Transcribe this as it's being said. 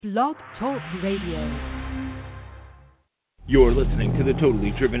Blog Talk Radio. You're listening to the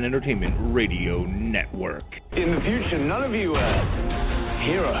Totally Driven Entertainment Radio Network. In the future, none of you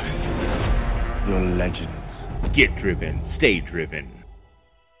heroes. You're legends. Get driven. Stay driven.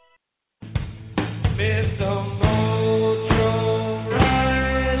 Mr. MOJO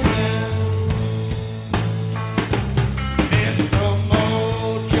rising. Mr.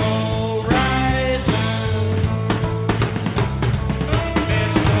 MOJO rising. Mr.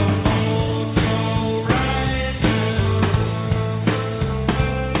 MOJO rising.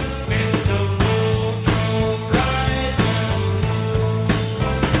 Mr. MOJO rising.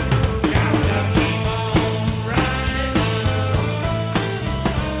 Gotta keep on rising.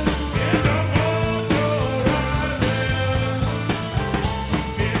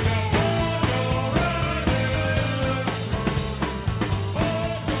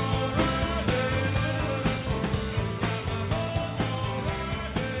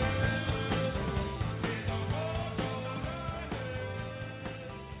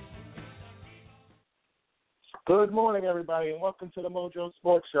 Good morning, everybody, and welcome to the MOJO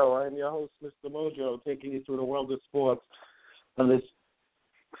Sports Show. I am your host, Mr. MOJO, taking you through the world of sports on this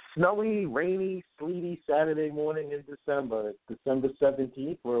snowy, rainy, sleety Saturday morning in December. It's December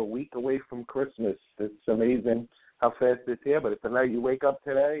 17th. We're a week away from Christmas. It's amazing how fast it's here, but it's the night you wake up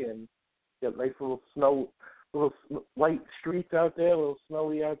today and get nice little snow, little white streets out there, a little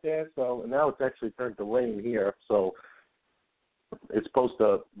snowy out there. So now it's actually turned to rain here. So it's supposed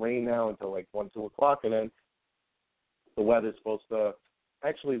to rain now until like 1, 2 o'clock, and then the weather's supposed to,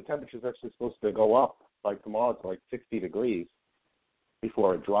 actually the temperature's actually supposed to go up by tomorrow to like 60 degrees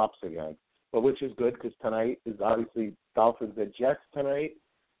before it drops again. But which is good because tonight is obviously Dolphins and Jets tonight,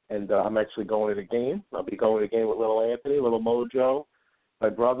 and I'm actually going to the game. I'll be going to the game with little Anthony, little MOJO, my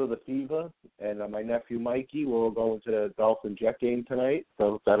brother, the Fever, and my nephew, Mikey. We're all going to the Dolphin-Jet game tonight,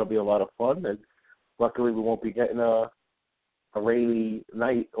 so that'll be a lot of fun. And luckily we won't be getting a rainy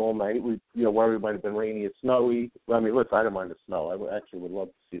night all night. We, where it might have been rainy and snowy. I mean, listen, I don't mind the snow. I actually would love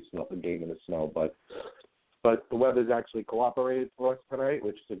to see a game in the snow, but the weather's actually cooperated for us tonight,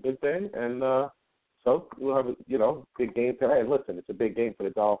 which is a good thing. And so we'll have a big game tonight. And listen, it's a big game for the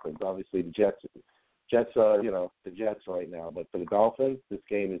Dolphins. Obviously, the Jets are the Jets right now, but for the Dolphins, this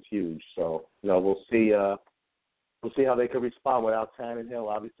game is huge. So we'll see. We'll see how they can respond without Tannehill.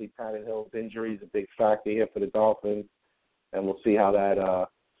 Obviously, Tannehill's injury is a big factor here for the Dolphins. And we'll see how that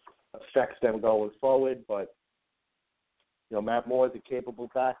affects them going forward. But, Matt Moore is a capable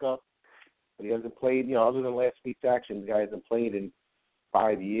backup. But he hasn't played, other than last week's action, the guy hasn't played in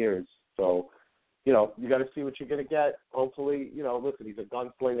 5 years. So, you got to see what you're going to get. Hopefully, listen, he's a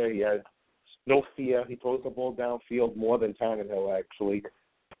gunslinger. He has no fear. He throws the ball downfield more than Tannehill, actually.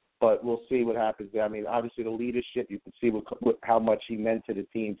 But we'll see what happens there. I mean, obviously the leadership, you can see how much he meant to the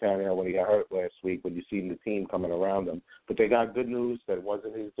team, Tannehill, when he got hurt last week, when you seen the team coming around him. But they got good news that it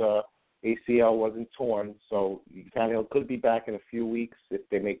wasn't his ACL wasn't torn. So Tannehill could be back in a few weeks if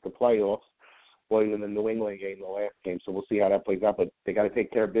they make the playoffs, or even the New England game, the last game. So we'll see how that plays out. But they got to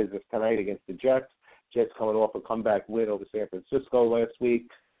take care of business tonight against the Jets. Jets coming off a comeback win over San Francisco last week.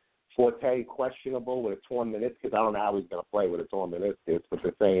 Forte questionable with a torn meniscus. I don't know how he's going to play with a torn meniscus, but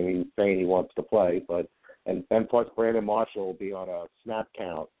they're saying he wants to play. And plus Brandon Marshall will be on a snap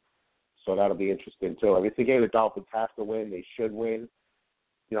count, so that'll be interesting too. I mean, it's a game the Dolphins have to win. They should win.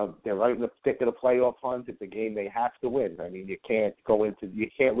 They're right in the thick of the playoff hunt. It's a game they have to win. I mean, you can't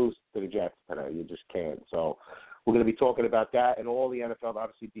lose to the Jets tonight. You just can't. So we're going to be talking about that and all the NFL.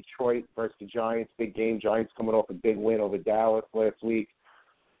 Obviously, Detroit versus the Giants, big game. Giants coming off a big win over Dallas last week.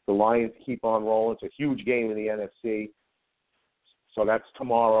 The Lions keep on rolling. It's a huge game in the NFC. So that's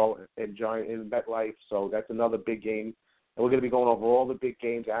tomorrow in MetLife. So that's another big game. And we're going to be going over all the big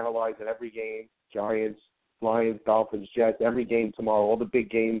games, analyzing every game, Giants, Lions, Dolphins, Jets, every game tomorrow. All the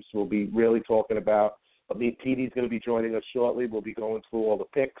big games we'll be really talking about. PD's going to be joining us shortly. We'll be going through all the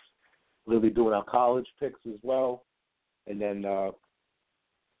picks. We'll be doing our college picks as well. And then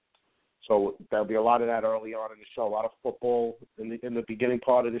so there'll be a lot of that early on in the show, a lot of football in the beginning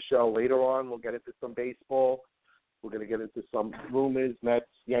part of the show. Later on, we'll get into some baseball. We're going to get into some rumors, Mets,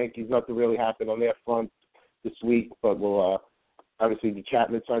 Yankees. Nothing really happened on their front this week, but we'll obviously the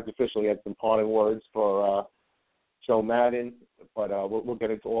Chapman signs officially had some parting words for Joe Madden, but we'll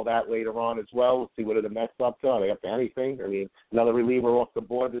get into all that later on as well. We'll see what are the Mets up to. Are they up to anything? I mean, another reliever off the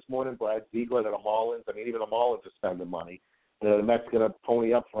board this morning, Brad Ziegler, to the Marlins. I mean, even the Marlins are spending money. The Mets going to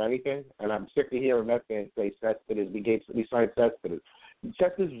pony up for anything, and I'm sick of hearing Mets fans say Cespedes. We signed Cespedes.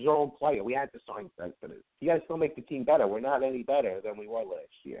 Cespedes is your own player. We had to sign Cespedes. You guys still make the team better. We're not any better than we were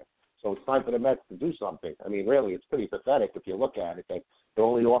last year. So it's time for the Mets to do something. I mean, really, it's pretty pathetic if you look at it that They're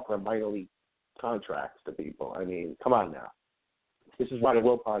only offering minor league contracts to people. I mean, come on now. This is why the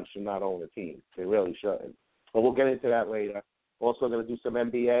Wilpons should not own a team. They really shouldn't. But we'll get into that later. Also going to do some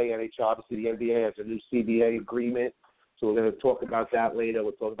NBA, NHL. Obviously, the NBA has a new CBA agreement, so we're going to talk about that later.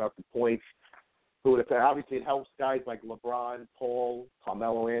 We'll talk about the points. Obviously, it helps guys like LeBron, Paul,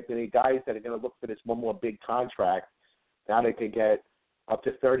 Carmelo Anthony, guys that are going to look for this one more big contract. Now they could get up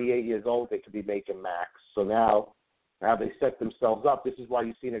to 38 years old. They could be making max. So now they set themselves up. This is why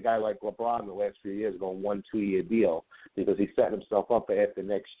you've seen a guy like LeBron the last few years going 1-2 year deal, because he set himself up for after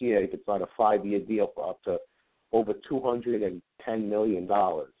next year he could sign a 5-year deal for up to over $210 million.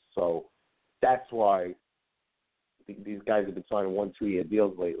 So that's why these guys have been signing 1-2 year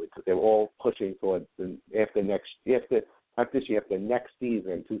deals lately, because they're all pushing towards after next season,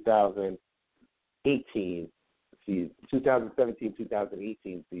 2017,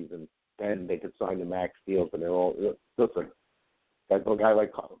 2018 season, then they could sign the max deals, and they're all listen. That guy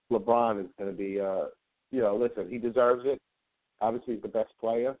like LeBron is going to be, listen, he deserves it. Obviously, he's the best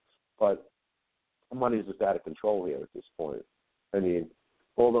player, but the money's just out of control here at this point. I mean,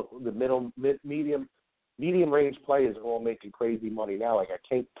 all the medium range players are all making crazy money now. Like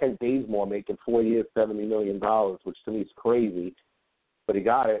Kent Bazemore making 4 years, $70 million, which to me is crazy, but he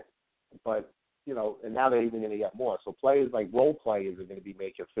got it. But and now they're even going to get more. So players like role players are going to be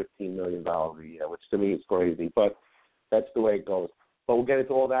making $15 million a year, which to me is crazy. But that's the way it goes. But we'll get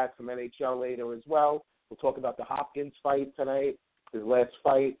into all that from NHL later as well. We'll talk about the Hopkins fight tonight, his last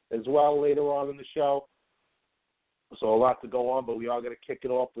fight as well later on in the show. So a lot to go on, but we are going to kick it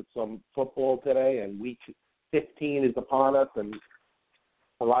off with some football today. And Week 15 is upon us, and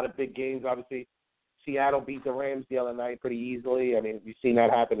a lot of big games. Obviously, Seattle beat the Rams the other night pretty easily. I mean, we've seen that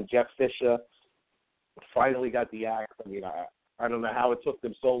happen to Jeff Fisher. Finally got the axe. I mean, I don't know how it took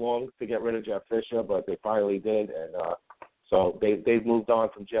them so long to get rid of Jeff Fisher, but they finally did. And so they've moved on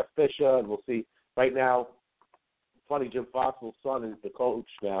from Jeff Fisher, and we'll see. Right now, funny, Jim Fossil's son is the coach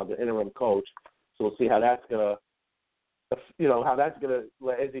now, the interim coach. So we'll see how that's going to,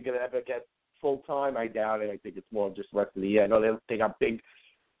 is he going to ever get full-time? I doubt it. I think it's more just the rest of the year. I know they got big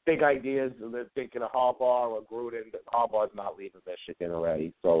ideas. They're thinking of Harbaugh or Gruden. But Harbaugh's not leaving Michigan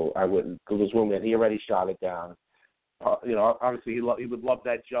already, so I wouldn't. There's room that he already shot it down. Obviously he would love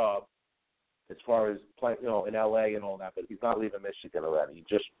that job as far as playing, in LA and all that, but he's not leaving Michigan already. He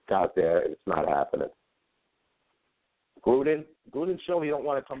just got there, and it's not happening. Gruden showed he don't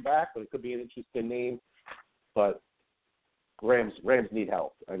want to come back, but it could be an interesting name. But Rams need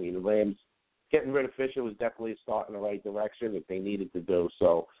help. I mean, the Rams getting rid of Fisher was definitely a start in the right direction that they needed to do.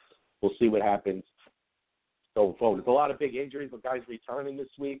 So we'll see what happens going forward. There's a lot of big injuries. The guys returning this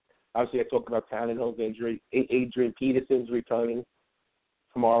week. Obviously, I talked about Tannehill's injury. Adrian Peterson's returning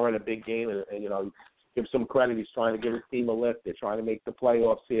tomorrow in a big game, and give some credit. He's trying to give his team a lift. They're trying to make the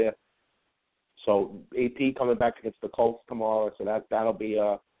playoffs here. So AP coming back against the Colts tomorrow, so that'll be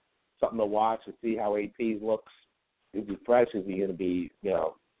something to watch and see how AP looks. Is he fresh? Is he going to be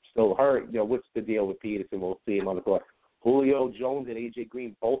still hurt? What's the deal with Peterson? We'll see him on the court. Julio Jones and AJ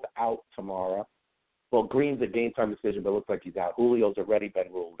Green both out tomorrow. Well, Green's a game-time decision, but it looks like he's out. Julio's already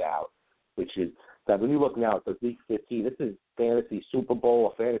been ruled out, which is that when you look now, it's Week 15. This is fantasy Super Bowl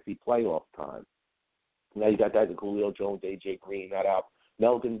or fantasy playoff time. Now you got guys like Julio Jones, AJ Green, not out.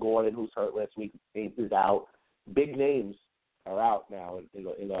 Melvin Gordon, who's hurt last week, is out. Big names are out now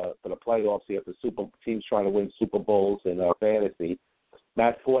for the playoffs here for teams trying to win Super Bowls in fantasy.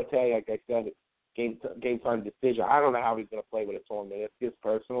 Matt Forte, like I said, game time decision. I don't know how he's going to play with a torn meniscus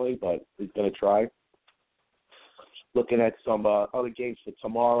personally, but he's going to try. Looking at some other games for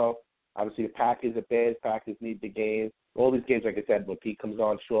tomorrow. Obviously, the Packers are Bears. Packers need the game. All these games, like I said, when Pete comes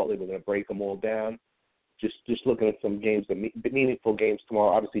on shortly, we're going to break them all down. Just looking at some games, the meaningful games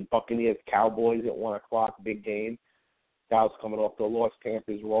tomorrow. Obviously, Buccaneers, Cowboys at 1 o'clock, big game. Dallas coming off the loss,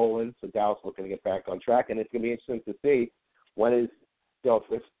 Tampa's rolling, so Dallas looking to get back on track. And it's going to be interesting to see if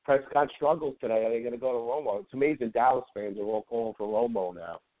Prescott struggles today, are they going to go to Romo? It's amazing Dallas fans are all calling for Romo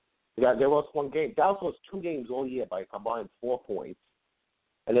now. They lost one game. Dallas lost 2 games all year by a combined 4 points.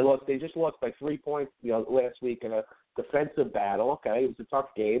 And they just lost by 3 points last week in a defensive battle. Okay, it was a tough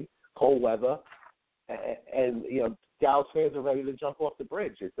game, cold weather. And Dallas fans are ready to jump off the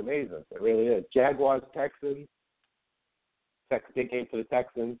bridge. It's amazing. It really is. Jaguars, Texans. Big game for the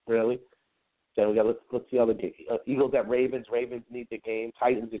Texans, really. So let's see other games. Eagles at Ravens. Ravens need the game.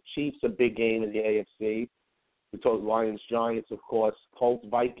 Titans at Chiefs, a big game in the AFC. We told Lions, Giants, of course. Colts,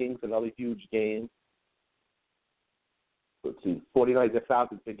 Vikings, another huge game. Let's see. 49ers at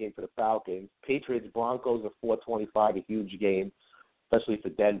Falcons, big game for the Falcons. Patriots, Broncos at 4:25, a huge game, especially for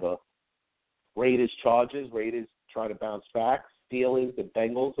Denver. Raiders, Chargers. Raiders trying to bounce back. Steelers and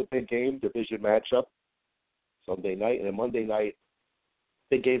Bengals, a big game, division matchup, Sunday night. And then Monday night,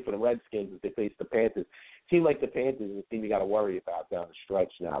 big game for the Redskins as they face the Panthers. Team like the Panthers is a team you got to worry about down the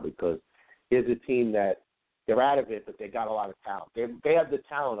stretch now, because here's a team that they're out of it, but they got a lot of talent. They have the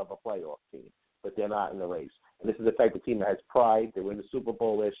talent of a playoff team, but they're not in the race. And this is the type of team that has pride. They were in the Super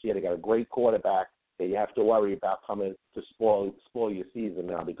Bowl this year. They got a great quarterback that you have to worry about coming to spoil your season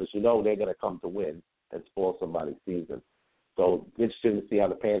now, because you know they're going to come to win and spoil somebody's season. So interesting to see how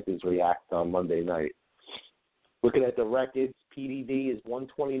the Panthers react on Monday night. Looking at the records, PDD is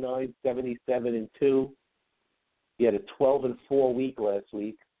 129-77-2. He had a 12-4 week last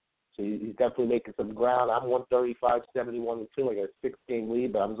week, so he's definitely making some ground. I'm 135-71-2. I got a 6-game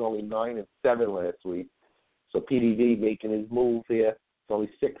lead, but I was only 9-7 last week. So PDD making his move here. It's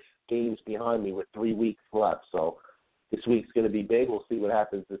only 6 games behind me with 3 weeks left. So this week's going to be big. We'll see what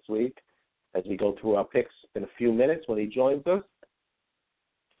happens this week as we go through our picks in a few minutes when he joins us.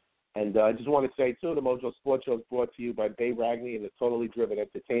 And I just want to say, too, the MOJO Sports Show is brought to you by Bay Ragney and the Totally Driven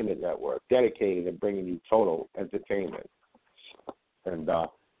Entertainment Network, dedicated to bringing you total entertainment. And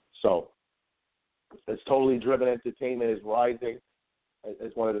so as Totally Driven Entertainment is rising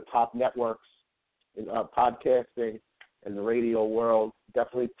as one of the top networks in podcasting and the radio world,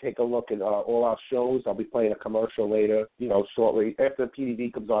 definitely take a look at all our shows. I'll be playing a commercial later, shortly. After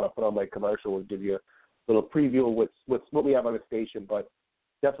PDD comes on, I'll put on my commercial and give you a little preview of what we have on the station, but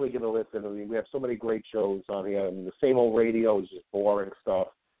definitely give it a listen. I mean, we have so many great shows on here. I mean, the same old radio is just boring stuff.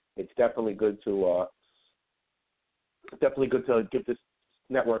 It's definitely good to give this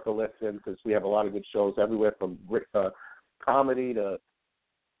network a listen, because we have a lot of good shows everywhere, from comedy to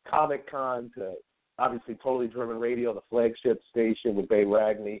Comic-Con to obviously Totally Driven Radio, the flagship station with Bay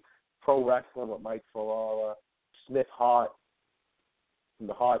Ragney, Pro Wrestling with Mike Ferrara, Smith Hart from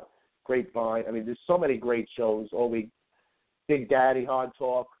the Hart Grapevine. I mean, there's so many great shows all week. Big Daddy Hard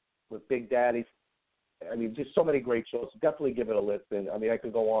Talk with Big Daddy. I mean, just so many great shows. Definitely give it a listen. I mean, I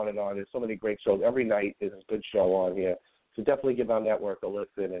could go on and on. There's so many great shows. Every night is a good show on here. So definitely give our network a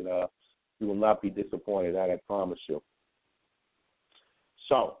listen, and you will not be disappointed. That I promise you.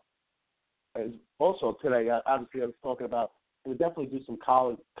 So, also today, obviously I was talking about, we'll definitely do some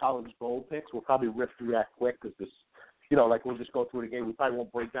college bowl picks. We'll probably rip through that quick, because this, we'll just go through the game. We probably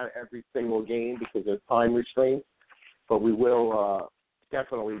won't break down every single game because of time restraints. But we will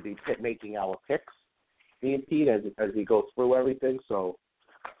definitely be making our picks, me and Pete, as we go through everything. So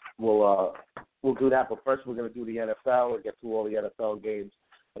we'll do that. But first, we're going to do the NFL and get through all the NFL games.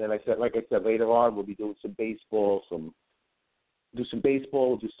 And then, like I said, later on, we'll be doing some baseball, do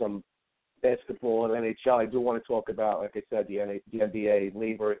some basketball, and NHL. I do want to talk about, like I said, the NBA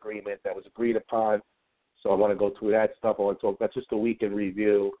labor agreement that was agreed upon. So I want to go through that stuff. I want to talk about just a week in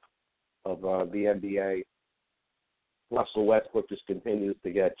review of the NBA. Russell Westbrook just continues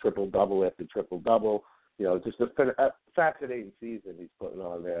to get triple-double after triple-double. Just a fascinating season he's putting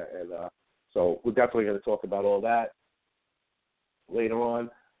on there. And so we're definitely going to talk about all that later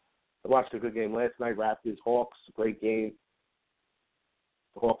on. I watched a good game last night, Raptors-Hawks, great game.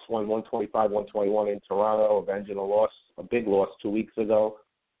 The Hawks won 125-121 in Toronto, avenging a big loss 2 weeks ago.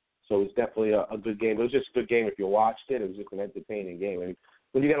 So it was definitely a good game. It was just a good game if you watched it. It was just an entertaining game. I mean,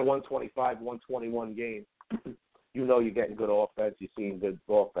 when you get a 125-121 game, you're getting good offense. You're seeing good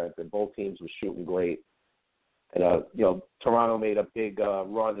offense, and both teams were shooting great. And, Toronto made a big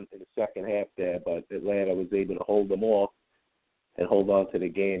run in the second half there, but Atlanta was able to hold them off and hold on to the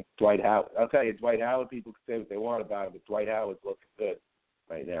game. Dwight Howard, I'll tell you, Dwight Howard, people can say what they want about him, but Dwight Howard's looking good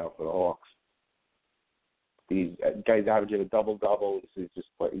right now for the Hawks. These guys averaging a double-double. He's just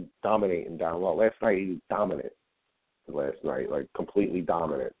dominating down low. Last night, he was dominant. Completely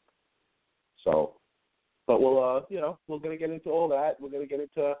dominant. So, but we're going to get into all that. We're going to get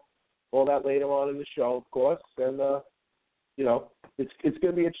into all that later on in the show, of course. And, it's going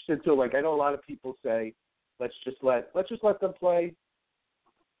to be interesting, too. Like, I know a lot of people say, let's just let them play.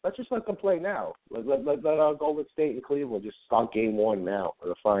 Let's just let them play now. Let Golden State and Cleveland just start game one now for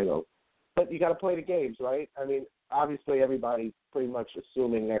the finals. But you got to play the games, right? I mean, obviously everybody's pretty much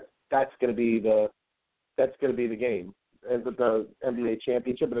assuming that's going to be the game, and the NBA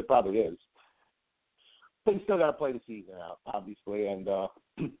championship, but it probably is. But you still got to play the season out, obviously, and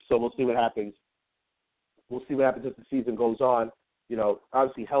so we'll see what happens. We'll see what happens as the season goes on.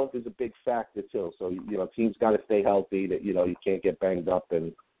 Obviously health is a big factor too. So teams got to stay healthy. That you can't get banged up,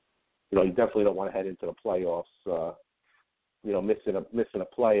 and you definitely don't want to head into the playoffs. Missing a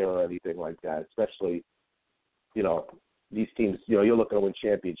player or anything like that. Especially, these teams. You're looking to win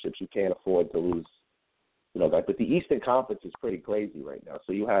championships. You can't afford to lose. That. But the Eastern Conference is pretty crazy right now.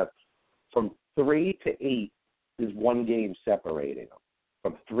 So you have from 3 to 8 there's one game separating them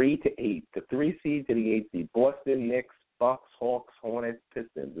from 3 to 8. The 3 seed to the 8 seed. Boston, Knicks, Bucks, Hawks, Hornets,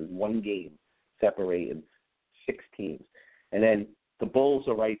 Pistons. There's one game separating 6 teams. And then the Bulls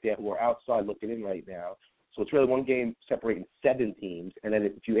are right there who are outside looking in right now. So it's really one game separating 7 teams. And then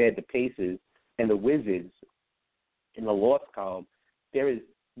if you add the Pacers and the Wizards in the loss column, there is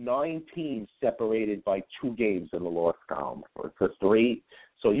 9 teams separated by 2 games in the loss column for 3.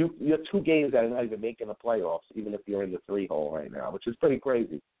 So you have 2 games that are not even making the playoffs, even if you're in the 3 hole right now, which is pretty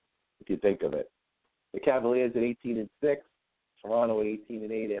crazy if you think of it. The Cavaliers at 18-6, Toronto at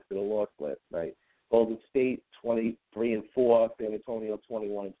 18-8 after the loss last night. Golden State 23-4, San Antonio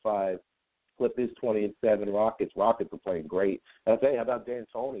 21-5, Clippers 20-7, Rockets are playing great. And I'll tell you, how about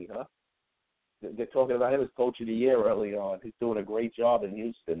D'Antoni, huh? They're talking about him as coach of the year early on. He's doing a great job in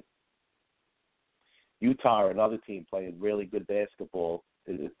Houston. Utah, another team playing really good basketball,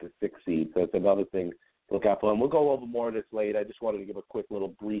 is the 6th seed. So it's another thing to look out for. And we'll go over more of this later. I just wanted to give a quick little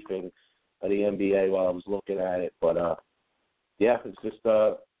briefing of the NBA while I was looking at it. But, yeah, it's just,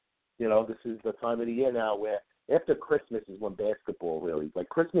 this is the time of the year now where after Christmas is when basketball really, like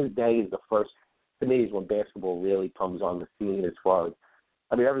Christmas Day is the first, to me, is when basketball really comes on the scene as far as,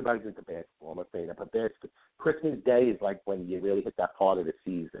 I mean, everybody's into basketball, I'm not saying that, but Christmas Day is like when you really hit that part of the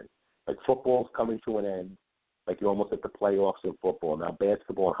season. Like football's coming to an end, like you're almost at the playoffs in football. Now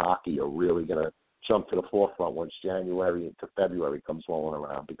basketball and hockey are really going to jump to the forefront once January into February comes rolling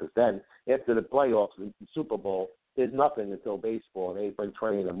around, because then after the playoffs and the Super Bowl, there's nothing until baseball and spring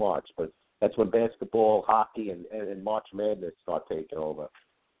training in March. But that's when basketball, hockey, and March Madness start taking over.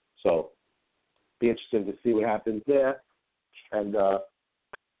 So be interesting to see what happens there. And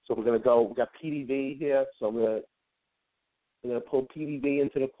so we're going to go. We got PDV here, so we're going to pull PDV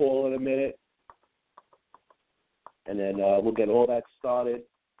into the call in a minute. And then we'll get all that started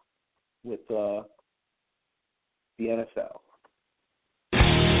with the NFL.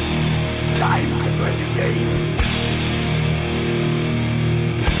 Time to play the game.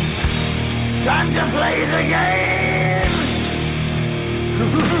 Time to play the game.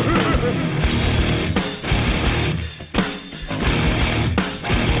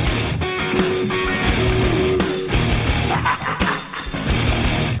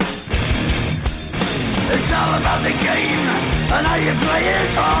 It's all about the game and how you play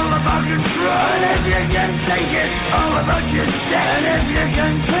it. All about control, and if you can take it, all about your set. And if you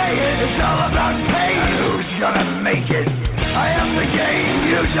can play it, it's all about pain. And who's gonna make it? I am the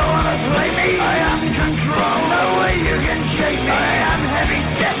game, you don't wanna play me. I am control, no way you can shake me. I am heavy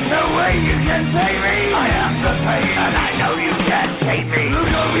debt, no way you can pay me. I am the pain, and I know you can't take me.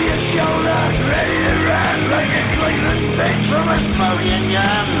 Look over your shoulder, ready to run like a Cleveland bench from a smoking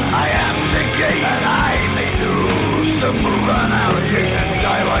gun. I am the game, and I may lose. So move on out here and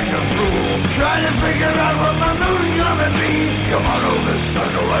die like a fool. Trying to figure out what my move's gonna be. Come on over,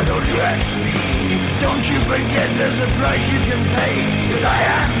 son, why don't you ask me? Don't you forget there's a price you can pay, 'cause I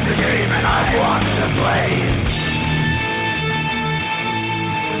am the game and I want to play.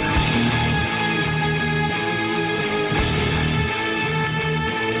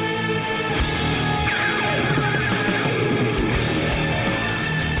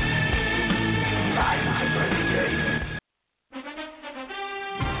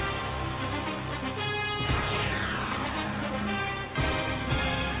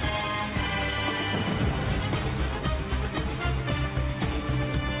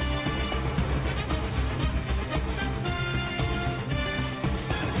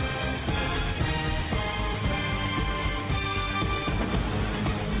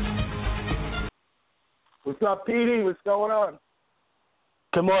 What's up, PD? What's going on?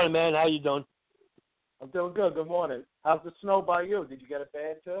 Good morning, man. How you doing? I'm doing good. Good morning. How's the snow by you? Did you get it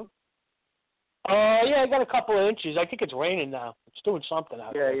bad too? Yeah, I got a couple of inches. I think it's raining now. It's doing something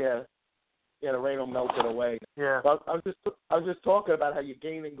out there. Yeah. The rain will melt it away. Yeah. Well, I was just talking about how you're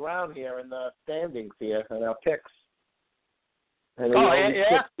gaining ground here in the standings here and our picks. And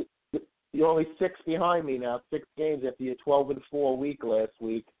you're only 6 behind me now. 6 games after your 12-4 week last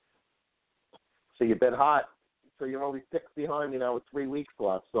week. So you've been hot. So you're only 6 behind me now with 3 weeks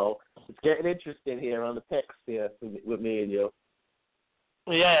left. So it's getting interesting here on the picks here with me and you.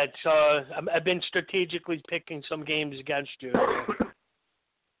 Yeah, it's I've been strategically picking some games against you.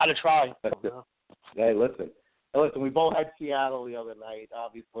 Gotta try. Hey, listen, we both had Seattle the other night,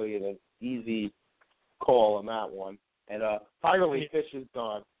 obviously, and an easy call on that one. And finally, Fish is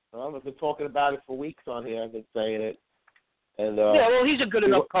gone. I've been talking about it for weeks on here. I've been saying it. And yeah, well, he's a good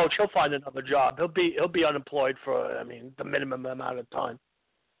enough coach. He'll find another job. He'll be unemployed for the minimum amount of time.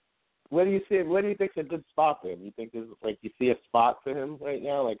 Where do you think's a good spot for him? You think there's you see a spot for him right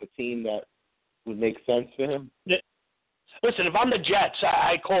now, like a team that would make sense for him? Listen, if I'm the Jets,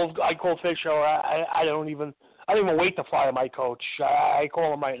 I call Fisher. I don't even wait to fire my coach. I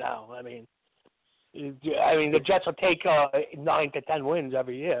call him right now. I mean, the Jets will take 9 to 10 wins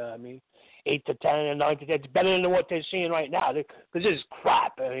every year. I mean, 8 to 10 and 9 to 10. It's better than what they're seeing right now. Because this is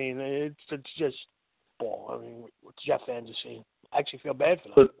crap. I mean, it's just ball. I mean, what Jet fans are seeing. I actually feel bad for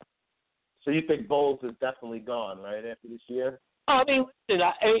them. So you think Bowles is definitely gone, right, after this year? I mean, listen,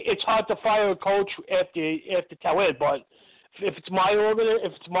 it's hard to fire a coach after 10 wins, but if it's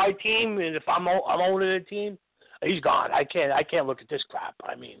my team, and if I'm owning the team, he's gone. I can't look at this crap.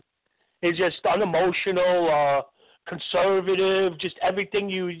 I mean, he's just unemotional, conservative, just everything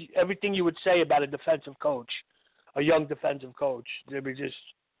you would say about a defensive coach, a young defensive coach.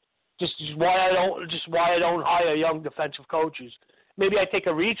 Just why I don't hire young defensive coaches. Maybe I take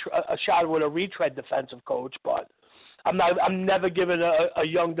a shot with a retread defensive coach, but I'm never giving a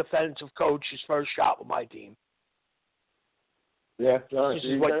young defensive coach his first shot with my team. Yeah,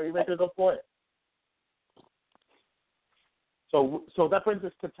 you make a good point. So that brings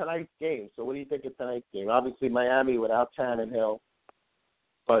us to tonight's game. So what do you think of tonight's game? Obviously, Miami without Tannehill.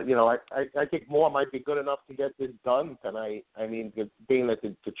 But, I think Moore might be good enough to get this done tonight. I mean, being that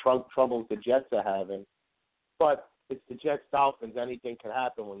the troubles the Jets are having. But it's the Jets-Dolphins. Anything can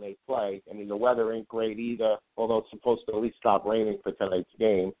happen when they play. I mean, the weather ain't great either, although it's supposed to at least stop raining for tonight's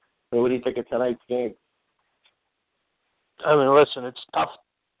game. I mean, what do you think of tonight's game? I mean, listen, it's tough.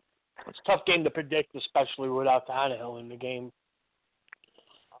 It's a tough game to predict, especially without Tannehill in the game.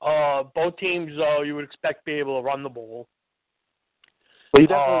 Both teams, you would expect to be able to run the ball. Well, you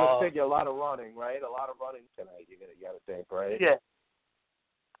definitely would figure a lot of running, right? A lot of running tonight, you got to think, right? Yeah.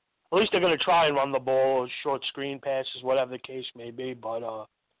 At least they're going to try and run the ball, short screen passes, whatever the case may be. But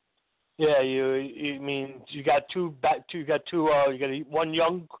you got one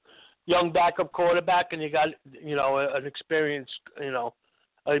young backup quarterback, and you got an experienced, a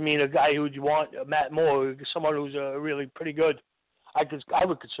guy who you want, Matt Moore, someone who's really pretty good. I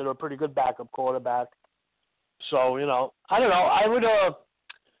would consider a pretty good backup quarterback. So, I don't know.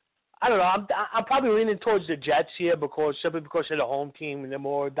 I'm probably leaning towards the Jets here simply because they're the home team and they're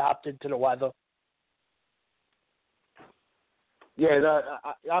more adapted to the weather. Yeah,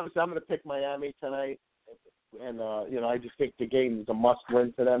 obviously I'm going to pick Miami tonight. And, I just think the game is a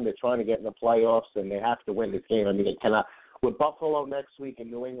must-win for them. They're trying to get in the playoffs, and they have to win this game. I mean, they cannot. With Buffalo next week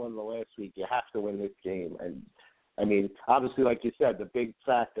and New England the last week, you have to win this game. And, I mean, obviously, like you said, the big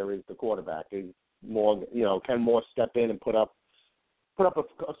factor is the quarterback. More, can Moore step in and put up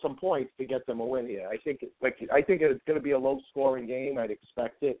some points to get them a win here. I think it's going to be a low-scoring game. I'd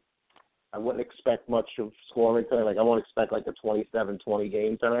expect it. I wouldn't expect much of scoring tonight. Like, I won't expect like a 27-20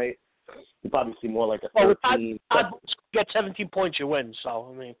 game tonight. You probably see more like a 13. Get 17 points, you win.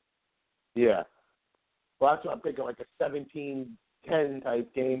 So, I mean. Yeah. Well, that's what I'm thinking, like a 17-10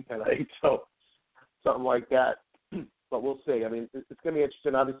 type game tonight. So, something like that. But we'll see. I mean, it's going to be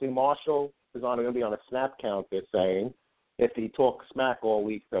interesting. Obviously, Marshall is going to be on a snap count, they're saying, if he talks smack all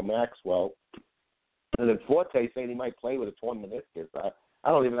week to Maxwell. And then Forte saying he might play with a torn meniscus. I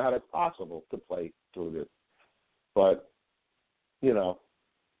don't even know how that's possible to play through this. But,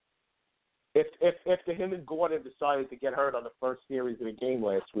 if him and Gordon decided to get hurt on the first series of the game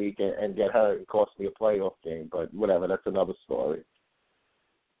last week and get hurt and cost me a playoff game, but whatever, that's another story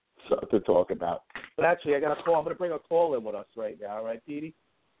to talk about. But actually, I got a call. I'm going to bring a call in with us right now. All right, Petey?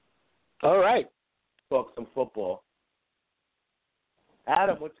 All right. Talk some football.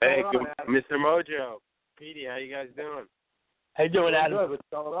 Adam, what's going on, Adam? Mr. Mojo. Petey, how you guys doing? How you doing, Adam? Good. What's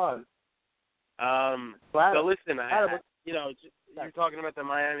going on? So listen, you're talking about the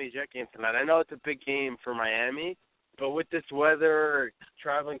Miami Jet game tonight. I know it's a big game for Miami, but with this weather,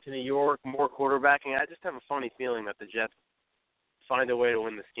 traveling to New York, more quarterbacking, I just have a funny feeling that the Jets find a way to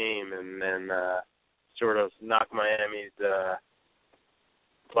win this game and then sort of knock Miami's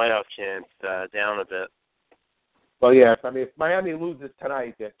playoff chance down a bit. Well, yes. I mean, if Miami loses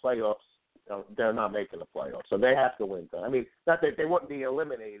tonight, their playoffs, they're not making the playoffs, so they have to win tonight. I mean, not that they wouldn't be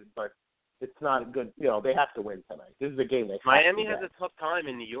eliminated, but it's not a good, they have to win tonight. This is a game they have Miami to has a tough time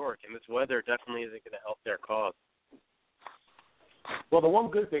in New York, and this weather definitely isn't going to help their cause. Well, the one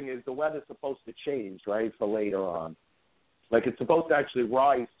good thing is the weather's supposed to change, right, for later on. Like, it's supposed to actually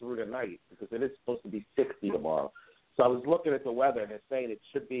rise through the night because it is supposed to be 60 tomorrow. So I was looking at the weather, and they're saying it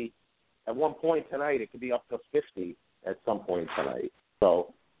should be, at one point tonight, it could be up to 50 at some point tonight.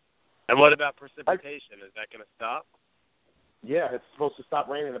 So. And what about precipitation? Is that going to stop? Yeah, it's supposed to stop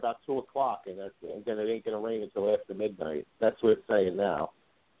raining about 2 o'clock, and then it ain't going to rain until after midnight. That's what it's saying now.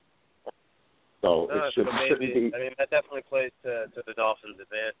 So it shouldn't be. I mean, that definitely plays to the Dolphins'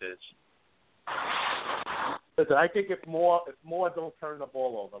 advantage. Listen, I think if more don't turn the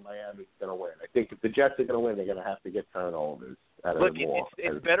ball over, Miami's going to win. I think if the Jets are going to win, they're going to have to get turnovers out of Moore.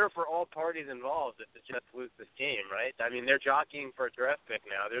 It's better for all parties involved if the Jets lose this game, right? I mean, they're jockeying for a draft pick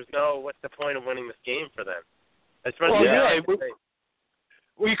now. What's the point of winning this game for them? Especially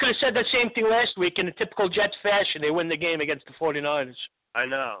Well, you could have said the same thing last week in a typical Jets fashion. They win the game against the 49ers. I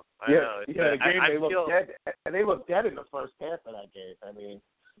know. The game, they looked dead. And they looked dead in the first half of that game. I mean,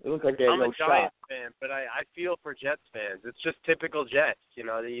 it looked like they had no shot. I'm a Giants fan, but I feel for Jets fans. It's just typical Jets,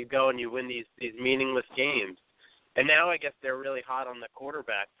 that you go and you win these meaningless games. And now I guess they're really hot on the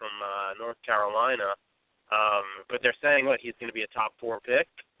quarterback from North Carolina. But they're saying, he's going to be a top 4 pick?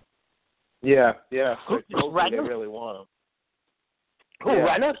 Yeah. They Renner? really want him. Who,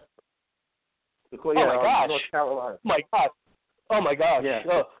 Renner? Oh, my gosh. North Carolina. Oh, my gosh. Yeah.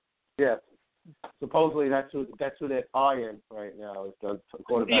 Oh. Yeah. Supposedly that's who they're eyeing right now is the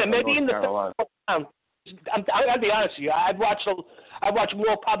quarterback maybe North in the Carolina. I'll be honest with you. I've watched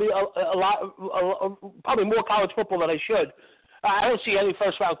more, probably probably more college football than I should. I don't see any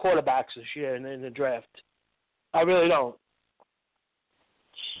first-round quarterbacks this year in the draft. I really don't.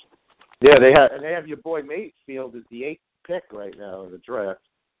 Yeah, they have your boy Mayfield as the 8th pick right now in the draft.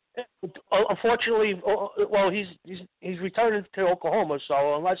 Unfortunately, he's returning to Oklahoma,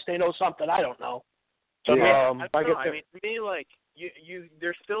 so unless they know something, I don't know. I mean, to me,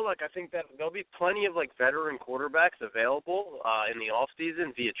 there's still I think that there'll be plenty of veteran quarterbacks available in the off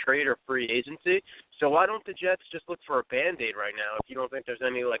season via trade or free agency. So why don't the Jets just look for a Band-Aid right now if you don't think there's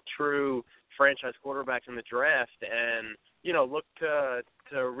any true franchise quarterbacks in the draft and look to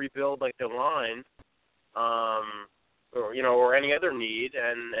rebuild the line, or any other need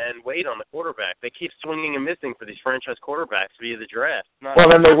and wait on the quarterback. They keep swinging and missing for these franchise quarterbacks via the draft. Well,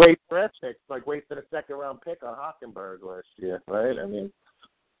 then they wait draft picks, wait for the second-round pick on Hockenberg last year, right? I mean,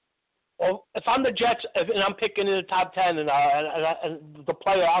 well, if I'm the Jets and I'm picking in the top 10, and the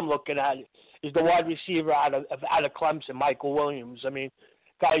player I'm looking at is the wide receiver out of Clemson, Michael Williams. I mean,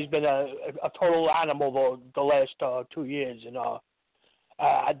 guy's been a total animal the last 2 years, and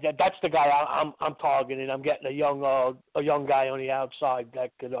that's the guy I'm targeting. I'm getting a young guy on the outside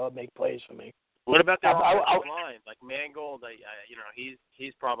that could make plays for me. What about their offensive line? Mangold,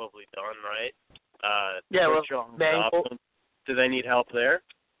 he's probably done, right? Mangold. Do they need help there?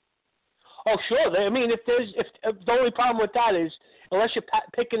 Oh, sure. If the only problem with that is unless you're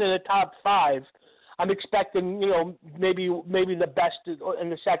picking in the top 5, I'm expecting, maybe the best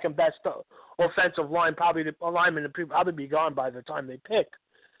and the second best offensive line, probably the lineman will probably be gone by the time they pick.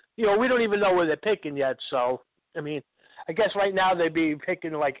 We don't even know where they're picking yet. So, I guess right now they'd be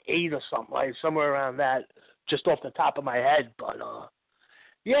picking 8 or something, somewhere around that, just off the top of my head. But,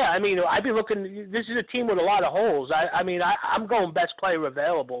 I'd be looking. This is a team with a lot of holes. I'm going best player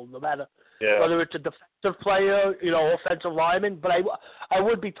available, no matter whether it's a defensive player, offensive lineman. But I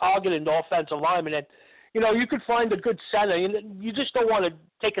would be targeting the offensive lineman. And, you could find a good center. You just don't want to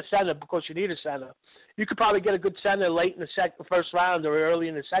take a center because you need a center. You could probably get a good center late in the first round or early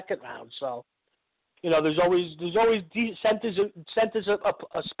in the second round. So, there's always centers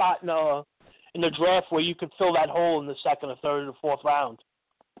a spot in the draft where you could fill that hole in the second or third or fourth round.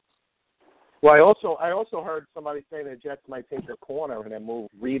 Well, I also heard somebody say the Jets might take the corner and then move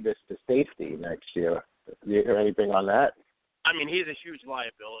Revis to safety next year. Do you hear anything on that? He's a huge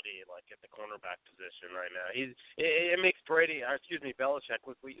liability, at the cornerback position right now. It makes Belichick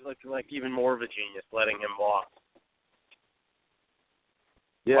look like even more of a genius, letting him walk.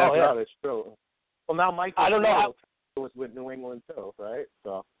 Yeah, that's true. Well, now Mike, I don't know how was with New England too, right?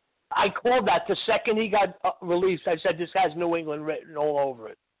 So I called that the second he got released. I said this has New England written all over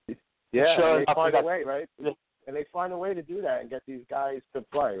it. Yeah, sure, and they find a way, right? And they find a way to do that and get these guys to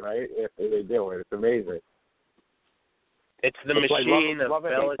play, right? If they do it, it's amazing. It's the machine of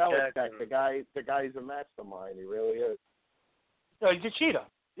Belichick. The guy's a mastermind. He really is. No, he's a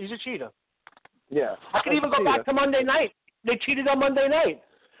cheater. Yeah. I could even go back to Monday night. They cheated on Monday night.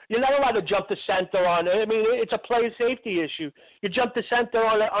 You're not allowed to jump the center on it. It's a player safety issue. You jump the center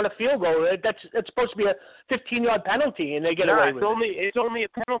on a field goal. That's supposed to be a 15-yard penalty, and they get away with it. It's only a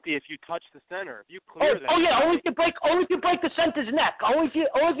penalty if you touch the center. If you clear that. Oh yeah, only if you break the center's neck. Only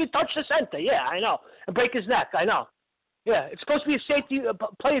if you touch the center. Yeah, I know. And break his neck. I know. Yeah, it's supposed to be a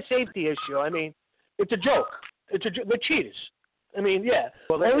player safety issue. It's a joke. They're cheaters. Yeah.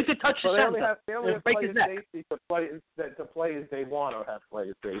 Well, only if you touch the center. They only have break his neck. Safety to players they want to have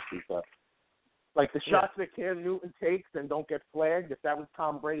player safety. So, the shots that Cam Newton takes and don't get flagged, if that was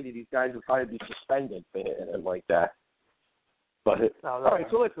Tom Brady, these guys would probably be suspended for it like that. But all right,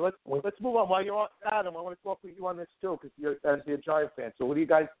 so let's move on. While you're on, Adam, I want to talk with you on this too, because you're a Giant fan. So what do you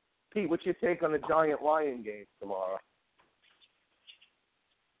guys Pete, what's your take on the Giant-Lion game tomorrow?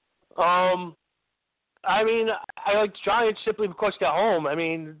 I mean, I like the Giants simply because they're home. I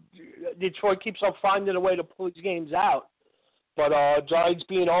mean, Detroit keeps on finding a way to pull these games out. But Giants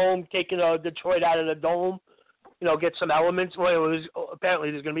being home, taking Detroit out of the dome, get some elements. Well,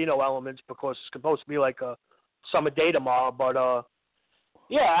 apparently there's going to be no elements because it's supposed to be like a summer day tomorrow. But,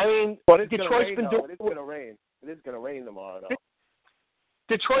 yeah, I mean, Detroit's been doing it. It's going to rain. It is going to rain tomorrow, though.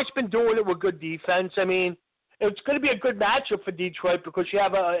 Detroit's been doing it with good defense. I mean, it's going to be a good matchup for Detroit because you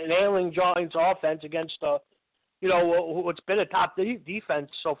have an ailing Giants offense against, what's been a top defense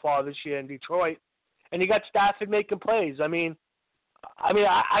so far this year in Detroit. And you got Stafford making plays. I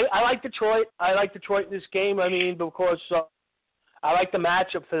like Detroit. I like Detroit in this game. I mean, because I like the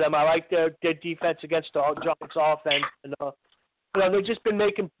matchup for them. I like their defense against the Giants offense. And they've just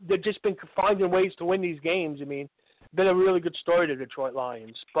been finding ways to win these games. I mean, it's been a really good story to Detroit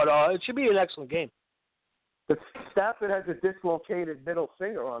Lions. But it should be an excellent game. But Stafford has a dislocated middle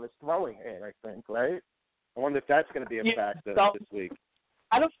finger on his throwing hand, I think, right? I wonder if that's going to be a factor this week.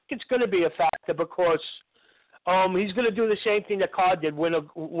 I don't think it's going to be a factor because he's going to do the same thing that Carr did,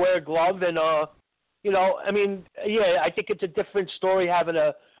 wear a glove. And, I think it's a different story having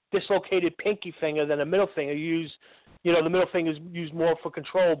a dislocated pinky finger than a middle finger. The middle finger is used more for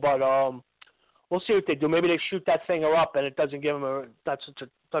control, but we'll see what they do. Maybe they shoot that finger up and it doesn't give him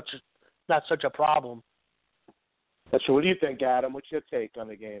not such a problem. So what do you think, Adam? What's your take on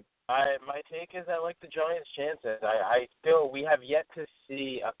the game? My take is I like the Giants' chances. I feel we have yet to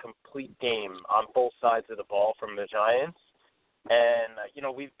see a complete game on both sides of the ball from the Giants.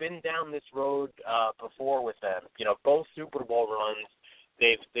 And, we've been down this road before with them. Both Super Bowl runs,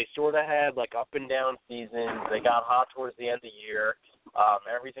 they sort of had, like, up and down seasons. They got hot towards the end of the year.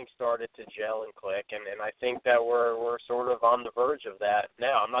 Everything started to gel and click, and I think that we're sort of on the verge of that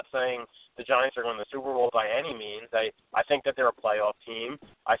now. I'm not saying the Giants are going to the Super Bowl by any means. I think that they're a playoff team.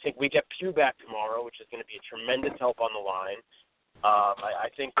 I think we get Pugh back tomorrow, which is going to be a tremendous help on the line. I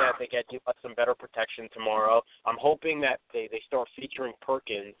think that they get some better protection tomorrow. I'm hoping that they start featuring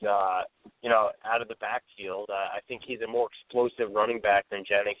Perkins, out of the backfield. I think he's a more explosive running back than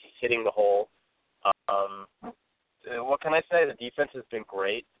Jennings. He's hitting the hole. What can I say? The defense has been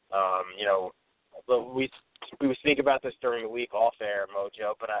great. We speak about this during the week off air,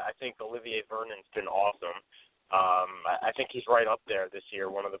 Mojo, but I think Olivier Vernon's been awesome. I think he's right up there this year,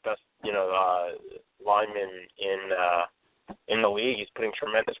 one of the best, linemen in the league. He's putting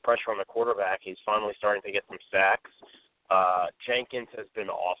tremendous pressure on the quarterback. He's finally starting to get some sacks. Jenkins has been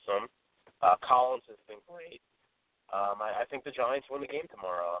awesome. Collins has been great. I think the Giants win the game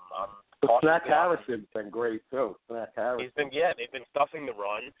tomorrow. Snack Harrison's been great too. They've been stuffing the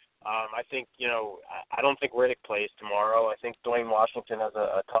run. I think I don't think Riddick plays tomorrow. I think Dwayne Washington has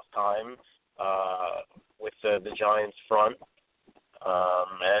a tough time with the Giants front.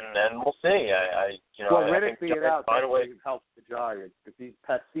 And we'll see. Riddick being out definitely helps the Giants because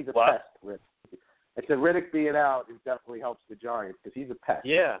he's a pest. I said Riddick being out definitely helps the Giants because he's a pest.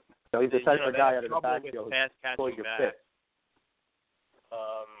 Yeah. So he's the type of guy out of the backfield who's going to fit.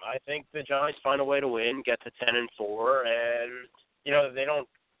 I think the Giants find a way to win, get to 10-4, and they don't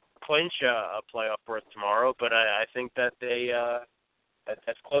clinch a playoff berth tomorrow, but I think that they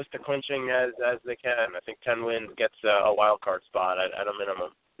as close to clinching as they can. I think 10 wins gets a wild card spot at a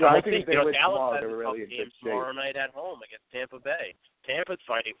minimum. Yeah, I think Dallas tomorrow, has a really game tomorrow night at home against Tampa Bay. Tampa's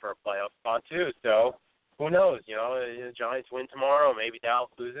fighting for a playoff spot too, so who knows? The Giants win tomorrow, maybe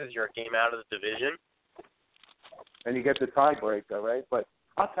Dallas loses. You're a game out of the division. And you get the tiebreaker, right? But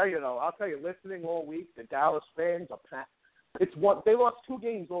I'll tell you, listening all week, the Dallas fans are packed. They lost 2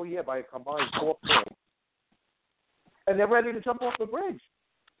 games all year by a combined 4 points. And they're ready to jump off the bridge.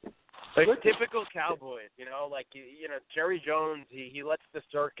 Like typical Cowboys, Jerry Jones, he lets the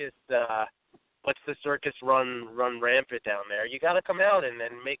circus run rampant down there. You got to come out and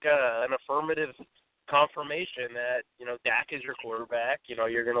make an affirmative confirmation that Dak is your quarterback.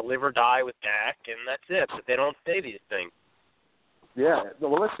 You're going to live or die with Dak, and that's it. But they don't say these things. Yeah.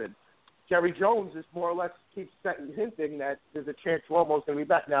 Well, listen, Jerry Jones is more or less keeps hinting that there's a chance Romo's going to be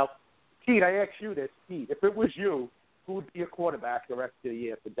back. Now, Pete, I asked you this, Pete. If it was you, who would be your quarterback the rest of the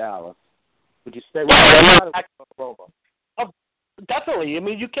year for Dallas? Would you stay with Romo? Definitely. I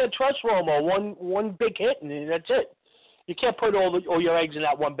mean, you can't trust Romo. One big hit, and that's it. You can't put all your eggs in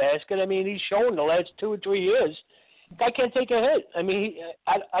that one basket. I mean, he's shown the last 2 or 3 years, guy can't take a hit. I mean,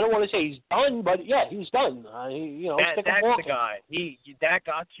 I don't want to say he's done, but yeah, he's done. That's the guy. Dak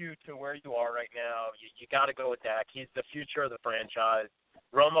got you to where you are right now. You got to go with Dak. He's the future of the franchise.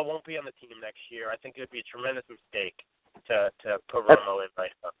 Romo won't be on the team next year. I think it would be a tremendous mistake to put Romo in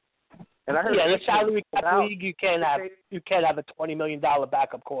right now. And I heard the salary cap league, you can't have a $20 million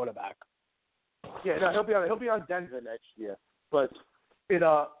backup quarterback. Yeah, no, he'll be on Denver next year. But did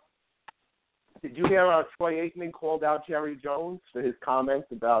you hear Troy Aikman called out Jerry Jones for his comments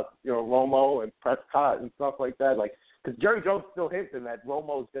about Romo and Prescott and stuff like that? Like, because Jerry Jones still hinting that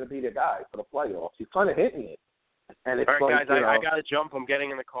Romo's going to be the guy for the playoffs. He's kind of hitting it. And it's all right, like, guys, I got to jump. I'm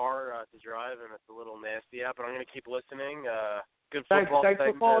getting in the car to drive, and it's a little nasty out, but I'm going to keep listening. Good football. Thanks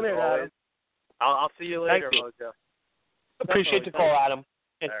for calling in, Adam. I'll see you later, Mojo. Appreciate the call, Adam.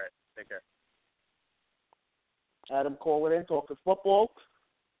 All right, take care. Adam calling in, talking football.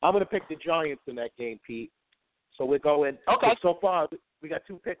 I'm going to pick the Giants in that game, Pete. So we're going. Okay. So far, we got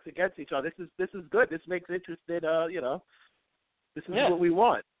 2 picks against each other. This is good. This makes interested. This is what we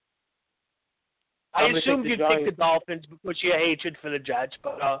want. I assumed you'd pick the Dolphins because you have hatred for the Jets,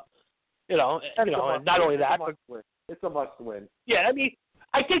 but not only that, but it's a must-win. Yeah, I mean,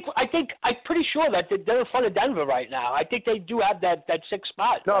 I'm pretty sure that they're in front of Denver right now. I think they do have that 6th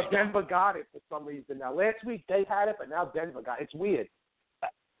spot. No, right Denver got it for some reason now. Last week they had it, but now Denver got it. It's weird.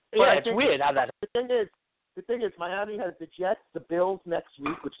 Yeah, it's weird how that. The thing is, Miami has the Jets, the Bills next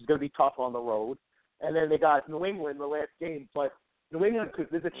week, which is going to be tough on the road, and then they got New England the last game. But New England,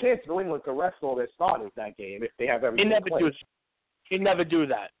 there's a chance New England could rest all their starters that game if they have everything. They never do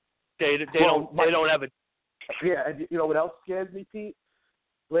that. They don't have it. Yeah, and you know what else scares me, Pete?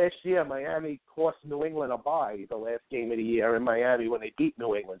 Last year, Miami cost New England a bye the last game of the year in Miami when they beat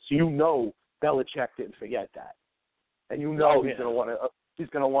New England. So Belichick didn't forget that, and he's going to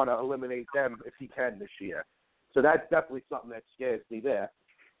want to eliminate them if he can this year. So that's definitely something that scares me there.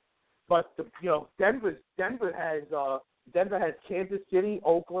 But Denver has Kansas City,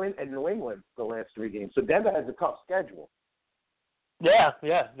 Oakland, and New England the last 3 games. So Denver has a tough schedule. Yeah,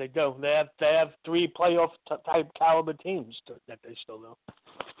 they do. They have 3 playoff type caliber teams that they still go.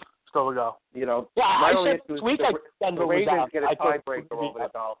 I said this week the Ravens get a tiebreaker over the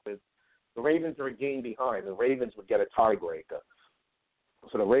Dolphins. The Ravens are a game behind. The Ravens would get a tiebreaker.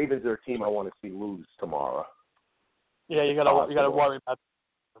 So the Ravens are a team I want to see lose tomorrow. Yeah, you got to worry about.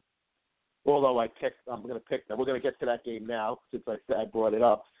 Although I'm going to pick them. We're going to get to that game now since I brought it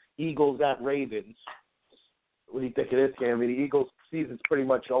up. Eagles at Ravens. What do you think of this game? I mean, the Eagles' season's pretty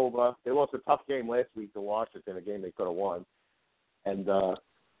much over. They lost a tough game last week to Washington, a game they could have won. And,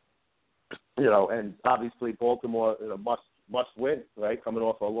 and obviously Baltimore must win, right, coming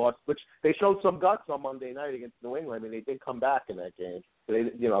off a loss, which they showed some guts on Monday night against New England. I mean, they did come back in that game. They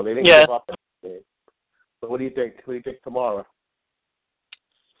didn't give up in that game. So what do you think? What do you think tomorrow?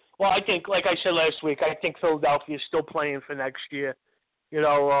 Well, I think, like I said last week, I think Philadelphia is still playing for next year.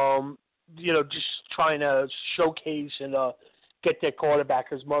 Just trying to showcase and get their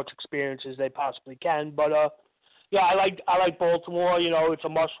quarterback as much experience as they possibly can. But I like Baltimore. It's a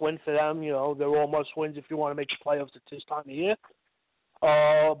must-win for them. They're all must-wins if you want to make the playoffs at this time of year.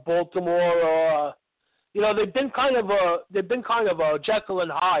 Baltimore, they've been kind of a Jekyll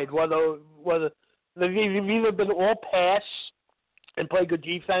and Hyde. Whether they've either been all pass and play good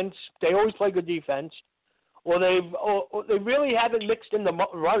defense. They always play good defense. Or they really haven't mixed in the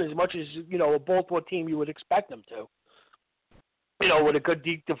run as much as a Baltimore team you would expect them to. With a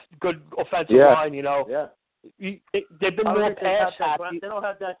good offensive line. Yeah. They've been more pass happy. They don't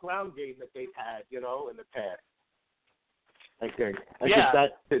have that ground game that they've had, in the past. I think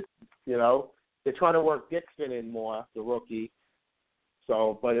that they're trying to work Dixon in more, the rookie.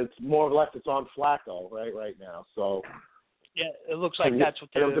 So, but it's more or less it's on Flacco right now. So. Yeah, it looks like that's what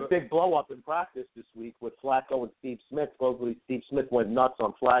they're doing. There was a big blow-up in practice this week with Flacco and Steve Smith. Supposedly Steve Smith went nuts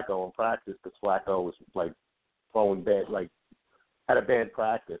on Flacco in practice because Flacco was, throwing bad, had a bad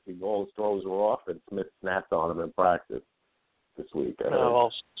practice. All his throws were off, and Smith snapped on him in practice this week.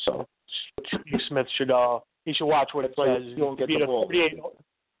 So Smith should watch what it says. You don't get the ball.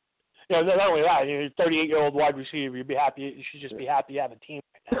 Not only that, you're a 38-year-old wide receiver. You should just be happy you have a team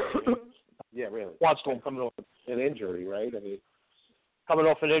right now. Yeah, really. Watson coming off an injury, right? I mean, coming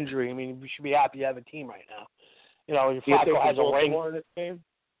off an injury. I mean, we should be happy you have a team right now. Flacco has a ring. In this game?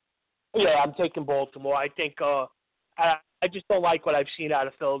 Yeah, I'm taking Baltimore. I think I just don't like what I've seen out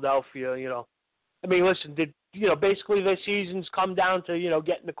of Philadelphia. I mean, listen, basically their seasons come down to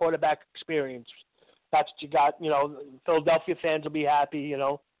getting the quarterback experience. That's what you got. Philadelphia fans will be happy.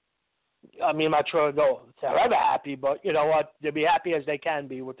 I mean, I'm not sure they're ever happy, but you know what? They'll be happy as they can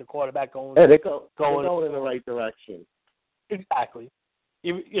be with the quarterback going. Yeah, they're going in the right direction. Exactly.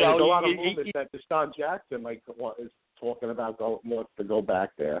 There's a lot of movement that Deshaun Jackson is talking about to go back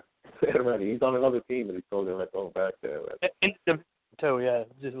there. Already, he's on another team, and he's talking about going back there. Too, yeah.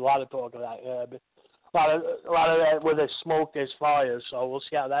 There's a lot of talk of that. Yeah, but a lot of that where there's smoke, there's fire. So we'll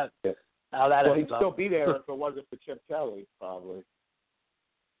see how that How that well, he'd ends up. still be there if it wasn't for Chip Kelly, probably.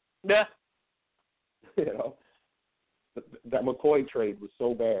 Yeah. You know, that McCoy trade was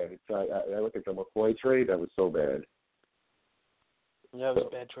so bad. I look at the McCoy trade, that was so bad. Yeah, it was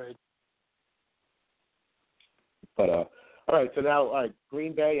a bad trade. But, all right, so now,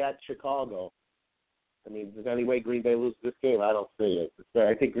 Green Bay at Chicago. I mean, is there any way Green Bay loses this game? I don't see it.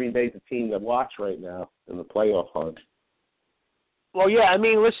 I think Green Bay's a team to watch right now in the playoff hunt. Well, yeah, I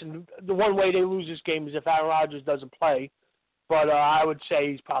mean, listen, the one way they lose this game is if Aaron Rodgers doesn't play. But I would say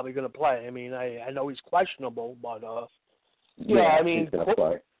he's probably going to play. I mean, I know he's questionable, but, yeah, I mean, he's going to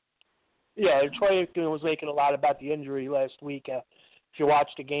play. Yeah, Troy was making a lot about the injury last week. If you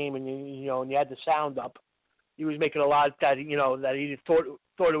watched the game and you had the sound up, he was making a lot that that he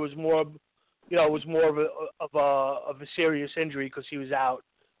thought it was more, it was more of a serious injury because he was out.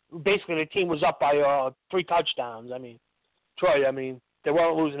 Basically, the team was up by 3 touchdowns. I mean, Troy, they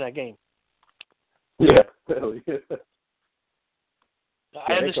weren't losing that game. Yeah, really.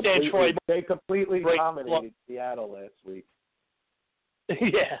 I understand Troy. They completely dominated Seattle last week.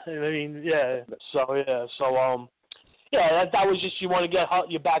 Yeah, I mean, yeah. So that was just you want to get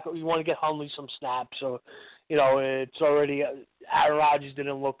Hundley some snaps. So, it's already Aaron Rodgers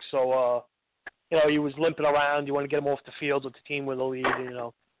didn't look so. He was limping around. You want to get him off the field with the team with a lead. I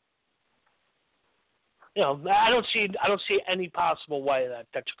don't see any possible way that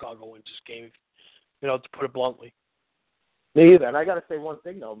Chicago wins this game. To put it bluntly. Me either. And I got to say one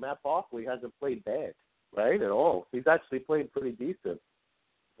thing though, Matt Barkley hasn't played bad, right, at all. He's actually played pretty decent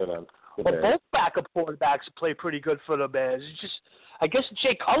for them. Well, both backup quarterbacks play pretty good for the Bears. It's just, I guess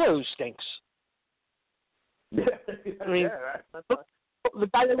Jay Cutler who stinks. Yeah, I mean, the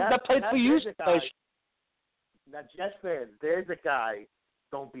guy that played for you. Now, Jets fans, there's a guy.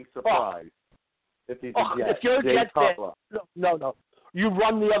 Don't be surprised if he's a Jet. If you're a Jets fan, no. You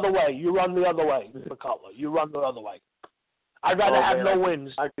run the other way for Cutler. You run the other way. I'd rather have no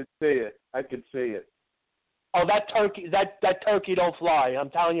wins. I could see it. Oh, that turkey don't fly. I'm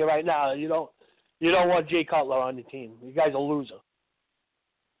telling you right now. You don't want Jay Cutler on your team. You guy's a loser.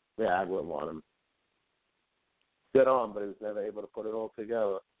 Yeah, I wouldn't want him. Good on, but he was never able to put it all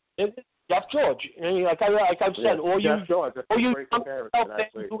together. Jeff George. I mean, like I've said, Jeff George. That's a great comparison,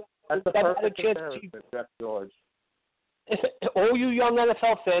 actually. That's the perfect comparison, Jeff George. All you young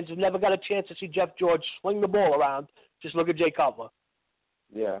NFL fans have never got a chance to see Jeff George swing the ball around. Just look at Jay Cutler.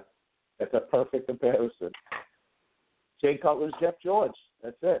 Yeah, that's a perfect comparison. Jay Cutler's Jeff George.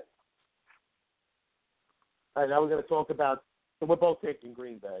 That's it. All right, now we're going to talk about. So we're both taking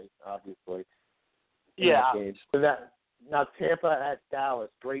Green Bay, obviously. Yeah. So now Tampa at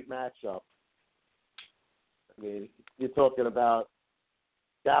Dallas, great matchup. I mean, you're talking about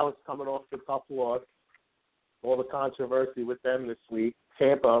Dallas coming off the tough loss, all the controversy with them this week.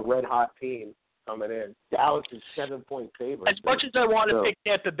 Tampa, a red-hot team coming in. Dallas is 7-point favorite. As much as I want to pick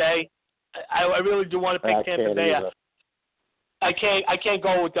Tampa Bay, I really do want to pick Tampa Bay. I can't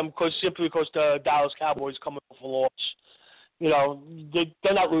go with them simply because the Dallas Cowboys coming off a loss.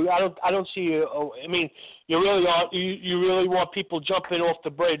 They're not losing. I don't see. I mean, you really want people jumping off the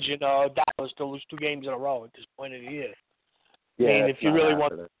bridge in Dallas to lose 2 games in a row at this point of the year. Yeah, I mean, if you really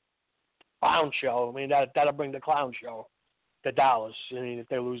want the clown show, I mean that'll bring the clown show to Dallas. I mean, if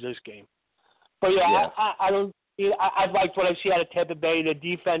they lose this game. But I don't. I liked what I see out of Tampa Bay. The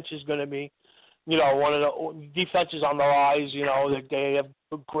defense is going to be, one of the defenses on the rise. They have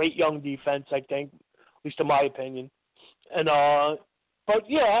a great young defense. I think, at least in my opinion. And but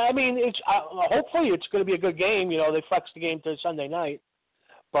yeah, I mean, it's hopefully it's going to be a good game. They flexed the game to Sunday night,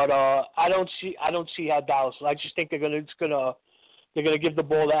 but I don't see how Dallas. I just think they're going to give the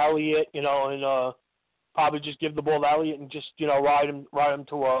ball to Elliott, and probably just give the ball to Elliott and just ride him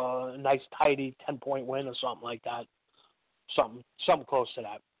to a nice tidy 10-point win or something like that, something close to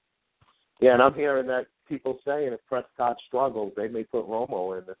that. Yeah, and I'm hearing that people saying if Prescott struggles, they may put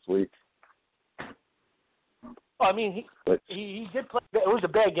Romo in this week. I mean, he did play. It was a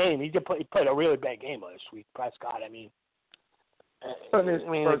bad game. He played a really bad game last week, Prescott. I mean, his first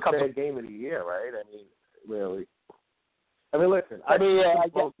bad game of the year, right? I mean, really. I mean, listen.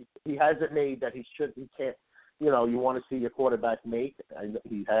 He hasn't made that he can't. You want to see your quarterback make.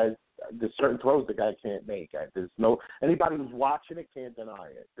 There's certain throws the guy can't make. There's anybody who's watching it can't deny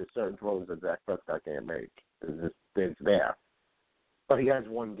it. There's certain throws that Dak Prescott can't make. It's there, but he has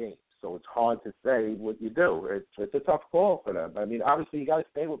one game. So it's hard to say what you do. It's a tough call for them. I mean, obviously you got to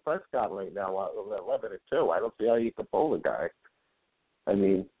stay with Prescott right now at 11-2. I don't see how you can pull the guy. I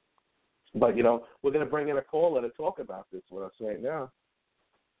mean, but we're going to bring in a caller to talk about this with us right now.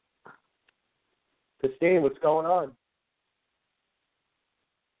 Christine, what's going on?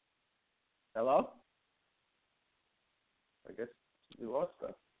 Hello? I guess we lost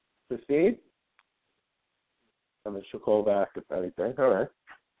her. Christine? I mean, she'll call back if anything. All right.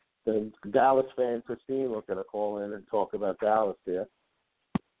 The Dallas fan, Christine, was going to call in and talk about Dallas here.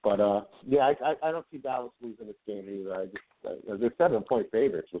 But, yeah, I don't see Dallas losing this game either. They're 7-point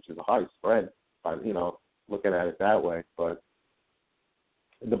favorites, which is a high spread, looking at it that way. But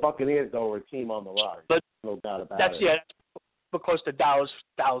the Buccaneers, though, are a team on the rise. But no doubt about that's, it. Yeah, because the Dallas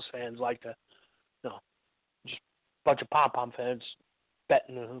fans like to, just a bunch of pom-pom fans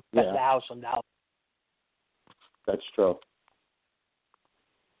betting the house on Dallas. That's true.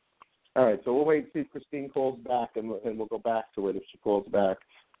 All right, so we'll wait and see if Christine calls back, and we'll go back to it if she calls back.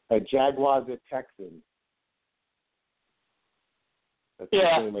 Jaguars at Texans. That's the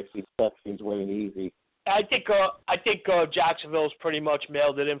team I see Texans winning easy. I think Jacksonville's pretty much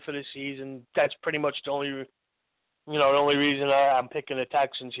mailed it in for the season. That's pretty much the only reason I'm picking the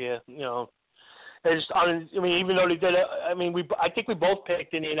Texans here. Even though they did it, I think we both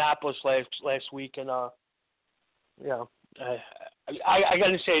picked Indianapolis last week, and I got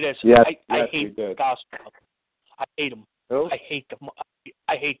to say this. I hate Osweiler. I hate him. Who?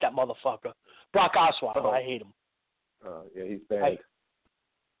 I hate that motherfucker. Brock Osweiler. I hate him. Oh, yeah, he's bad.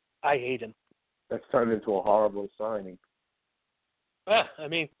 I hate him. That's turned into a horrible signing.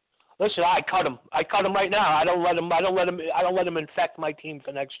 Listen, I cut him. I cut him right now. I don't let him infect my team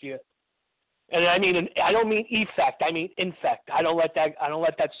for next year. And I don't mean effect. I mean infect. I don't let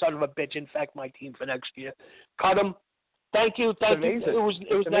that son of a bitch infect my team for next year. Cut him. Thank you. Amazing. It was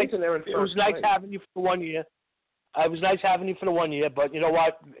nice. It was nice having you for 1 year. It was nice having you for the 1 year, but you know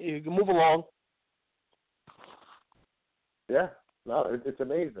what? You can move along. Yeah. No, it's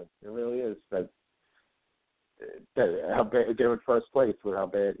amazing. It really is. That how bad they're in first place with how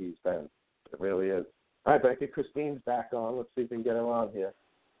bad he's been. It really is. All right, but I think Christine's back on. Let's see if we can get her on here.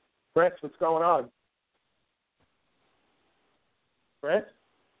 Chris, what's going on? Chris?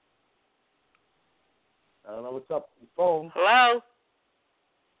 I don't know what's up with the phone. Hello?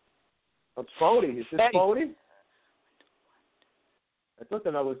 It's phony. Is this phony? I thought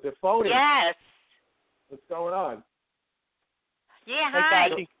that was the phony. Yes. What's going on? Yeah, hi.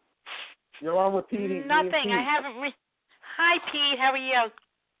 Hey, You're on with Pete. Nothing. I haven't. Hi, Pete. How are you?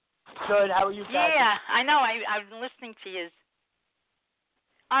 Good. How are you, Kathy? Yeah, I know. I've been listening to you.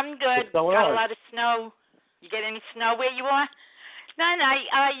 I'm good. What's going Got on? a lot of snow. You get any snow where you are? No.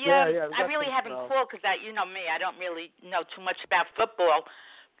 I really haven't called because you know me. I don't really know too much about football.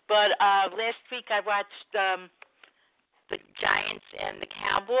 But last week I watched the Giants and the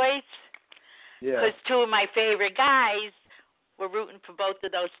Cowboys. Yeah. Because two of my favorite guys were rooting for both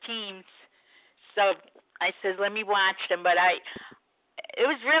of those teams. So I said, let me watch them. But it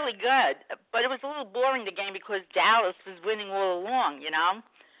was really good. But it was a little boring, the game, because Dallas was winning all along,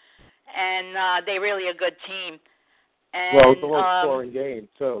 And they're really a good team. And, well, it was a low scoring game,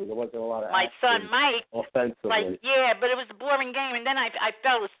 too. There wasn't a lot of my action son Mike, offensively. but it was a boring game. And then I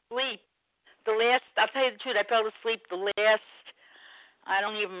fell asleep. I'll tell you the truth, I fell asleep I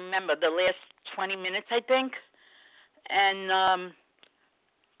don't even remember, the last 20 minutes, I think. And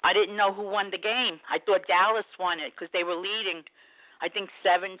I didn't know who won the game. I thought Dallas won it because they were leading, I think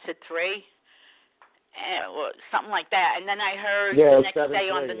 7-3. Or something like that. And then I heard the next day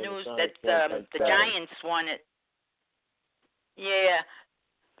on the news that the Giants won it. Yeah.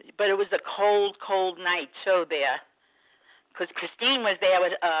 But it was a cold, cold night, too, there. Because Christine was there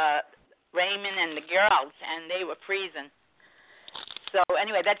with Raymond and the girls, and they were freezing. So,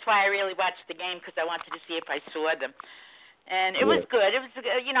 anyway, that's why I really watched the game, because I wanted to see if I saw them. And it was good. It was,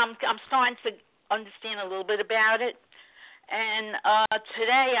 I'm starting to understand a little bit about it. And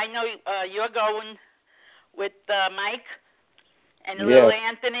today, I know you're going with Mike and little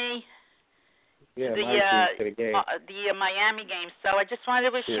Anthony. Yeah, the Miami game. So I just wanted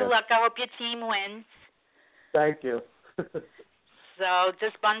to wish you luck. I hope your team wins. Thank you. So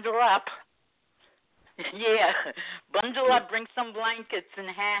just bundle up. Bundle up. Bring some blankets and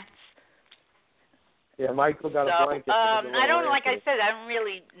hats. Yeah, Michael got a blanket. I don't, like I said, I don't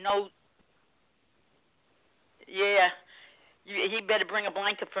really know. Yeah, he better bring a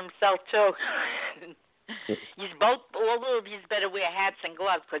blanket for himself too. All of you better wear hats and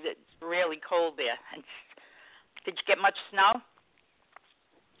gloves because it's really cold there. Did you get much snow?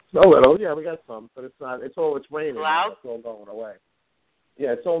 A little, yeah, we got some, but it's not. It's raining. Hello? Now. It's all going away.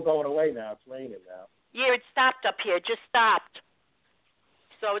 Yeah, it's all going away now. It's raining now. Yeah, it stopped up here. It just stopped.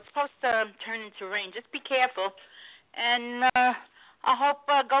 So it's supposed to turn into rain. Just be careful. And I hope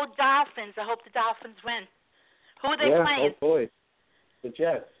go Dolphins. I hope the Dolphins win. Who are they playing? Oh boy, the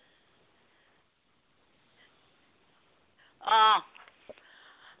Jets.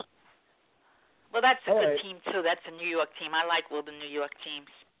 Well, that's a all good right. team, too. That's a New York team. I like all the New York teams.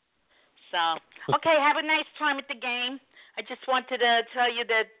 So, okay, have a nice time at the game. I just wanted to tell you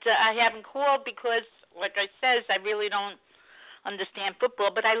that I haven't called because, like I said, I really don't understand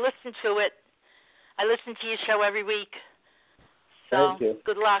football, but I listen to it. I listen to your show every week. So, Thank you.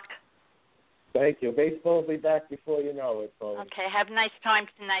 Good luck. Thank you. Baseball will be back before you know it, folks. Okay, have a nice time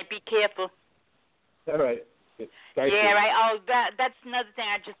tonight. Be careful. All right. Thank you. Right. Oh, that's another thing.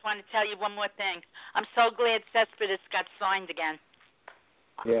 I just want to tell you one more thing. I'm so glad Cespedes got signed again.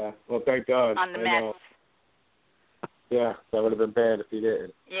 Yeah. Well, thank God. On the Mets. Yeah, that would have been bad if he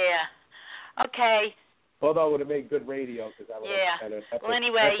didn't. Yeah. Okay. Although it would have made good radio because I would have had an epic, well,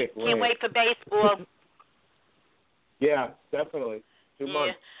 anyway, epic can't rant. wait for baseball. Yeah, definitely. 2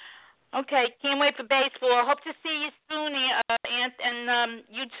 months. Okay, can't wait for baseball. Hope to see you soon, Ant, and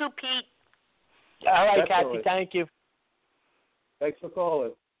you too, Pete. All right, Definitely. Kathy, thank you. Thanks for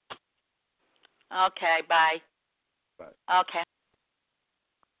calling. Okay, bye. Bye. Okay.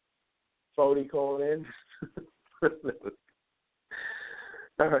 Phony calling in.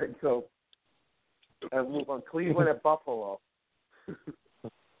 All right, so and move on. Cleveland at Buffalo.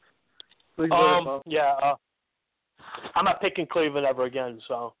 Cleveland at Buffalo. Yeah. I'm not picking Cleveland ever again,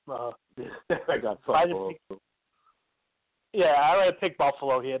 so. I got Buffalo. I already picked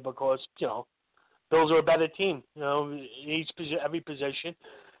Buffalo here because, Bills are a better team, every position.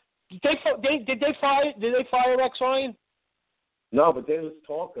 Did they fire Rex Ryan? No, but there was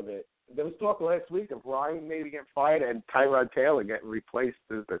talk of it. There was talk last week of Ryan maybe getting fired and Tyrod Taylor getting replaced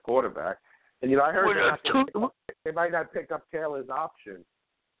as the quarterback. And, I heard they might not pick up Taylor's option,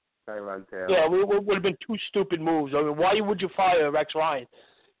 Tyrod Taylor. Yeah, it would have been two stupid moves. I mean, why would you fire Rex Ryan?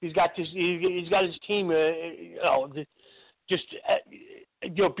 He's got his team,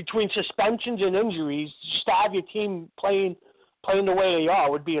 between suspensions and injuries, just to have your team playing the way they are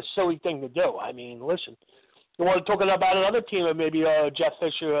would be a silly thing to do. I mean, listen. You want to talk about another team that maybe Jeff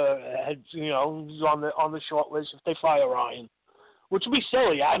Fisher is on the short list if they fire Ryan, which would be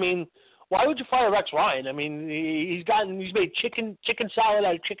silly. I mean, why would you fire Rex Ryan? I mean, he's made chicken salad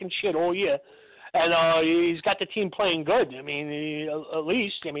out of chicken shit all year, and he's got the team playing good. I mean, at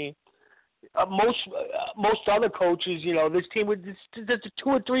least most other coaches, this team it's a 2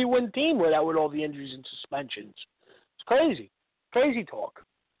 or 3 win team without all the injuries and suspensions. It's crazy talk.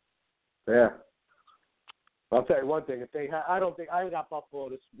 Yeah. I'll tell you one thing. I got Buffalo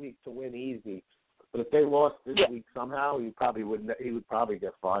this week to win easy, but if they lost this week somehow, he would probably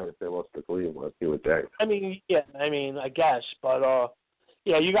get fired if they lost to Cleveland. You would think. I guess, but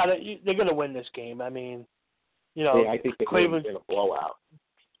they're gonna win this game. I mean, I think Cleveland's in a blowout.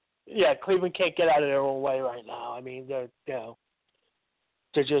 Yeah, Cleveland can't get out of their own way right now. I mean, they're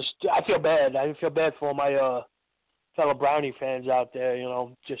just. I feel bad. I feel bad for my fellow Brownie fans out there.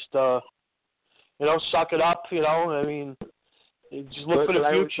 Suck it up. I mean, just look for the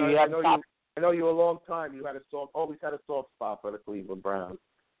future. I know you a long time. You always had a soft spot for the Cleveland Browns.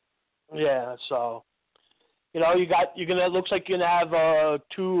 Yeah, so it looks like you're gonna have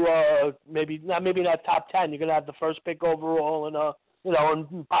two maybe not top 10. You're gonna have the first pick overall and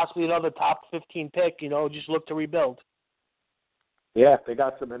and possibly another top 15 pick. Just look to rebuild. Yeah, they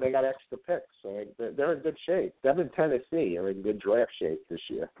got extra picks, so they're in good shape. Them and Tennessee are in good draft shape this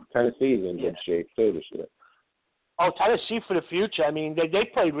year. Tennessee's in good shape too this year. Oh, Tennessee for the future. I mean, they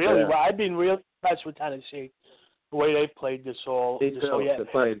played really well. I've been really impressed with Tennessee, the way they've played this whole year. They're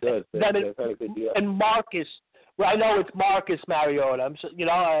playing good. They've had a good year. And Marcus, well, I know it's Marcus Mariota.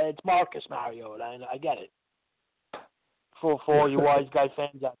 It's Marcus Mariota. I get it. For all you wise guy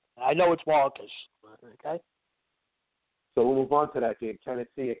fans out there, I know it's Marcus. Okay. So we'll move on to that game.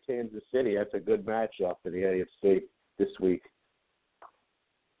 Tennessee at Kansas City. That's a good matchup in the AFC this week.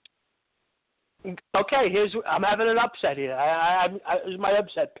 Okay, I'm having an upset here. This is my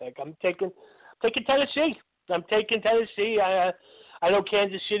upset pick. I'm taking Tennessee. I'm taking Tennessee. I know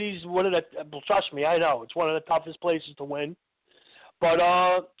Kansas City's trust me, I know it's one of the toughest places to win. But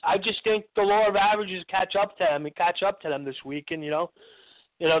I just think the law of averages catch up to them this week, and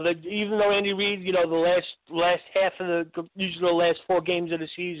even though Andy Reid, the last half of usually the last 4 games of the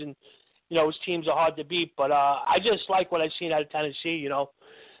season, his teams are hard to beat. But I just like what I've seen out of Tennessee.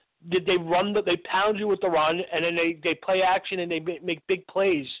 They pound you with the run, and then they play action and they make big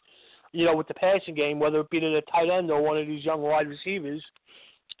plays. With the passing game, whether it be to the tight end or one of these young wide receivers,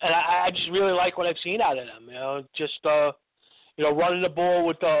 and I just really like what I've seen out of them. Running the ball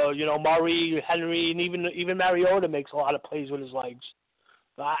with Murray, Henry, and even Mariota makes a lot of plays with his legs.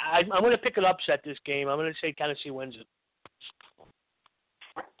 I'm going to pick an upset this game. I'm going to say Tennessee wins it.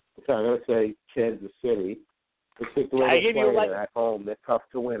 Okay, I'm going to say Kansas City. It's the way they're playing at home. They're tough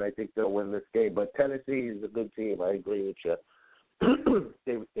to win. I think they'll win this game. But Tennessee is a good team. I agree with you.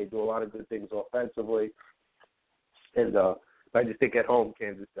 They do a lot of good things offensively. And I just think at home,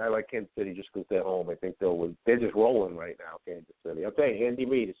 I like Kansas City just because they're home. I think they'll win. They're just rolling right now, Kansas City. I'll tell you, Andy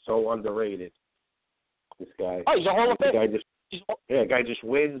Reid is so underrated. This guy. Oh, he's a Hall of Fame. The guy just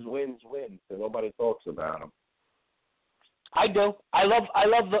wins, and nobody talks about him. I do. I love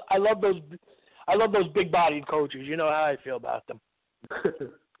those big-bodied coaches. You know how I feel about them.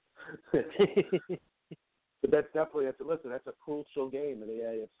 But that's a crucial game in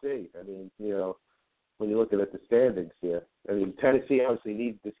the AFC. I mean, when you're looking at the standings here, I mean, Tennessee obviously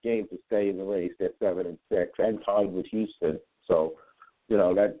needs this game to stay in the race. They're 7-6 and tied with Houston. So,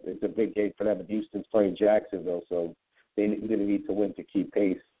 that it's a big game for them. And Houston's playing Jacksonville, so they're going to need to win to keep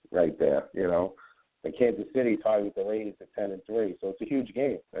pace right there. And Kansas City tied with the Raiders at 10-3, so it's a huge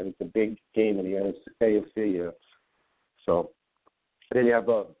game. And it's a big game in the AFC. So then you have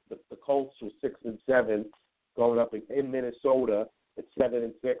the Colts with 6-7 going up in Minnesota at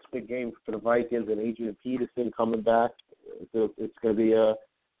 7-6. Big game for the Vikings and Adrian Peterson coming back. It's going to be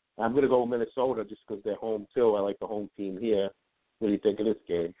I'm going to go with Minnesota just because they're home too. I like the home team here. What do you think of this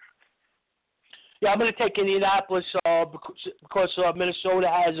game? Yeah, I'm going to take Indianapolis because Minnesota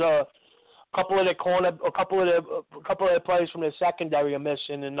has a couple of their players from their secondary are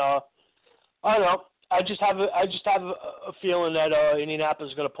missing, and I don't know. I just have a feeling that Indianapolis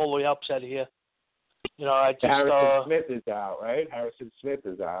is going to pull the upset here. Harrison Smith is out, right? Harrison Smith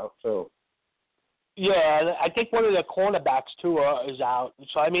is out, so. Yeah, I think one of their cornerbacks too is out.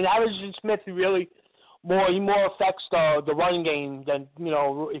 So I mean, Harrison Smith really more affects the run game than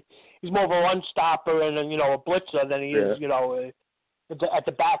he's more of a run stopper and a blitzer than he is at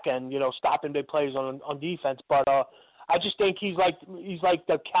the back end, stopping big plays on defense. But I just think he's like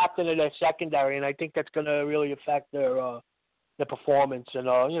the captain of their secondary, and I think that's going to really affect their performance. And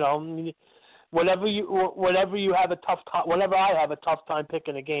whenever you have a tough time, whenever I have a tough time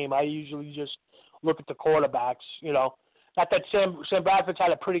picking a game, I usually just look at the quarterbacks. Not that Sam Bradford's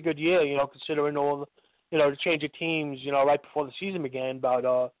had a pretty good year, considering all the change of teams, right before the season began,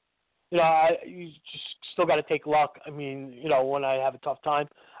 but. You just still got to take luck. I mean, when I have a tough time,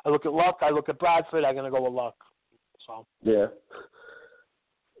 I look at luck. I look at Bradford. I'm going to go with luck. So. Yeah.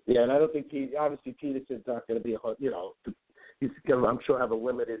 Yeah, and I don't think obviously Peterson's not going to be he's going to, I'm sure, have a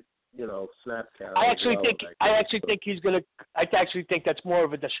limited, snap count. I actually think that's more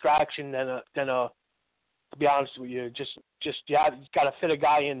of a distraction than a. To be honest with you, just you got to fit a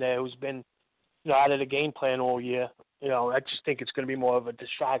guy in there who's been, out of the game plan all year. I just think it's going to be more of a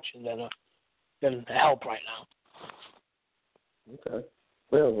distraction than a help right now. Okay.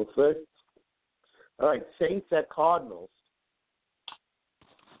 Well, we'll see. All right, Saints at Cardinals.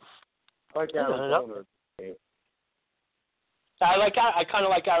 I like Arizona. I kind of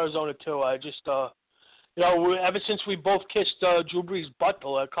like Arizona too. I just ever since we both kissed Drew Brees' butt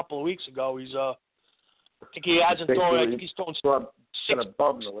a couple of weeks ago, I think he hasn't thrown. I think he's thrown 6.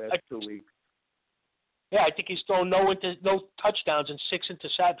 Bum the last 2 weeks. Yeah, I think he's thrown no touchdowns and 6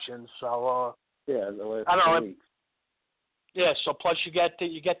 interceptions. So the last I don't know. 2 weeks. Yeah, so plus you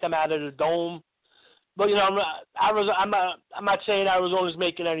get them out of the dome. But I'm not saying Arizona's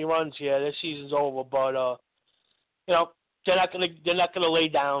making any runs here. This season's over, but they're not gonna lay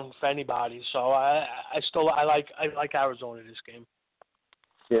down for anybody. So I like Arizona this game.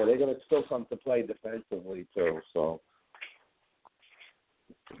 Yeah, they're gonna still come to play defensively too. So.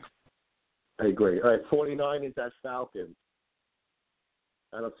 I agree. All right, 49ers at Falcons.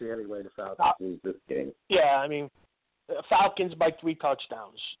 I don't see any way the Falcons lose this game. Yeah, I mean, Falcons by 3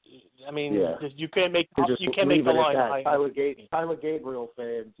 touchdowns. I mean, you can't make the line high. Tyler Gabriel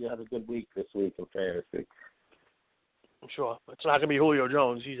fans, you have a good week this week in fantasy. I'm sure. It's not going to be Julio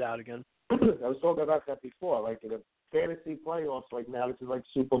Jones. He's out again. I was talking about that before. Like in the fantasy playoffs, like now this is like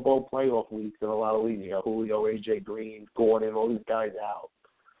Super Bowl playoff weeks in a lot of leagues. You got Julio, A.J. Green, Gordon, all these guys out.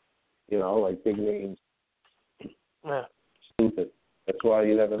 Like big names. Yeah. Stupid. That's why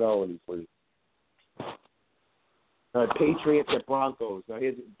you never know in these leagues. Patriots at Broncos. Now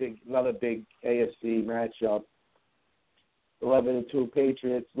here's another big AFC matchup. 11-2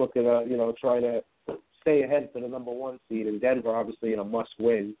 Patriots looking at trying to stay ahead for the number 1 seed, and Denver obviously in a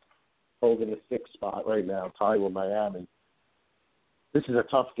must-win, holding the 6th spot right now, tied with Miami. This is a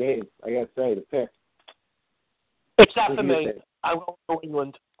tough game. I gotta say, to pick. It's not for me. I will go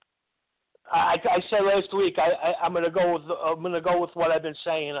England. I said last week I'm gonna go with what I've been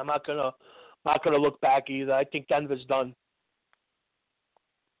saying. I'm not gonna look back either. I think Denver's done.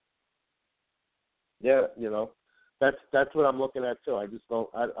 Yeah, That's what I'm looking at too. I just don't.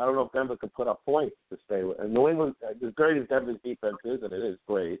 I don't know if Denver can put up points to stay with. And New England, as great as Denver's defense is, and it is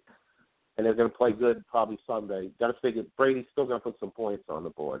great, and they're going to play good probably Sunday. Got to figure Brady's still going to put some points on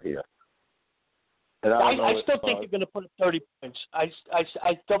the board here. And I still think they're going to put up 30 points. I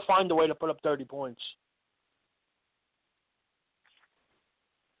still find a way to put up 30 points.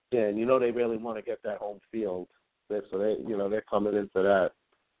 Yeah, and they really want to get that home field, so they're coming into that.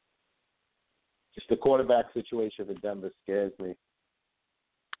 Just the quarterback situation in Denver scares me.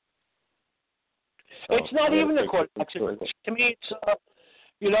 It's not even the quarterback situation. To me, it's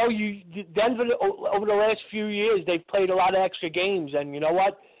Denver over the last few years they've played a lot of extra games, and you know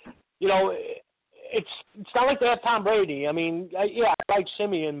what? It's not like they have Tom Brady. I mean, I like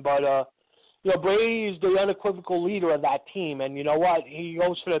Simeon, but Brady is the unequivocal leader of that team, and you know what? He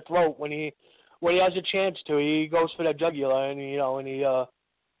goes for the throat when he has a chance to. He goes for the jugular, and he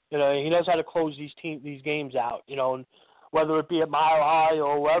knows how to close these games out, and whether it be at Mile High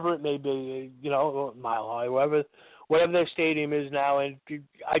or wherever it may be, Mile High, whatever their stadium is now. And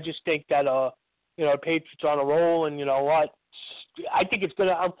I just think that, Patriots on a roll, and you know what? I think it's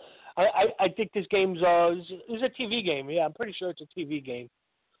gonna. I think this game's is a TV game. Yeah, I'm pretty sure it's a TV game.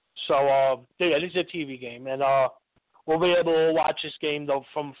 So this is a TV game, and we'll be able to watch this game though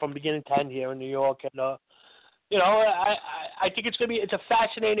from beginning to end here in New York, and. I think it's a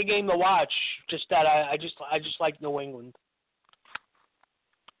fascinating game to watch. Just that I just like New England.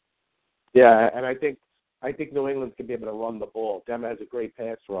 Yeah, and I think New England can be able to run the ball. Denver has a great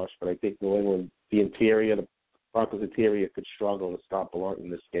pass rush, but I think New England, the Broncos interior could struggle to stop Blunt in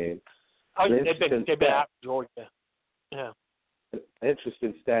this game. They've been out of Georgia. Yeah. An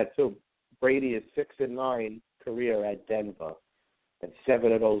interesting stat too. Brady is 6-9 career at Denver, and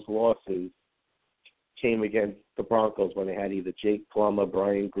 7 of those losses came against the Broncos when they had either Jake Plummer,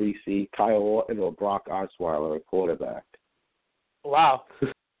 Brian Greasy, Kyle Orton, or Brock Osweiler at quarterback. Wow.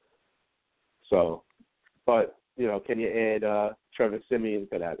 So, but, can you add Trevor Simeon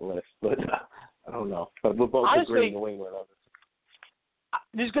to that list? But I don't know. But we're both agreeing New England on this.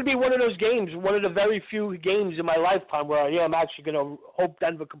 This is going to be one of those games, one of the very few games in my lifetime where I'm actually going to hope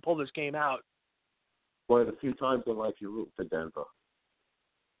Denver can pull this game out. One of the few times in life you root for Denver.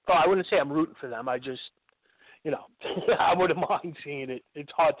 Oh, I wouldn't say I'm rooting for them. I just, I wouldn't mind seeing it.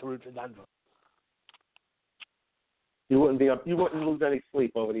 It's hard to root for Denver. You wouldn't lose any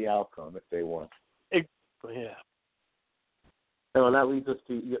sleep over the outcome if they won. Yeah. And that leads us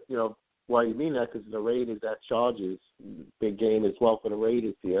to, why you mean that, because the Raiders at Chargers, big game as well for the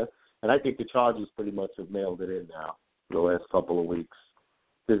Raiders here. And I think the Chargers pretty much have mailed it in now for the last couple of weeks.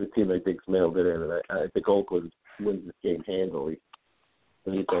 There's a team I think's mailed it in, and I think Oakland wins this game handily.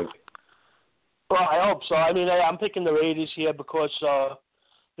 What do you think? Well, I hope so. I mean, I'm picking the Raiders here because,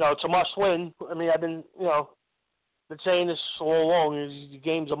 it's a must-win. I mean, I've been, been saying this all along. The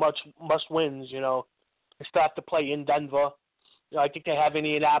games are must-wins, They still have to play in Denver. I think they have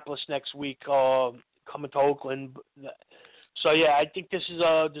Indianapolis next week coming to Oakland. So, yeah, I think there's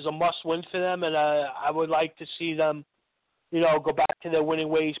a must-win for them, and I would like to see them, go back to their winning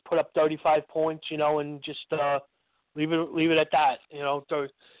ways, put up 35 points, and just leave it at that.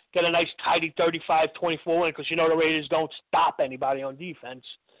 Get a nice tidy 35-24 win because the Raiders don't stop anybody on defense.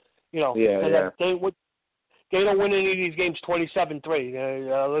 They don't win any of these games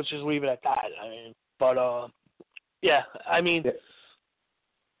 27-3. Let's just leave it at that. I mean, but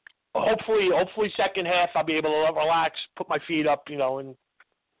hopefully second half I'll be able to relax, put my feet up, and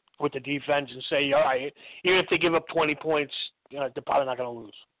with the defense and say, all right, even if they give up 20 points, they're probably not going to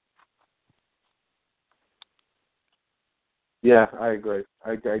lose. Yeah, I agree.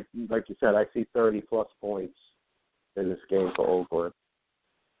 I like you said, I see 30-plus points in this game for Oakland.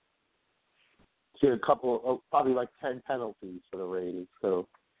 See a couple, probably like 10 penalties for the Raiders, too.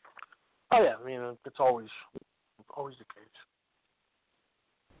 Oh, yeah. I mean, it's always the case.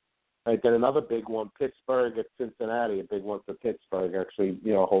 All right, then another big one, Pittsburgh at Cincinnati, a big one for Pittsburgh. Actually,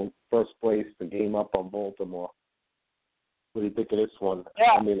 hold first place, the game up on Baltimore. What do you think of this one?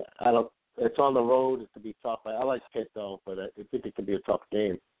 Yeah. I mean, it's on the road. It could be tough. I like Pitt, though, but I think it could be a tough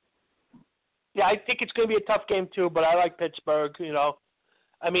game. Yeah, I think it's going to be a tough game, too, but I like Pittsburgh,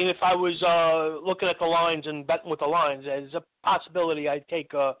 I mean, if I was looking at the lines and betting with the lines, there's a possibility I'd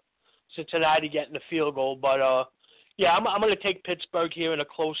take Cincinnati getting a field goal. But, I'm going to take Pittsburgh here in a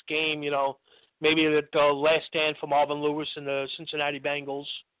close game, maybe the last stand for Marvin Lewis and the Cincinnati Bengals.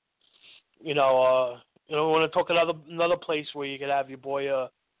 We want to talk another place where you could have your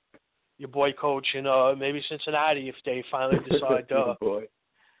boy coach and maybe Cincinnati if they finally decide to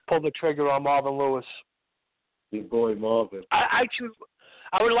pull the trigger on Marvin Lewis. Your boy Marvin.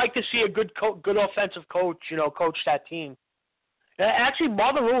 I would like to see a good offensive coach, coach that team. Actually,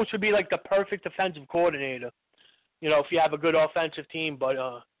 Marvin Lewis would be like the perfect defensive coordinator. If you have a good offensive team, but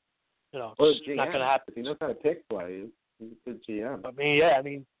it's not going to happen. He knows how to pick players. He's a good GM. I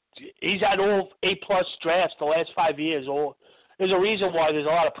mean, he's had all A+ drafts the last 5 years. There's a reason why there's a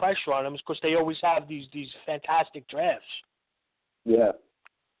lot of pressure on him, because they always have these fantastic drafts. Yeah.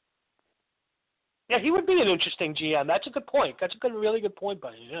 Yeah, he would be an interesting GM. That's a good point. That's a really good point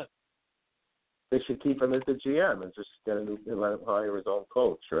by you. Yeah. They should keep him as the GM and just let him hire his own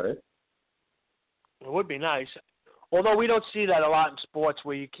coach, right? It would be nice. Although we don't see that a lot in sports,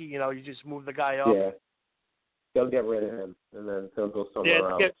 where you just move the guy up. Yeah. They'll get rid of him, and then he'll go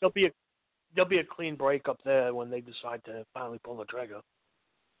somewhere else. There'll be a clean break up there when they decide to finally pull the trigger.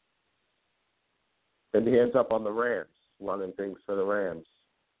 And he ends up on the Rams, running things for the Rams.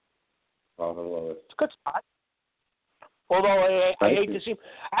 Marvin Lewis. It's a good spot. Although I hate to see him.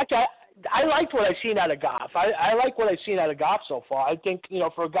 Actually, I liked what I've seen out of Goff. I like what I've seen out of Goff so far. I think,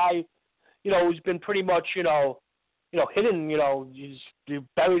 for a guy, who's been pretty much, hidden, he's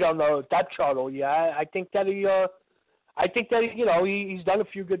buried on the depth chart all year. I think that he's done a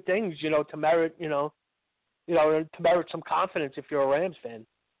few good things, to merit, to merit some confidence if you're a Rams fan.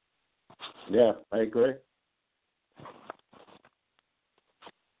 Yeah, I agree.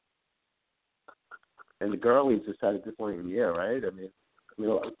 And the Gurley's just had a disappointing year, right? I mean,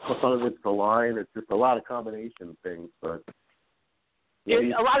 some of it's the line. It's just a lot of combination things, but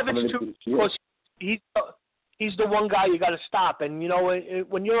a lot of it's too because he's the one guy you got to stop. And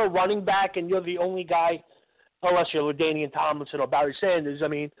when you're a running back and you're the only guy, unless you're LaDainian Tomlinson or Barry Sanders, I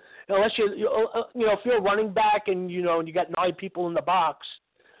mean, unless if you're a running back and you got 9 people in the box,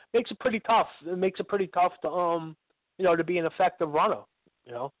 it makes it pretty tough. It makes it pretty tough to to be an effective runner.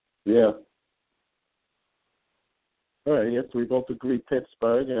 Yeah. All right, yes, we both agree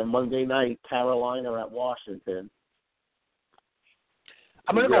Pittsburgh. And Monday night, Carolina at Washington.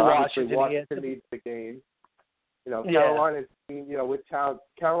 I'm going to go Washington. Washington needs the game. Carolina's team,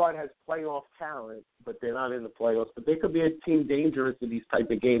 Carolina has playoff talent, but they're not in the playoffs. But they could be a team dangerous in these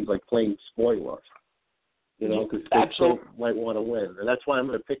type of games, like playing spoiler. Because they still might want to win. And that's why I'm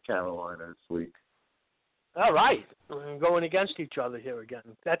going to pick Carolina this week. All right. We're going against each other here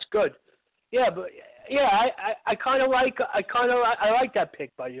again. That's good. Yeah, but I kind of like that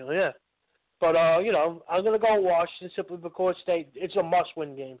pick by you. Yeah, but I'm gonna go Washington simply because it's a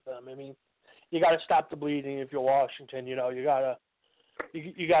must-win game for them. I mean, you got to stop the bleeding if you're Washington. You gotta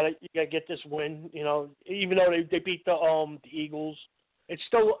get this win. Even though they beat the Eagles, it's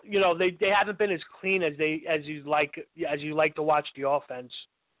still they haven't been as clean as you like to watch the offense,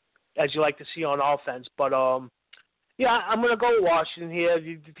 as you like to see on offense. But yeah, I'm going to go with Washington here.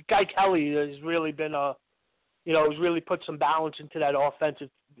 The guy Kelly has really been has really put some balance into that offensive,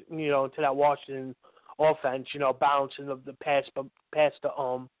 into that Washington offense. Balancing of the pass to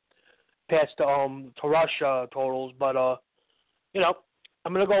rush totals. But I'm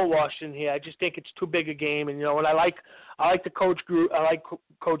going to go with Washington here. I just think it's too big a game, and and I like the Coach Gruden. I like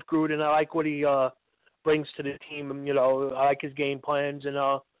Coach Gruden. I like what he brings to the team. And I like his game plans, and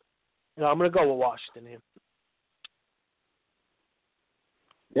I'm going to go with Washington here.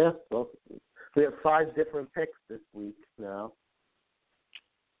 Yeah, well, we have 5 different picks this week now.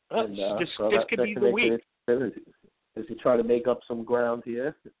 And, this could be the week. As you try to make up some ground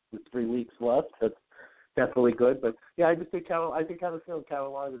here with 3 weeks left, that's definitely good. But yeah, I just think I have a feeling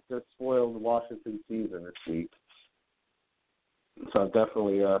Carolina's just spoiled Washington season this week. So I'm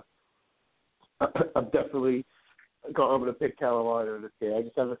definitely going to pick Carolina in this game. I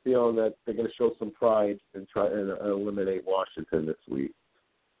just have a feeling that they're going to show some pride and try and eliminate Washington this week.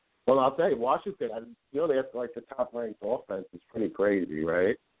 Well, I'll tell you, Washington, they have the top-ranked offense. It's pretty crazy,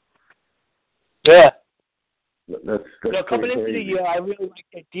 right? Yeah. That's coming into the year, I really like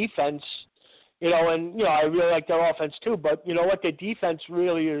their defense, and I really like their offense too. But you know what, their defense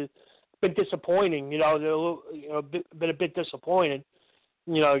really has been disappointing. They're been a bit disappointed.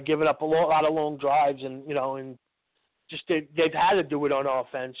 Giving up a lot of long drives, and and just they've had to do it on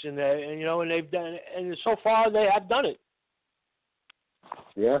offense, and they've done it, and so far they have done it.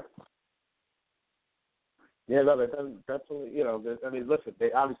 Yeah. Yeah, no, definitely, I mean, listen,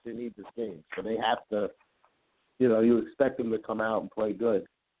 they obviously need this game, so they have to, you expect them to come out and play good.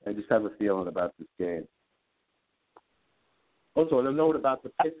 I just have a feeling about this game. Also, a note about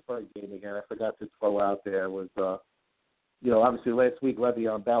the Pittsburgh game again, I forgot to throw out there was, obviously last week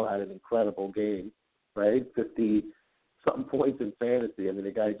Le'Veon Bell had an incredible game, right? 50-something points in fantasy. I mean,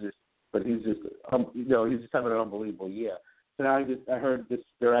 the guy he's just having an unbelievable year. And I heard this.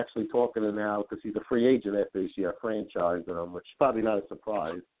 They're actually talking to him now because he's a free agent after this year, franchising him, which is probably not a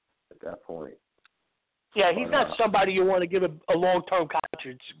surprise at that point. Yeah, he's not somebody you want to give a long-term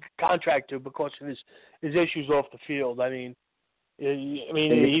contract to because of his issues off the field. I mean,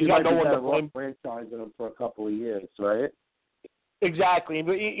 he's got no one to blame. Franchising him for a couple of years, right? Exactly,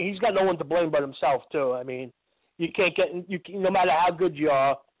 but he's got no one to blame but himself too. I mean, you can't get no matter how good you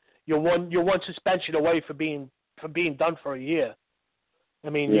are, you're one suspension away for being done for a year. I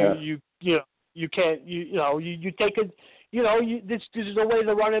mean, you can't you take it. This is the way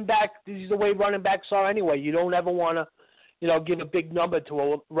the running back. This is the way running backs are anyway. You don't ever want to, give a big number to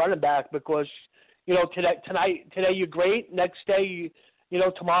a running back because, today you're great. Next day,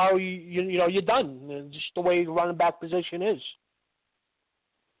 tomorrow you're done. It's just the way the running back position is.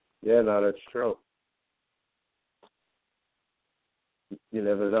 Yeah, no, that's true. You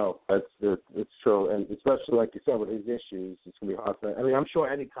never know. It's true, and especially like you said with his issues, it's gonna be hard for. I mean, I'm sure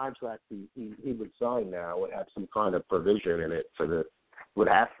any contract he would sign now would have some kind of provision in it would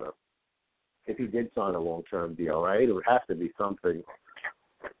have to. If he did sign a long-term deal, right? It would have to be something.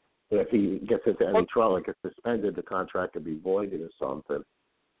 If he gets into any trouble and gets suspended, the contract could be voided or something.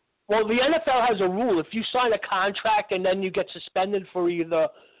 Well, the NFL has a rule: if you sign a contract and then you get suspended for either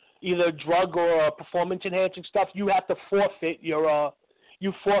drug or performance-enhancing stuff, you have to forfeit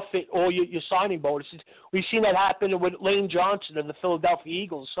you forfeit all your signing bonuses. We've seen that happen with Lane Johnson of the Philadelphia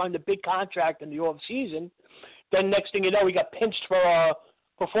Eagles. Signed a big contract in the offseason. Then next thing you know, he got pinched for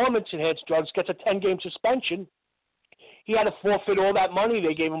performance-enhanced drugs, gets a 10-game suspension. He had to forfeit all that money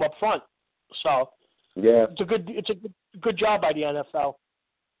they gave him up front. So yeah, it's a good job by the NFL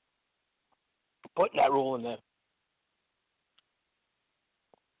putting that rule in there.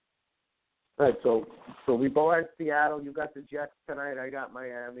 Right, so we both had Seattle. You got the Jets tonight. I got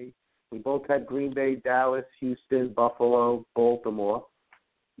Miami. We both had Green Bay, Dallas, Houston, Buffalo, Baltimore.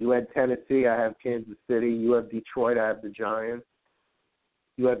 You had Tennessee. I have Kansas City. You have Detroit. I have the Giants.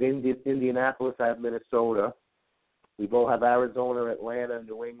 You have Indianapolis. I have Minnesota. We both have Arizona, Atlanta,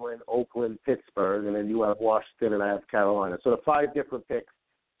 New England, Oakland, Pittsburgh, and then you have Washington, and I have Carolina. So the 5 different picks,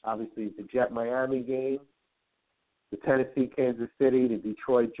 obviously, the Jet-Miami game, the Tennessee, Kansas City, the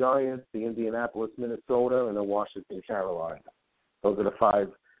Detroit Giants, the Indianapolis, Minnesota, and the Washington, Carolina. Those are the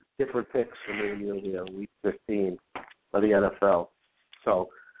 5 different picks for me, week 15 of the NFL. So,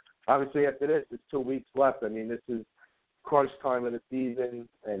 obviously, after this, there's 2 weeks left. I mean, this is crunch time of the season,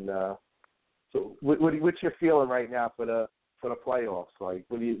 and so what's your feeling right now for the playoffs? Like,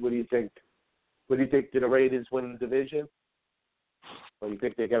 what do you think? What do you think? Do the Raiders win the division, or do you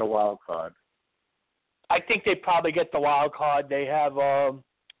think they get a wild card? I think they probably get the wild card. They have,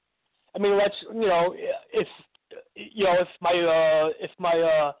 if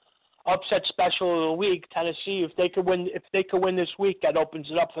my upset special of the week, Tennessee, if they could win this week, that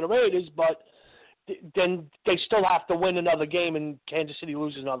opens it up for the Raiders. But then they still have to win another game, and Kansas City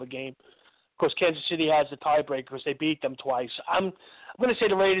loses another game. Of course, Kansas City has the tiebreaker because they beat them twice. I'm going to say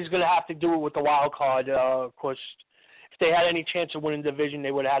the Raiders are going to have to do it with the wild card. Of course, if they had any chance of winning the division,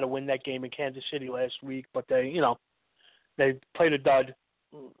 they would have had to win that game in Kansas City last week. But they played a dud.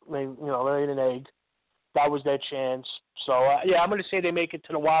 They laid an egg. That was their chance. So I'm going to say they make it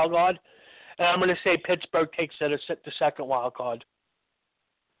to the wild card, and I'm going to say Pittsburgh takes the second wild card.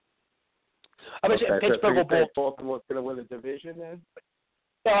 I'm going to say Pittsburgh will. Baltimore's going to win the division then.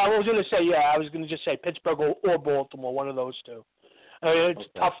 No, I was going to say I was going to just say Pittsburgh or Baltimore, one of those two. I mean, it's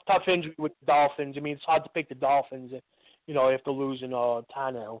tough injury with the Dolphins. I mean, it's hard to pick the Dolphins, after losing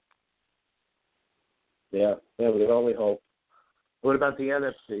Tannehill. Yeah, we can only hope. What about the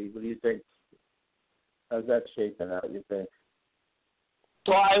NFC? What do you think? How's that shaping out, you think?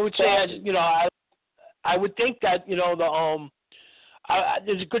 So I would say, I would think that,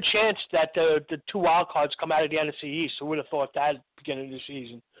 there's a good chance that the 2 wild cards come out of the NFC East. So we would have thought that at the beginning of the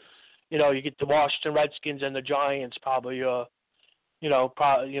season. You get the Washington Redskins and the Giants probably, with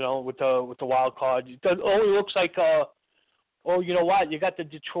the wild card. It only looks like, you know what? You got the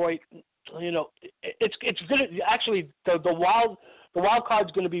Detroit. It's good. Actually, the wild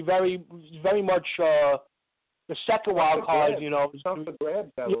card's going to be very, very much the second wild card. It's tough to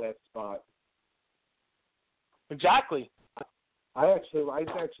grab that last spot. Exactly. I actually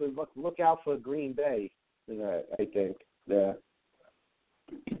look out for Green Bay in that. I think. Yeah.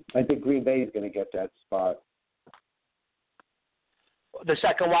 I think Green Bay is going to get that spot. The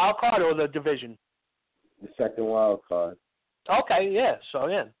second wild card or the division? The second wild card. Okay, yeah. So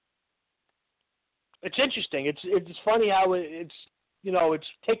yeah, it's interesting. It's funny how it's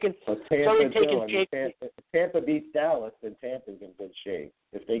taken. Tampa beats Dallas, then Tampa's in good shape.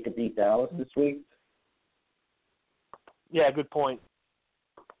 If they could beat Dallas this week. Yeah, good point.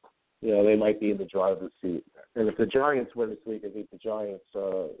 They might be in the driver's seat. And if the Giants win this week and beat the Giants,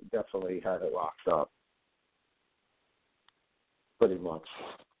 definitely had it locked up. Pretty much.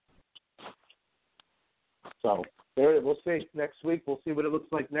 So, we'll see next week. We'll see what it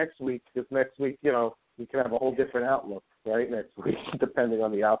looks like next week. Because next week, we can have a whole different outlook, right, next week, depending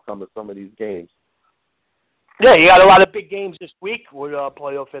on the outcome of some of these games. Yeah, you got a lot of big games this week with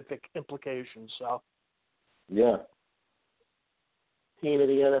playoff implications. So. Yeah. Team of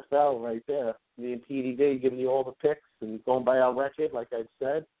the NFL right there. Me and PDD giving you all the picks and going by our record, like I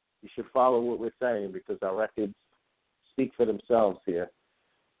said, you should follow what we're saying because our records speak for themselves here.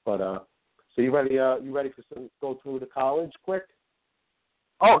 But so you ready? You ready for some go through the college quick?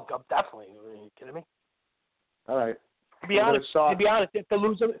 Oh, definitely. Are you kidding me? All right. To be honest, after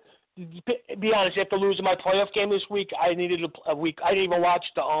losing my playoff game this week, I needed a week. I didn't even watch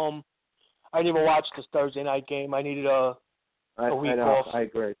this Thursday night game. I needed a week off. I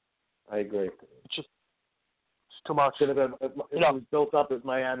agree. It's too much. It was built up as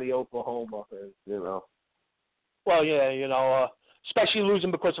Miami, Oklahoma, Well, yeah, especially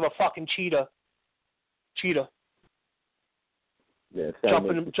losing because of a fucking cheetah. Yeah,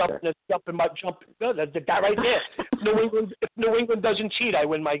 jumping. That right there. If New England doesn't cheat, I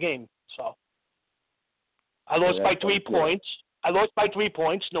win my game. So I lost by 3 points.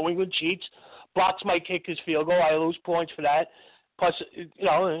 New England cheats, blocks my kick his field goal. I lose points for that. Plus, it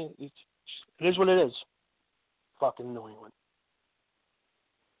is what it is. Fucking New England.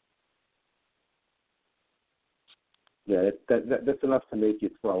 Yeah, that's enough to make you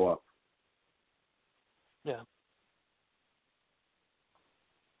throw up. Yeah.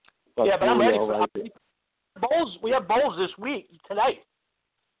 But I'm ready for bowls. We have bowls this week, tonight.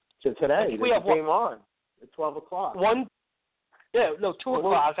 So today, there's a game on at 12 o'clock. 2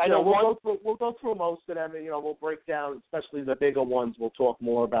 o'clock. I know we'll go through most of them, and, we'll break down, especially the bigger ones. We'll talk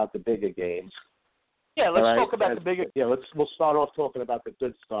more about the bigger games. Yeah, let's talk about the bigger. Yeah, we'll start off talking about the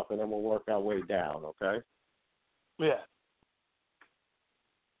good stuff, and then we'll work our way down. Okay. Yeah.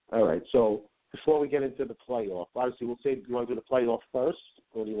 All right. So before we get into the playoff, obviously we'll say, do you want to do the playoff first,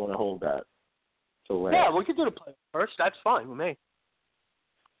 or do you want to hold that? Yeah, we can do the playoff first. That's fine with me.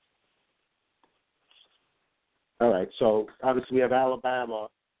 All right. So obviously we have Alabama.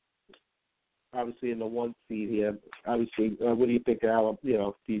 Obviously in the 1 seed here. Obviously, what do you think? Do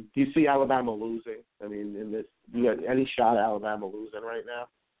you see Alabama losing? I mean, in this, you got any shot at Alabama losing right now?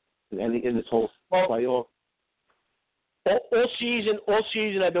 In this whole playoff? All season,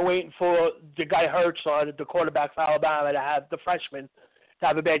 I've been waiting for the guy Hurts, the quarterback for Alabama, to have the freshman to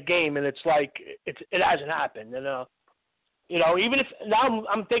have a bad game, and it's like it hasn't happened. And even if now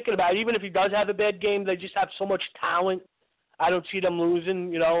I'm thinking about it, even if he does have a bad game, they just have so much talent. I don't see them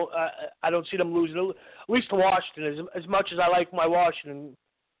losing. I don't see them losing. At least to Washington, as much as I like my Washington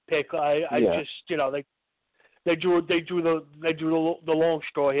pick, I just they drew the long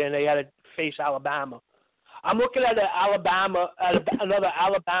straw here, and they had to face Alabama. I'm looking at another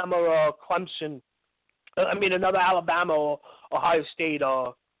Alabama Clemson. Another Alabama or Ohio State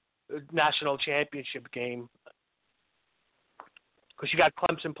national championship game. Because you got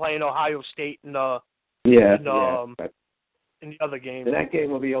Clemson playing Ohio State in the other game. And that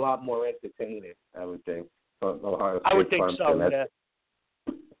game will be a lot more entertaining, I would think. Ohio State, I would think Clemson, so.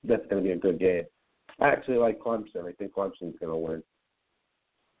 That's going to be a good game. I actually like Clemson. I think Clemson's going to win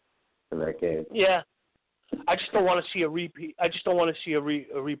in that game. Yeah. I just don't want to see a repeat. I just don't want to see a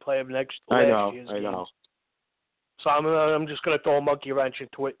replay of last year's I know. games. So I'm just going to throw a monkey wrench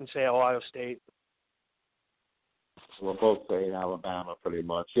into it and say Ohio State. We're both saying Alabama pretty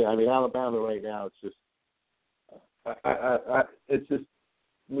much. Yeah, I mean Alabama right now. It's just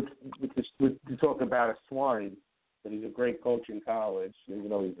we're talking about a swine, but he's a great coach in college, even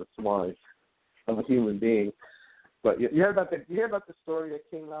though he's a swine of a human being. But you hear about the story that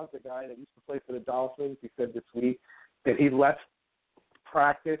came out? The guy that used to play for the Dolphins. He said this week that he left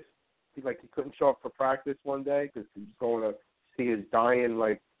practice. He couldn't show up for practice one day because he was going to see his dying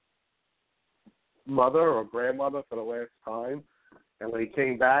mother or grandmother for the last time. And when he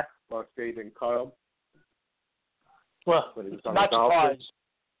came back, Buck State didn't cut him. Well, not surprised.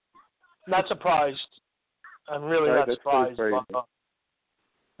 Not surprised. I'm really not surprised. But,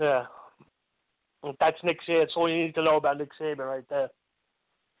 yeah. That's Nick Saban. That's all you need to know about Nick Saban right there.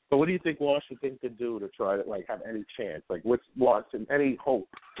 But what do you think Washington could do to try to have any chance? What's Washington? Any hope?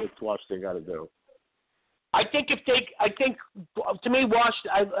 What's Washington got to do? I think to me,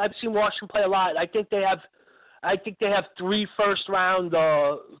 Washington. I've seen Washington play a lot. I think they have 3 first-round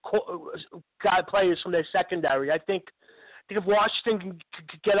guy players from their secondary. I think if Washington can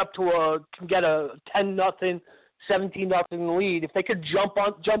get a 10-0, 17-0 lead, if they could jump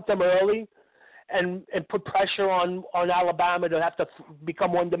them early and put pressure on Alabama to have to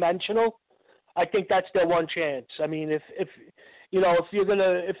become one-dimensional, I think that's their one chance. I mean, if you're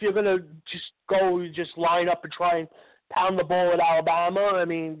gonna just line up and try and pound the ball at Alabama, I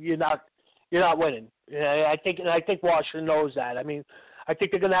mean, you're not winning. I think Washington knows that. I mean, I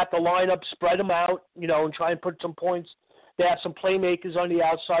think they're gonna have to line up, spread them out, and try and put some points. They have some playmakers on the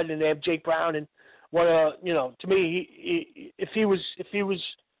outside, and they have Jake Brown. And to me, if he was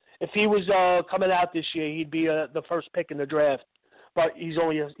coming out this year, he'd be the first pick in the draft. But he's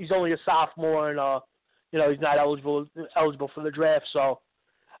only a sophomore, and he's not eligible for the draft. So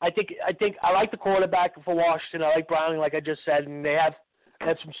I think I like the quarterback for Washington. I like Browning, like I just said, and they have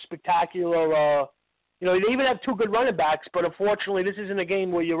some spectacular. They even have two good running backs, but unfortunately, this isn't a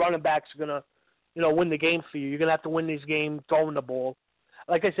game where your running backs are gonna win the game for you. You're gonna have to win this game throwing the ball.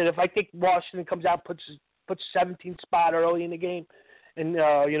 Like I said, if I think Washington comes out, puts 17th spot early in the game, and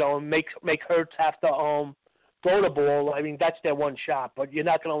make Hurts have to throw the ball, I mean, that's their one shot. But you're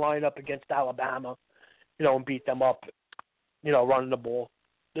not going to line up against Alabama, and beat them up, running the ball.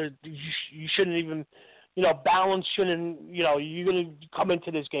 You shouldn't even, balance shouldn't, you're going to come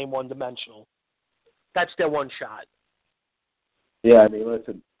into this game one-dimensional. That's their one shot. Yeah, I mean,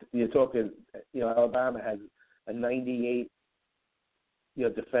 listen, you're talking, Alabama has a 98,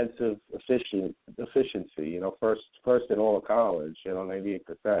 defensive efficiency, first in all of college,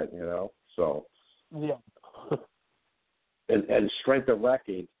 98%, so. Yeah. And strength of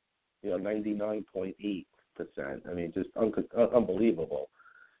record, 99.8%. I mean, just unbelievable.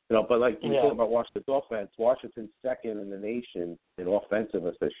 But like you talk about Washington's offense, Washington's second in the nation in offensive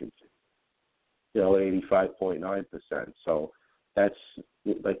efficiency. 85.9%. So that's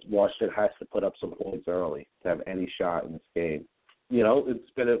like Washington has to put up some points early to have any shot in this game.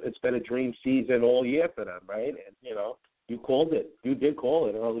 It's been a dream season all year for them, right? And you called it. You did call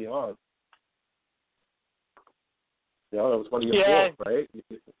it early on. That was one of your goals, right?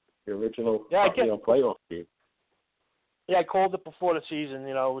 The original playoff game. Yeah, I called it before the season,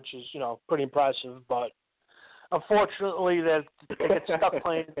 which is, pretty impressive. But unfortunately, they get stuck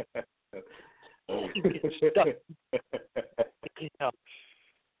playing.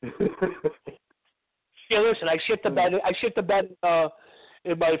 Yeah, listen, I shit the bed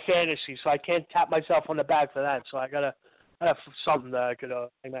in my fantasy, so I can't tap myself on the back for that. So I have something that I could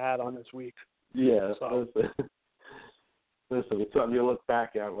hang my hat on this week. Yeah. So. Listen, it's something you look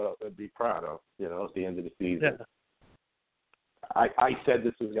back at and be proud of, at the end of the season. Yeah. I said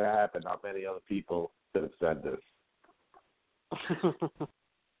this was going to happen. Not many other people could have said this.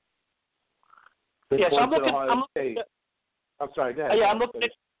 Yeah, so I'm sorry, go ahead. Yeah,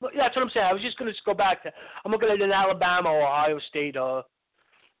 that's what I'm saying. I was just going to go back to, I'm looking at an Alabama-Ohio State,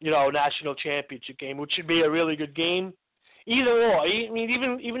 national championship game, which should be a really good game. Either or. I mean,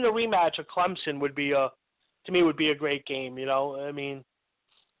 even the rematch of Clemson would be to me, would be a great game. I mean,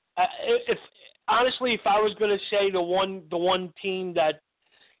 if honestly, if I was going to say the one team that,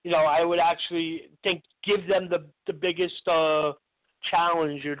 I would actually think give them the biggest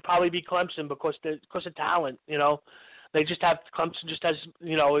challenge, it would probably be Clemson because of talent. They just have Clemson just has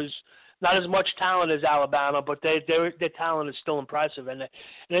is not as much talent as Alabama, but their talent is still impressive. And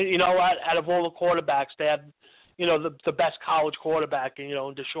out of all the quarterbacks, they have the best college quarterback, in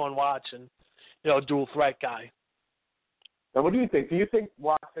Deshaun Watson. Dual threat guy. Now, what do you think? Do you think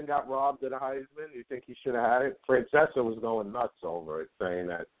Watson got robbed at a Heisman? Do you think he should have had it? Francesa was going nuts over it, saying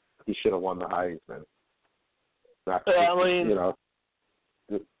that he should have won the Heisman. What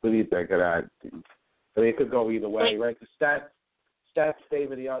do you think of that? I mean, it could go either way, right? The stats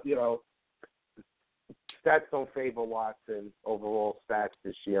favor stats don't favor Watson overall stats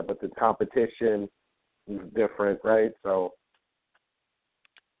this year, but the competition is different, right? So.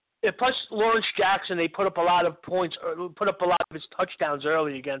 Yeah, plus Lawrence Jackson, they put up a lot of points, put up a lot of his touchdowns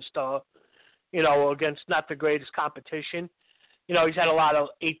early against, against not the greatest competition. He's had a lot of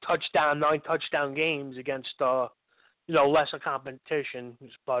 8-touchdown, 9-touchdown games against, lesser competition.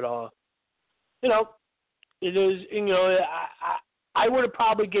 But, it is, I would have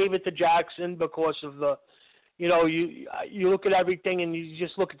probably gave it to Jackson because of the, you look at everything and you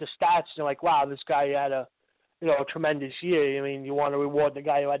just look at the stats and you're like, wow, this guy had a tremendous year. I mean, you want to reward the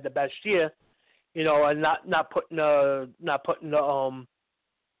guy who had the best year, and not putting the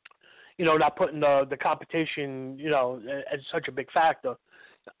competition, as such a big factor.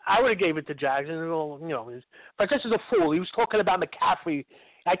 I would have gave it to Jackson. But this is a fool. He was talking about McCaffrey.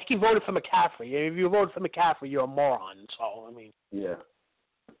 I think he voted for McCaffrey. If you voted for McCaffrey, you're a moron. So I mean, yeah.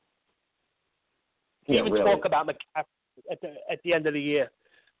 He even talk about McCaffrey at the end of the year.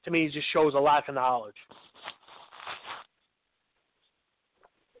 To me, it just shows a lack of knowledge.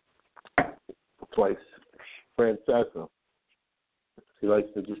 twice Francesa. He likes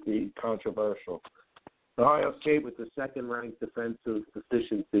to just be controversial. Ohio State with the second-ranked defensive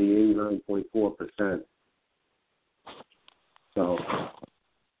efficiency, 89.4%. So,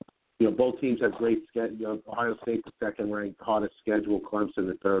 both teams have great schedule. Ohio State, the second-ranked, hardest schedule. Clemson,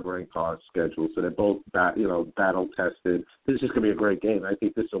 the third-ranked, hardest schedule. So they're both, battle-tested. This is going to be a great game. I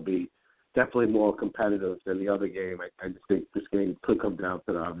think this will be definitely more competitive than the other game. I just think this game could come down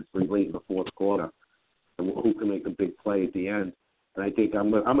to, obviously, late in the fourth quarter and who can make a big play at the end. And I think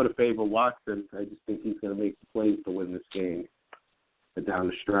I'm going to favor Watson. I just think he's going to make the plays to win this game down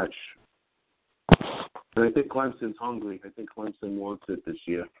the stretch. And I think Clemson's hungry. I think Clemson wants it this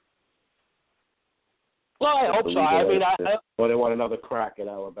year. Well, I hope so. I mean, or they want another crack at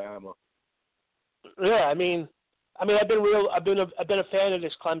Alabama. Yeah, I mean, I've been a fan of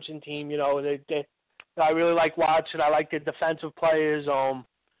this Clemson team. I really like Watson. I like the defensive players.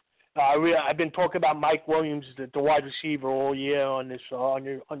 I've been talking about Mike Williams, the wide receiver, all year on this on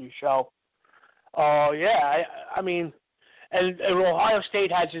your show. I mean, and Ohio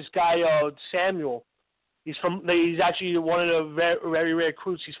State has this guy Samuel. He's actually one of the very, very rare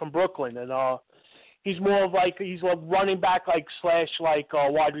recruits. He's from Brooklyn, and he's more of he's a running back slash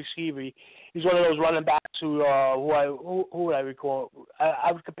wide receiver. He's one of those running backs who would I recall?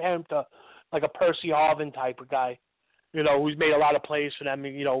 I would compare him to like a Percy Harvin type of guy. Who's made a lot of plays for them,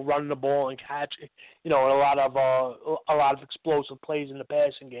 running the ball and catching, and a lot of explosive plays in the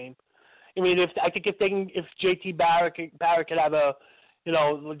passing game. I mean, if JT Barrett could have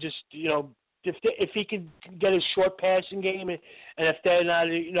if he could get his short passing game, and if they're not,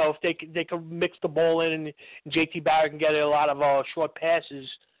 if they could mix the ball in, and JT Barrett can get a lot of short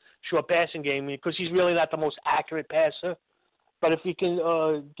passing game, because he's really not the most accurate passer. But if he can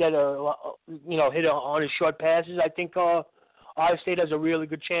get hit on his short passes, I think Ohio State has a really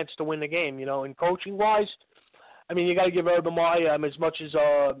good chance to win the game. And coaching wise, I mean, you got to give Urban Meyer as much as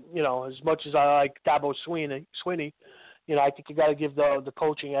I like Dabo Swinney. I think you got to give the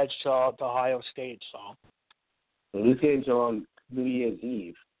coaching edge to Ohio State. So well, these games are on New Year's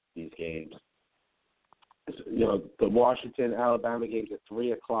Eve. These games, the Washington Alabama games at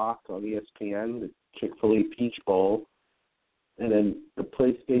 3:00 on ESPN, the Chick-fil-A Peach Bowl. And then the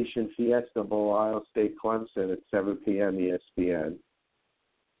PlayStation Fiesta Bowl, Ohio State Clemson at 7 p.m. ESPN.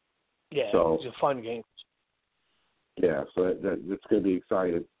 Yeah, so, it's a fun game. Yeah, so it's going to be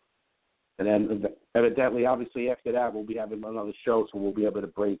exciting. And then evidently, obviously, after that, we'll be having another show, so we'll be able to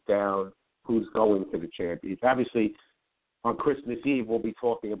break down who's going to the championship. Obviously, on Christmas Eve, we'll be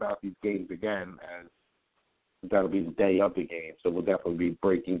talking about these games again, and that'll be the day of the game. So we'll definitely be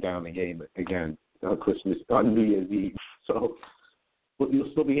breaking down the game again on New Year's Eve. So you'll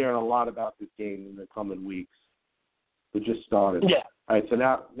still be hearing a lot about this game in the coming weeks. We just started. Yeah. All right, so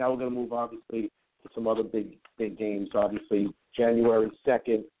now we're going to move, obviously, to some other big games. Obviously, January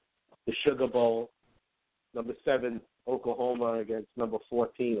 2nd, the Sugar Bowl, number 7, Oklahoma against number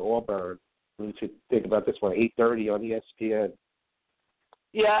 14, Auburn. We should think about this one, 8:30 on ESPN.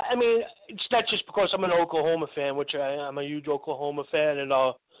 Yeah, I mean, it's not just because I'm an Oklahoma fan, which I'm a huge Oklahoma fan, and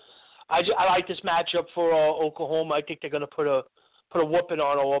I like this matchup for Oklahoma. I think they're going to put a whooping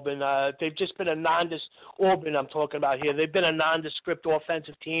on Auburn. They've just been Auburn I'm talking about here. They've been a nondescript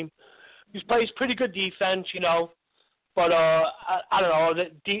offensive team. He plays pretty good defense, But I don't know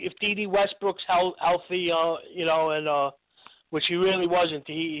if D.D. Westbrook's healthy, and which he really wasn't.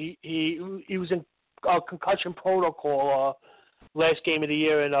 He was in concussion protocol last game of the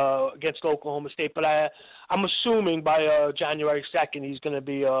year against Oklahoma State. But I'm assuming by January 2nd he's going to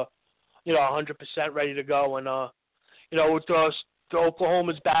be 100% ready to go. And with the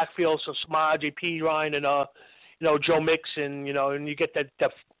Oklahoma's backfield, so Samaje Perine and Joe Mixon, and you get that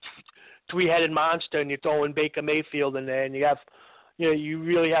three-headed monster, and you throw in Baker Mayfield in there, and you have, you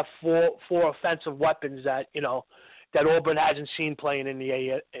really have four offensive weapons that that Auburn hasn't seen playing in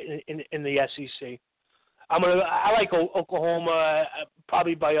the SEC. I like Oklahoma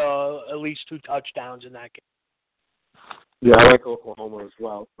probably by at least 2 touchdowns in that game. Yeah, I like Oklahoma as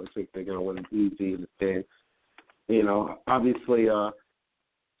well. I think they're going to win easy in the game. Obviously, so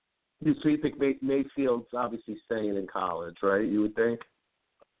you think Mayfield's obviously staying in college, right? You would think.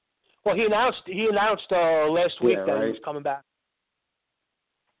 Well, he announced last week that he was coming back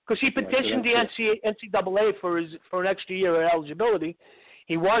because he petitioned the NCAA for an extra year of eligibility.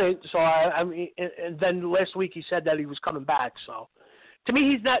 He won it, so and then last week he said that he was coming back. So, to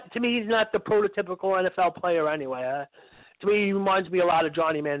me, he's not the prototypical NFL player anyway. To me, he reminds me a lot of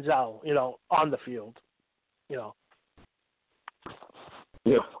Johnny Manziel, on the field, Yeah.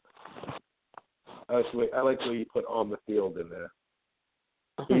 I like where you put on the field in there.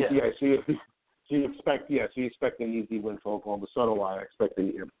 Yeah. Yeah, So you expect an easy win for Oklahoma. So do I. I expect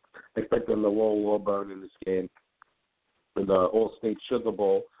them to roll Auburn in this game in the All-State Sugar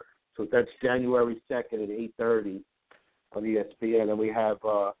Bowl. So that's January 2nd at 8:30 on ESPN. And we have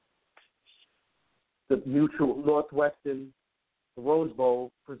the Northwestern Rose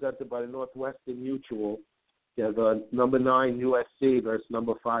Bowl presented by the Northwestern Mutual. You have number 9 USC versus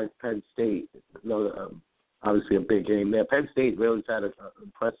number 5 Penn State. Obviously a big game there. Penn State really has had an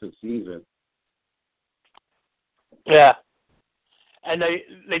impressive season. Yeah, and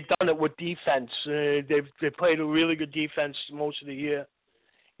they've done it with defense. They've played a really good defense most of the year,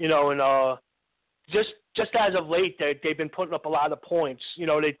 and just as of late they've been putting up a lot of points.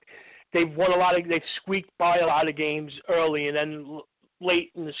 They've won they've squeaked by a lot of games early, and then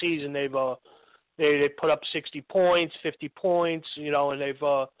late in the season they've put up 60 points, 50 points, and they've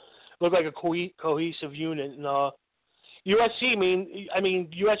looked like a cohesive unit. And USC,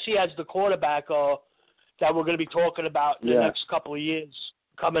 USC has the quarterback that we're going to be talking about in the next couple of years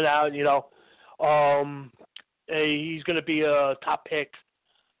coming out. He's going to be a top pick,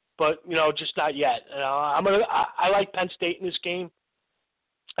 but just not yet. I like Penn State in this game.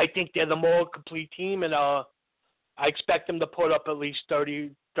 I think they're the more complete team, and I expect them to put up at least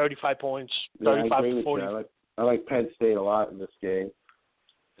 30, 35 points, 35 to 40. I like Penn State a lot in this game.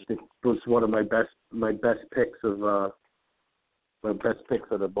 It was one of my best picks of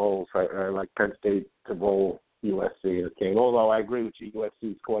the bowls. I like Penn State to bowl USC in this game. Although I agree with you,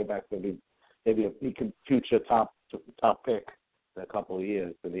 USC's quarterback's going to be maybe a future top pick in a couple of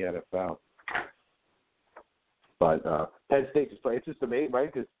years in the NFL. But Penn State it's just amazing,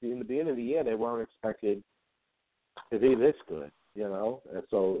 right? Because in the beginning of the year they weren't expected to be this good, And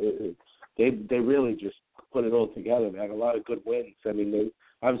so they really just put it all together. They had a lot of good wins. They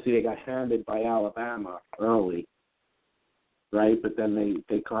got handed by Alabama early, right? But then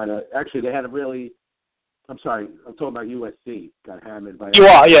they kind of they had a really. I'm sorry, I'm talking about USC got hammered by. You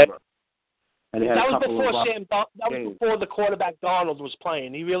Alabama. are, yeah. And that was before the quarterback Donald was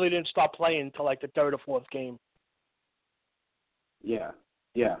playing. He really didn't start playing until like the third or fourth game. Yeah.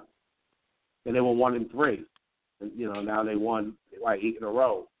 And they were 1-3. And, now they won 8 in a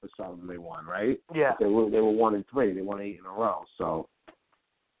row or something. They won, right? Yeah. They were 1-3. They won 8 in a row. So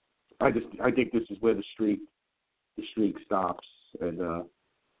I think this is where the streak stops, and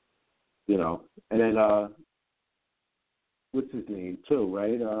and then what's his name too,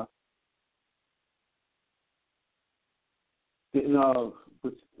 right? Didn't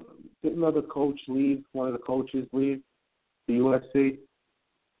another coach leave? One of the coaches leave the USC?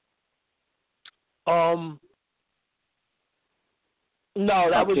 No,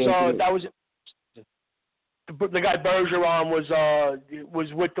 that was the guy Bergeron was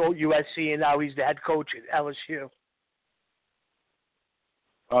with the USC, and now he's the head coach at LSU.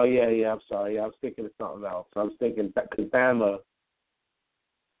 Oh yeah. I'm sorry. I was thinking of something else. I was thinking because Bama.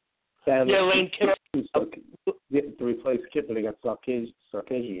 Lane Kiffin. To replace Kiffin, they got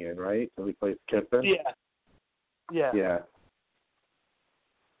Sarkisian, right? To replace Kiffin. Yeah.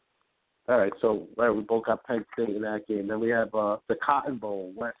 All right, so we both got Penn State in that game. Then we have the Cotton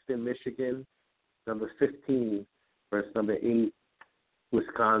Bowl, Western Michigan, number 15 versus number 8,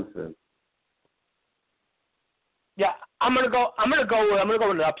 Wisconsin. Yeah, I'm gonna go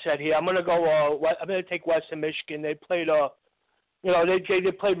with an upset here. I'm gonna take Western Michigan. They played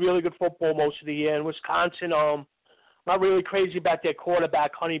they played really good football most of the year. And Wisconsin, not really crazy about their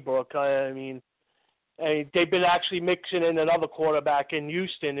quarterback Honeybrook. They've been actually mixing in another quarterback in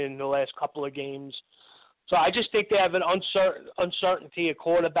Houston in the last couple of games. So I just think they have an uncertainty at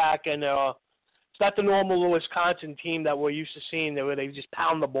quarterback, and it's not the normal Wisconsin team that we're used to seeing, where they just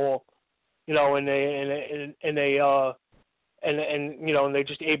pound the ball, and they're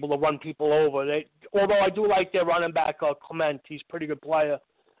just able to run people over. Although I do like their running back Clement, he's a pretty good player.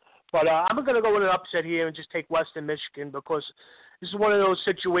 But I'm going to go with an upset here and just take Western Michigan, because this is one of those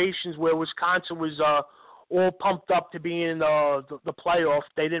situations where Wisconsin was all pumped up to be in the playoff.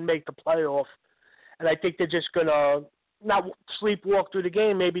 They didn't make the playoff. And I think they're just going to not sleepwalk through the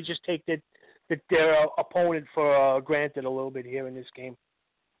game, maybe just take their opponent for granted a little bit here in this game.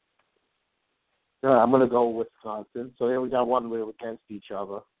 Yeah, I'm going to go with Wisconsin. So here we got one way against each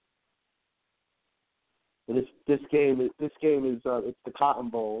other. And this game is it's the Cotton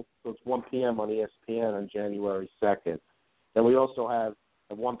Bowl, so it's 1 p.m. on ESPN on January 2nd. Then we also have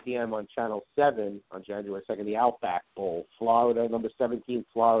at 1 p.m. on Channel 7 on January 2nd, the Outback Bowl, Florida, number 17,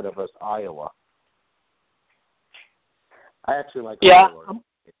 Florida versus Iowa. I actually like Iowa.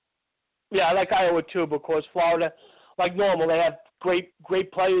 Yeah, I like Iowa too, because Florida, like normal, they have great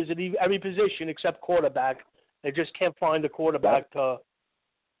players at every position except quarterback. They just can't find a quarterback to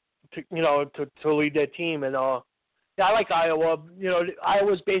to lead their team. And yeah, I like Iowa.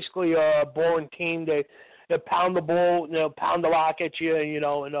 Iowa's basically a boring team. They pound the ball, pound the rock at you, and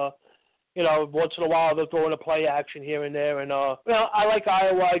once in a while they'll throw in a play action here and there. And I like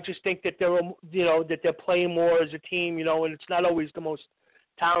Iowa. I just think that they're playing more as a team, and it's not always the most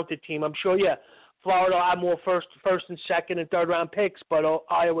talented team. I'm sure, Florida will have more first and second and third round picks, but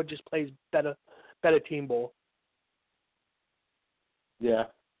Iowa just plays better team ball. Yeah.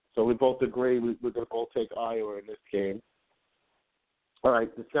 So we both agree we're going to both take Iowa in this game. All right,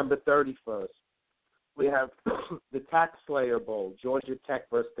 December 31st. We have the Tax Slayer Bowl, Georgia Tech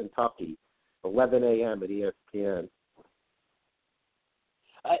versus Kentucky, 11 a.m. at ESPN.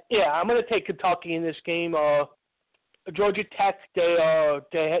 I'm going to take Kentucky in this game. Georgia Tech, they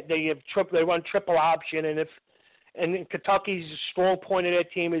run triple option, and Kentucky's strong point of their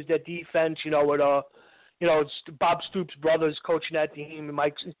team is their defense. It's Bob Stoops' brothers coaching that team, and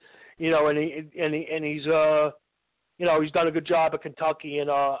Mike's, and he's he's done a good job at Kentucky, and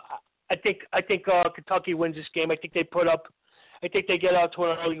I think Kentucky wins this game. I think they get out to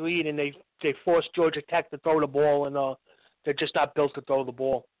an early lead, and they force Georgia Tech to throw the ball, and they're just not built to throw the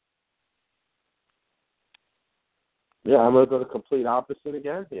ball. Yeah, I'm going to go the complete opposite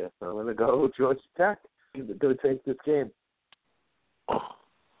again here. So I'm going to go with Georgia Tech. They're going to take this game.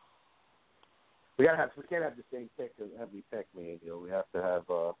 We can't have the same pick as every pick, me and you. We have to have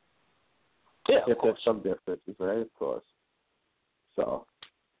there's some differences, right? Of course. So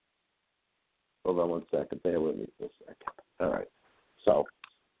hold on one second. Bear with me for a second. All right. So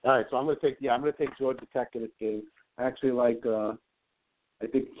I'm going to take Georgia Tech in this game. I actually like. I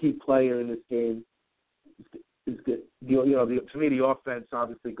think the key player in this game is good. To me, the offense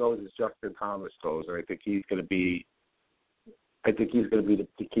obviously goes as Justin Thomas goes, and I think he's going to be.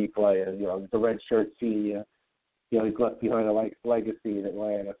 the key player. The red shirt senior. He's left behind a legacy in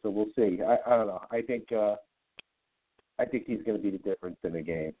Atlanta, so we'll see. I don't know. I think he's going to be the difference in the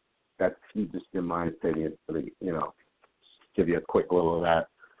game. That's just in my opinion. Give you a quick little of that.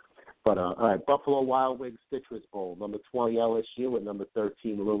 But all right, Buffalo Wild Wings Citrus Bowl, number 20 LSU and number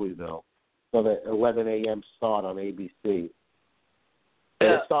 13 Louisville. So the 11 a.m. start on ABC.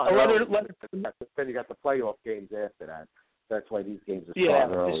 Yeah, then you got the playoff games after that. That's why these games are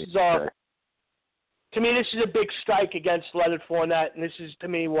starting early. To me, this is a big strike against Leonard Fournette, and this is to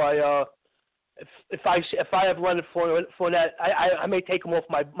me why if I have Leonard Fournette, I may take him off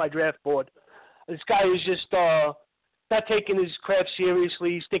my draft board. This guy is just not taking his craft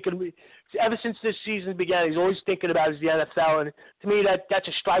seriously. He's thinking ever since this season began, he's always thinking about the NFL, and to me that's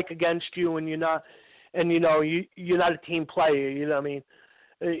a strike against you, and you're not a team player. You know what I mean?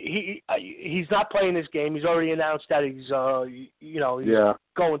 He's not playing this game. He's already announced that he's going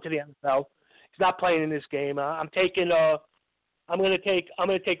to the NFL. He's not playing in this game. I'm going to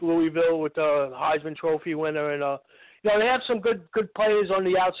take Louisville with the Heisman Trophy winner, and they have some good players on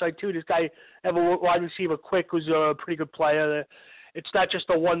the outside too. This guy, wide receiver Quick, who's a pretty good player. It's not just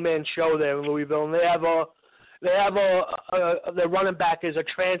a one-man show there in Louisville. And they have their running back is a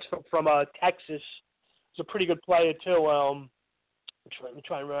transfer from Texas. He's a pretty good player too. I'm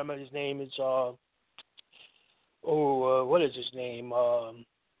trying to remember his name. It's what is his name?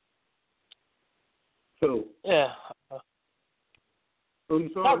 Who? Yeah. Who you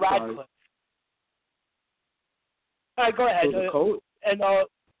saw? Not Radcliffe. All right, go ahead.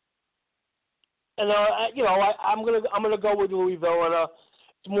 I'm gonna go with Louisville, and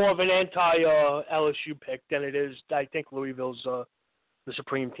it's more of an anti LSU pick than it is. I think Louisville's the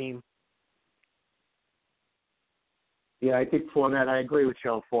supreme team. Yeah, I think Fournette. I agree with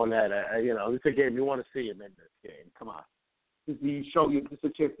you on Fournette. It's a game you want to see him in this game. Come on, it's a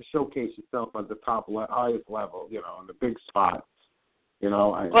chance to showcase yourself at the highest level. On the big spots. I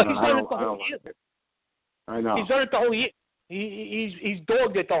know. He's done it the whole year. He's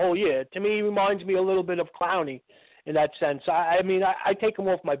dogged it the whole year. To me, he reminds me a little bit of Clowney in that sense. I take him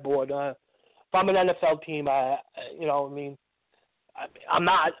off my board. If I'm an NFL team, I'm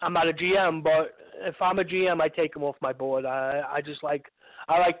not a GM, but if I'm a GM, I take him off my board. I like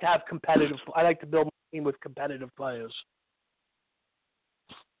to have competitive. I like to build my team with competitive players.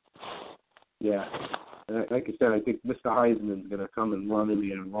 Yeah. Like I said, I think Mr. Heisman is going to come and run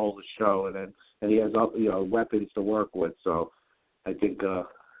in and roll the show, and he has weapons to work with. So I think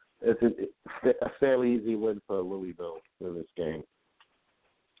it's a fairly easy win for Louisville in this game.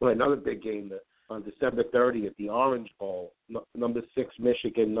 Well, another big game on December 30th, the Orange Bowl, number 6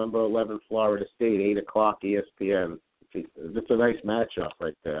 Michigan, number 11 Florida State, 8 o'clock ESPN. It's a nice matchup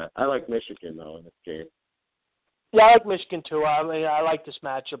right there. I like Michigan though in this game. Yeah, I like Michigan too. I like this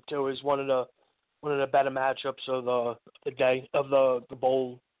matchup too. It's one of the better matchups of the day of the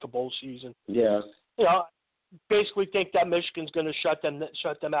bowl the bowl season. Yeah. You know, basically think that Michigan's going to shut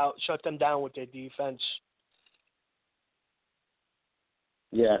them down with their defense.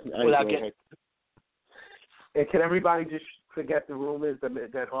 Yeah, I agree. And can everybody just forget the rumors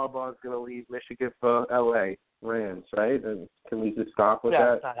that Harbaugh's going to leave Michigan for L.A. Rams, right? And can we just stop with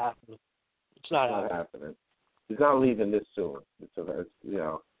that? It's not happening. It's not happening. He's not leaving this soon. You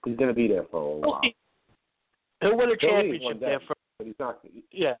know, he's going to be there for a while. He'll win a championship there. But he's not.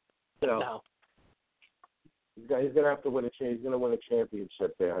 Yeah. You know, no. He's going to have to win He's going to win a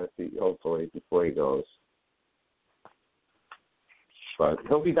championship there, hopefully, before he goes. But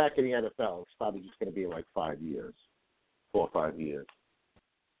he'll be back in the NFL. It's probably just going to be like 5 years, 4 or 5 years.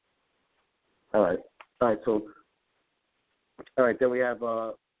 All right. So, then we have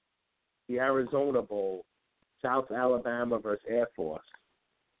the Arizona Bowl, South Alabama versus Air Force.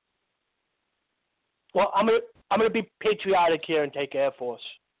 Well, I'm gonna be patriotic here and take Air Force.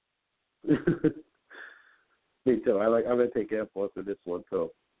 Me too. I'm gonna take Air Force in this one too.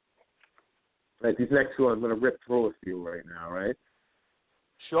 All right, these next two I'm gonna rip through a few right now, right?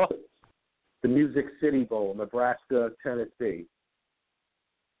 Sure. The Music City Bowl, Nebraska, Tennessee.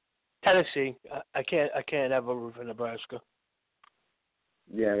 Tennessee. I can't have a root for Nebraska.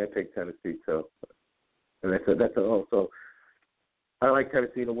 Yeah, I'm gonna take Tennessee too. And that's also. I like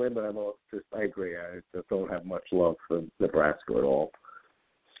Tennessee to win, but I agree. I just don't have much love for Nebraska at all.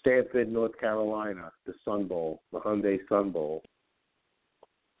 Stanford, North Carolina, the Sun Bowl, the Hyundai Sun Bowl.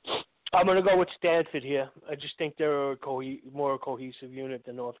 I'm going to go with Stanford here. I just think they're more a cohesive unit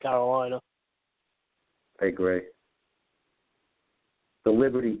than North Carolina. I agree. The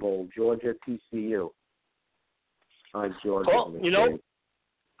Liberty Bowl, Georgia, TCU. I'm Georgia. Well, you know,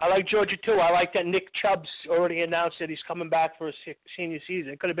 I like Georgia too. I like that Nick Chubb's already announced that he's coming back for his senior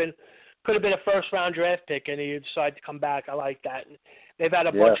season. It could have been a first-round draft pick, and he decided to come back. I like that. And they've had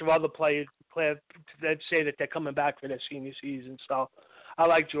a bunch of other players that say that they're coming back for their senior season. So I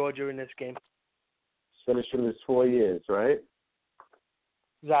like Georgia in this game. Finishing his 4 years, right?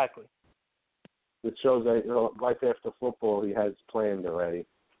 Exactly. It shows that life after football he has planned already.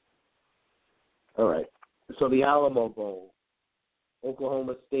 All right. So the Alamo Bowl,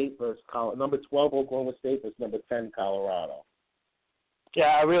 Oklahoma State versus number 12 Oklahoma State versus number 10 Colorado.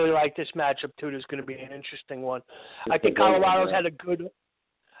 Yeah, I really like this matchup too. There's going to be an interesting one. I think Colorado's had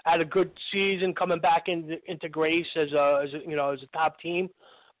a good season coming back into grace as a top team,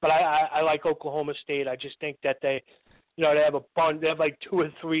 but I like Oklahoma State. I just think that they have a bunch. They have like 2 or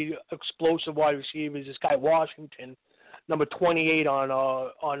 3 explosive wide receivers. This guy Washington, number 28 on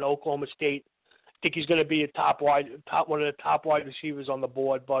Oklahoma State. I think he's going to be one of the top wide receivers on the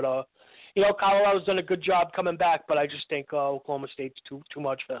board. But Colorado's done a good job coming back, but I just think Oklahoma State's too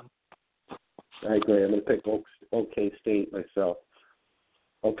much for them. I agree. I'm going to pick OK State myself.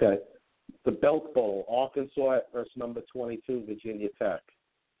 Okay. The Belk Bowl, Arkansas versus number 22, Virginia Tech.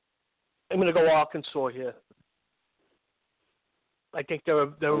 I'm going to go Arkansas here. I think they're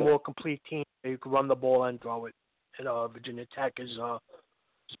a more complete team. You can run the ball and throw it. And Virginia Tech is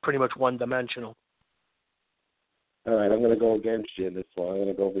pretty much one-dimensional. All right, I'm going to go against you in this one. I'm going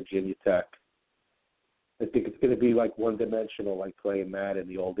to go Virginia Tech. I think it's going to be like one-dimensional, like playing Madden,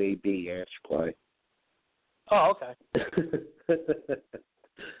 the old AB Ash play. Oh, okay.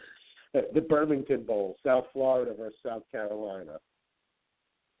 The Birmingham Bowl, South Florida versus South Carolina.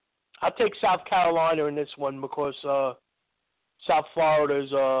 I'll take South Carolina in this one because South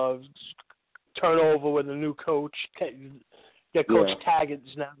Florida's turnover with a new coach. Their coach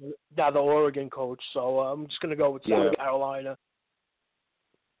Taggart's now the Oregon coach, so I'm just going to go with South Carolina.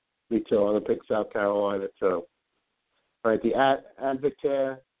 Me too. I'm going to pick South Carolina too. All right, the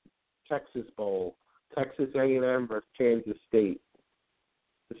Advocate Texas Bowl, Texas A&M versus Kansas State.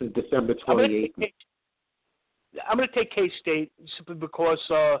 This is December 28th. I'm going to take K-State simply because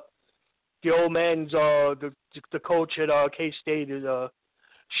the old man's the coach at K-State is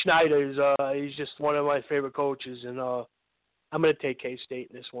Schneider. He's just one of my favorite coaches, and I'm going to take K-State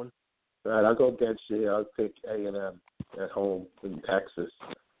in this one. All right, I'll go against you. I'll pick A&M at home in Texas.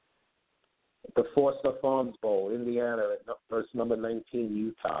 The Foster Farms Bowl, Indiana versus number 19,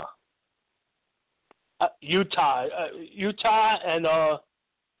 Utah. Utah, and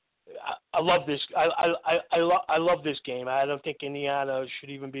I love this. I love this game. I don't think Indiana should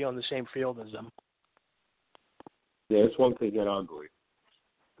even be on the same field as them. Yeah, it's one thing get ugly.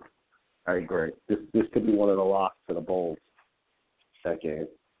 I agree. This could be one of the locks for the Bulls. That game.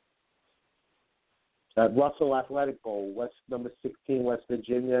 Russell Athletic Bowl, number 16, West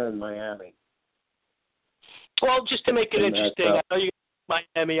Virginia and Miami. Well, just to make it interesting, I know you got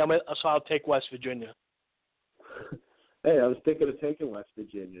Miami, so I'll take West Virginia. Hey, I was thinking of taking West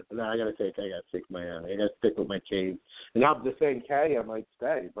Virginia, but now I got to take Miami. I got to stick with my team. And I'm just saying, Kaya might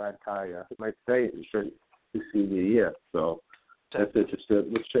stay. Brad Kaya might stay his senior year. So that's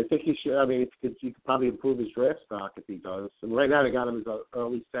interesting. Which I think he should. I mean, he could probably improve his draft stock if he does. And right now they got him as an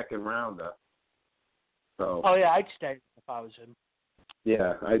early second rounder. So. Oh yeah, I'd stay if I was him.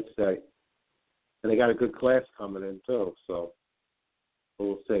 Yeah, I'd stay. And they got a good class coming in too. So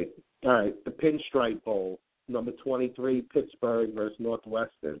we'll see. All right, the Pinstripe Bowl. Number 23, Pittsburgh versus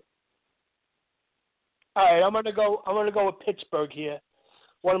Northwestern. All right, I'm gonna go with Pittsburgh here.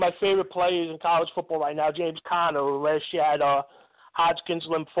 One of my favorite players in college football right now, James Conner, who last year had Hodgkin's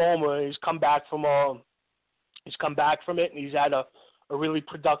lymphoma. He's come back from it, and he's had a really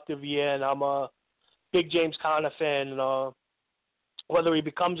productive year. And I'm a big James Conner fan. And whether he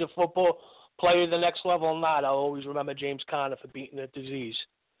becomes a football player at the next level or not, I'll always remember James Conner for beating the disease.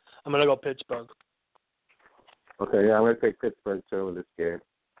 I'm gonna go Pittsburgh. Okay, yeah, I'm going to take Pittsburgh, too, in this game.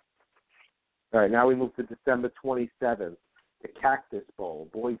 All right, now we move to December 27th, the Cactus Bowl,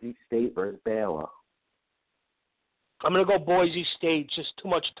 Boise State versus Baylor. I'm going to go Boise State. Just too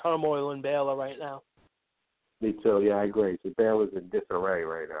much turmoil in Baylor right now. Me too, yeah, I agree. So Baylor's in disarray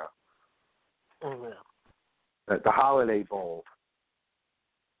right now. Oh, yeah. The Holiday Bowl,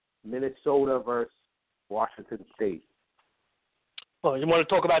 Minnesota versus Washington State. Well, you want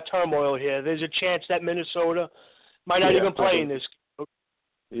to talk about turmoil here. There's a chance that Minnesota might not even play in this.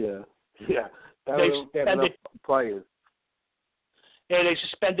 Yeah. They suspended players. Yeah, they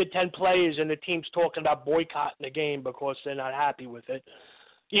suspended 10 players, and the team's talking about boycotting the game because they're not happy with it.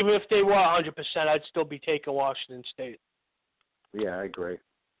 Even if they were 100%, I'd still be taking Washington State. Yeah, I agree.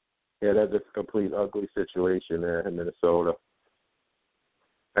 Yeah, that's a complete ugly situation there in Minnesota.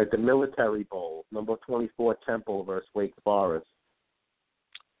 At the Military Bowl, number 24, Temple versus Wake Forest.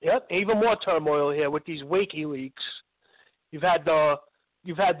 Yep, even more turmoil here with these WikiLeaks. You've had the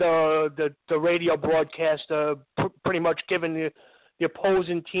radio broadcaster pretty much giving the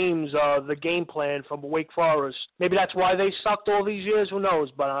opposing teams the game plan from Wake Forest. Maybe that's why they sucked all these years. Who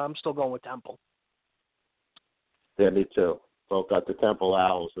knows? But I'm still going with Temple. Yeah, me too. Both got the Temple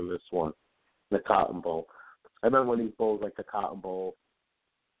Owls in this one, the Cotton Bowl. I remember when these bowls like the Cotton Bowl.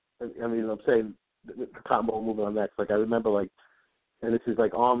 I mean, I'm saying the Cotton Bowl moving on next. Like I remember like. And this is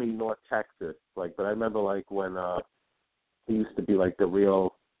like Army, North Texas. Like, but I remember like when it used to be like the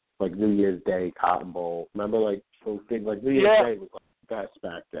real like New Year's Day Cotton Bowl. Remember like those things like New Year's Day was like best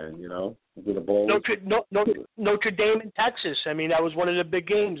back then, you know, with the bowl. Notre Dame in Texas. I mean, that was one of the big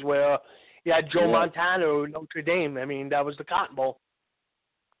games where you had Joe Montana or Notre Dame. I mean, that was the Cotton Bowl.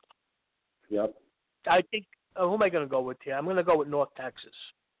 Yep. I think who am I going to go with here? I'm going to go with North Texas.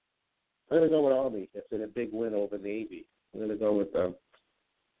 I'm going to go with Army. It's been a big win over Navy. I'm going to go with them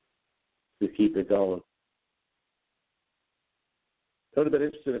to keep it going. It would have been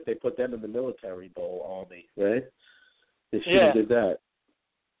interesting if they put them in the Military Bowl, Army, right? They should have did that.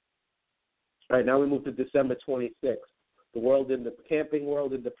 All right, now we move to December 26th, the Camping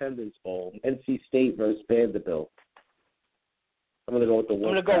World Independence Bowl, NC State versus Vanderbilt. I'm going to go with the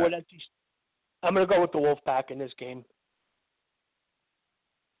Wolfpack. I'm going to go with the Wolfpack in this game.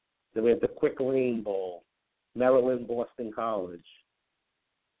 Then we have the Quick Lane Bowl. Maryland, Boston College.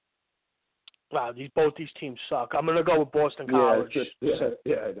 Wow, both these teams suck. I'm going to go with Boston College.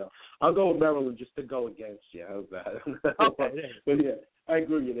 Yeah, I know. I'll go with Maryland just to go against you. How's that? Okay. But yeah, I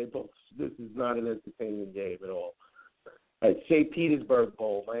agree with you. This is not an entertaining game at all. All right, St. Petersburg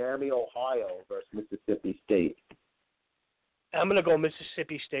Bowl, Miami, Ohio versus Mississippi State. I'm going to go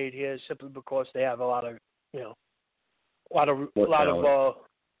Mississippi State here simply because they have a lot of just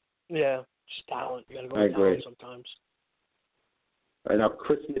talent. You got to go with talent sometimes. All right, now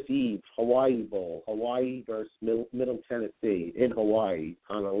Christmas Eve, Hawaii Bowl, Hawaii versus Middle Tennessee in Hawaii,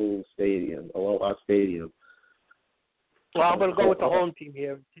 Honolulu Stadium, Aloha Stadium. Well, I'm going to go with the home team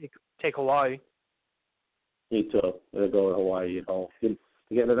here. Take Hawaii. Me too. I'm going to go with Hawaii at home. You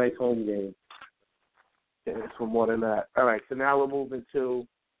get a nice home game. Yeah, it's for more than that. All right, so now we're moving to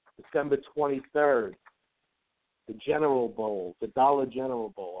December 23rd, the General Bowl, the Dollar General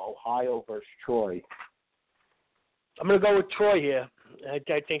Bowl, Ohio versus Troy. I'm going to go with Troy here. I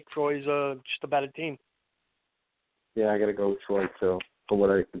think Troy's just a better team. Yeah, I got to go with Troy, too, from what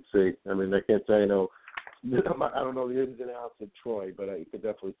I can see. I mean, I can't say I don't know the ins and outs of Troy, but I could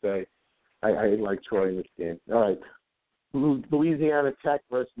definitely say I like Troy in this game. All right. Louisiana Tech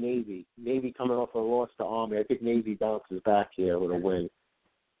versus Navy. Navy coming off a loss to Army. I think Navy bounces back here with a win.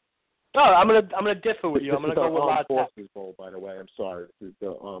 No, I'm gonna differ with you. I'm gonna go with Armed Forces Bowl, by the way. I'm sorry. This is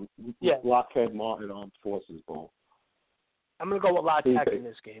the Lockheed Martin Armed Forces Bowl. I'm gonna go with La Tech in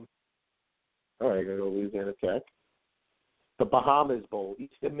this game. All right, gonna go Louisiana Tech. the Bahamas Bowl,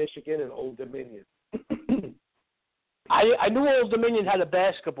 Eastern Michigan and Old Dominion. I knew Old Dominion had a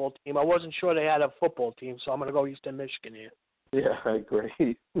basketball team. I wasn't sure they had a football team, so I'm going to go Eastern Michigan here. Yeah, I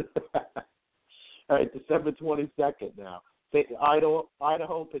agree. All right, December 22nd now.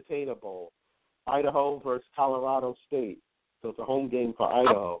 Idaho Potato Bowl. Idaho versus Colorado State. So it's a home game for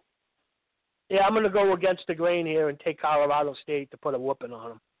Idaho. Yeah, I'm going to go against the grain here and take Colorado State to put a whooping on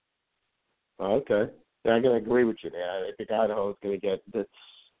them. Okay. Yeah, I'm going to agree with you there. I think Idaho is going to get this.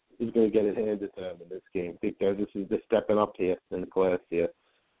 Is going to get it handed to them in this game. I think they're stepping up here in the class here.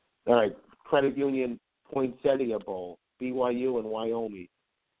 All right, Credit Union Poinsettia Bowl, BYU and Wyoming.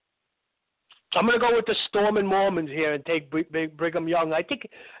 I'm going to go with the Storm and Mormons here and take Brigham Young. I think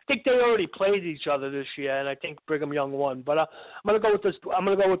they already played each other this year, and I think Brigham Young won. But I'm going to go with this. I'm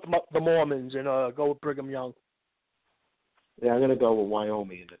going to go with the Mormons and go with Brigham Young. Yeah, I'm going to go with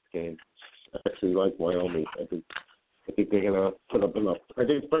Wyoming in this game. I actually like Wyoming. I think they're going to put up enough. I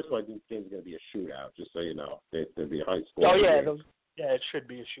think, first of all, I think this game's going to be a shootout, just so you know. There'll be a high score. Oh, yeah. Yeah, it should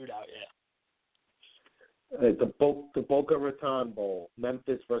be a shootout, yeah. The Boca Raton Bowl,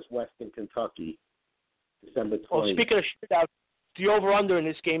 Memphis versus Western Kentucky, December 20th. Well, speaking of shootout, the over/under in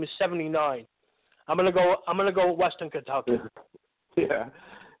this game is 79. I'm going to go with Western Kentucky. Yeah.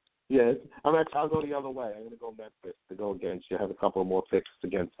 I'll go the other way. I'm going to go Memphis to go against. You have a couple more picks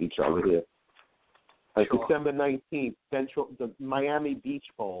against each other here. Sure. December 19th, the Miami Beach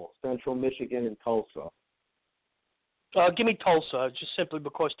Bowl, Central Michigan and Tulsa. Give me Tulsa, just simply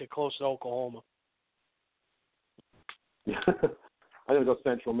because they're close to Oklahoma. I'm going to go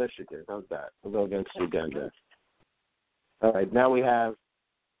Central Michigan. How's that? I'll go against you again there. All right, now we have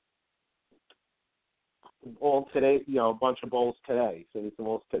all today, a bunch of bowls today. So these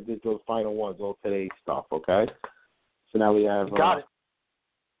are those final ones, all today's stuff, okay? So now we have... Got it.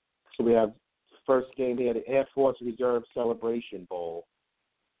 So we have first game here, the Air Force Reserve Celebration Bowl,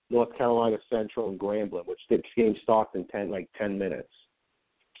 North Carolina Central and Grambling, which this game starts in 10 minutes.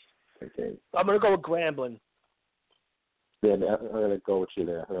 Okay. I'm going to go with Grambling. Yeah, I'm going to go with you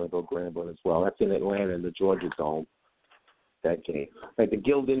there. I'm going to go Grambling as well. That's in Atlanta in the Georgia Dome, that game. Like the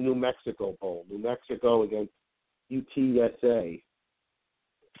Gildan, New Mexico Bowl. New Mexico against UTSA.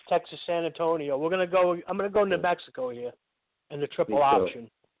 Texas San Antonio. I'm going to go New Mexico here in the triple option.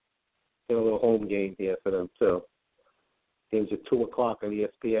 Get a little home game here for them, too. Games at 2 o'clock on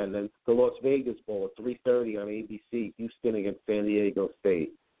ESPN. Then the Las Vegas Bowl at 3:30 on ABC. Houston against San Diego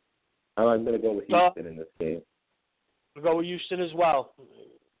State. I'm going to go with Houston in this game. We'll go with Houston as well.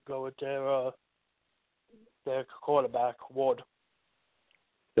 Go with their quarterback, Ward.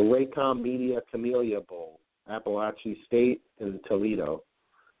 The Raycom Media Camellia Bowl, Appalachian State and Toledo.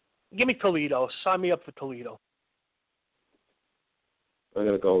 Give me Toledo. Sign me up for Toledo. I'm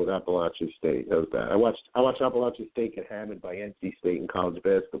going to go with Appalachian State. How's that? I watched Appalachian State get hammered by NC State in college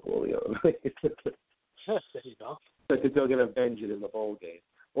basketball the other night. There you go. I think they're going to avenge it in the bowl game.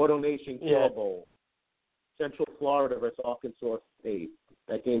 Auto Nation Cure Bowl, Central Florida versus Arkansas State.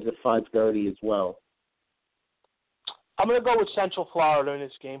 That game's at 5:30 as well. I'm going to go with Central Florida in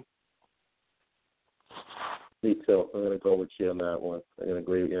this game. Me too. I'm going to go with you on that one. I'm going to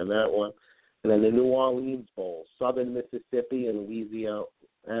agree with you on that one. And then the New Orleans Bowl, Southern Mississippi and Louisiana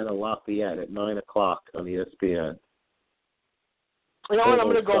Lafayette at 9 o'clock on ESPN. You know what? I'm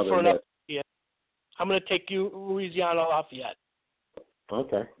going to go for an upset. I'm going to take you Louisiana Lafayette.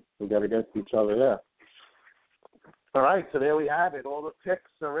 Okay. We got against each other there. All right, so there we have it. All the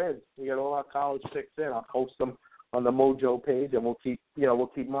picks are in. We got all our college picks in. I'll post them on the MOJO page, and we'll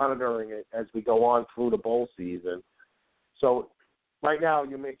keep monitoring it as we go on through the bowl season. So right now,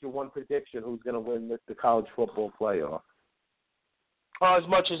 you make your one prediction: who's going to win the college football playoff? As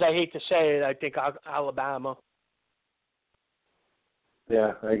much as I hate to say it, I think Alabama.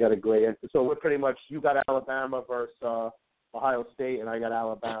 Yeah, I got a great answer. So we're pretty much, you got Alabama versus Ohio State, and I got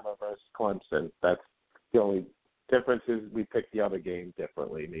Alabama versus Clemson. That's the only difference is we picked the other game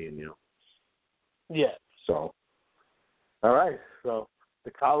differently, me and you. Yeah. So, all right. So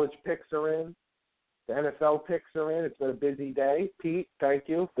the college picks are in. The NFL picks are in. It's been a busy day. Pete, thank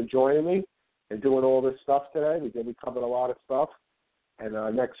you for joining me and doing all this stuff today. We covered a lot of stuff.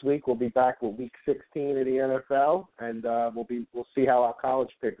 And next week we'll be back with Week 16 of the NFL, and we'll see how our college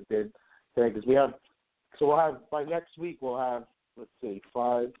picks did today because we'll have by next week we'll have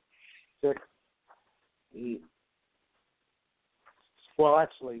 5, 6, 8. Well,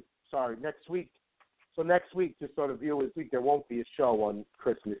 actually, sorry, next week. So next week, just so the viewers week, there won't be a show on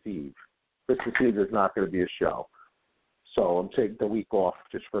Christmas Eve. Christmas Eve is not going to be a show. So I'm taking the week off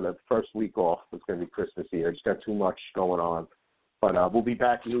just for the first week off. It's going to be Christmas Eve. I just got too much going on. But we'll be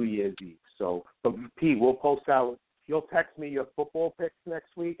back New Year's Eve. So, Pete, we'll post out, you'll text me your football picks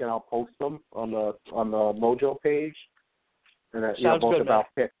next week, and I'll post them on the MOJO page. And both good, about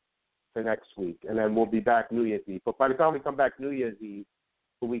picks for next week, and then we'll be back New Year's Eve. But by the time we come back New Year's Eve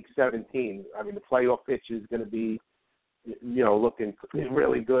for Week 17, I mean the playoff pitch is going to be, looking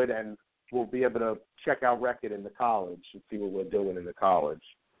really good, and we'll be able to check our record in the college and see what we're doing in the college.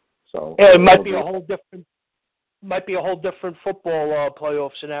 So it might be a whole different football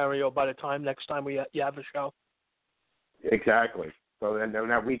playoff scenario by the time next time you have a show. Exactly. So then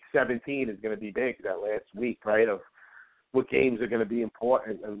that Week 17 is going to be big, that last week, right, of what games are going to be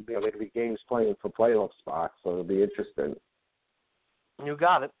important, and there will be games playing for playoff spots, so it'll be interesting. You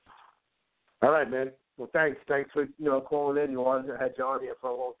got it. All right, man. Well, thanks for calling in. I had you on here for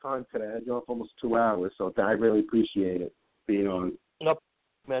a long time today. I had you on for almost 2 hours, so I really appreciate it being on. Nope,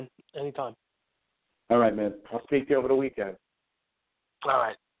 man. Anytime. All right, man. I'll speak to you over the weekend. All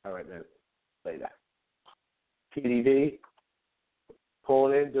right, man. Later. TDV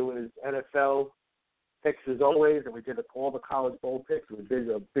calling in, doing his NFL picks as always, and we did all the college bowl picks. It was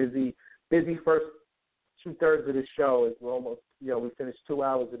a busy first 2/3 of the show. As we're almost, we finished 2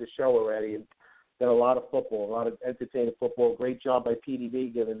 hours of the show already, and then a lot of football, a lot of entertaining football. Great job by PDB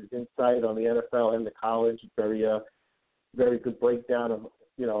giving his insight on the NFL and the college. Very, very good breakdown of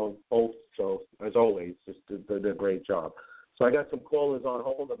both. So as always, just did a great job. So I got some callers on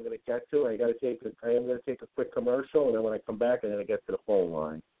hold. I'm going to get to. I am going to take a quick commercial, and then when I come back, I'm going to get to the phone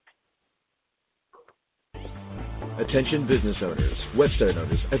line. Attention business owners, website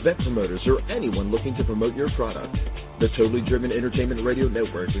owners, event promoters, or anyone looking to promote your product. The Totally Driven Entertainment Radio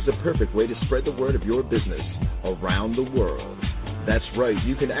Network is the perfect way to spread the word of your business around the world. That's right,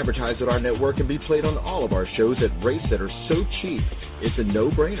 you can advertise at our network and be played on all of our shows at rates that are so cheap, it's a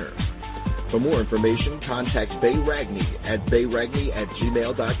no-brainer. For more information, contact Bay Ragney at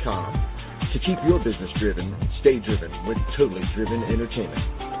bayragney@gmail.com. To keep your business driven, stay driven with Totally Driven Entertainment.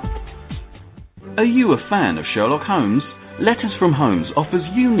 Are you a fan of Sherlock Holmes? Letters from Holmes offers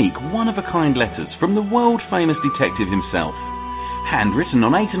unique, one-of-a-kind letters from the world-famous detective himself. Handwritten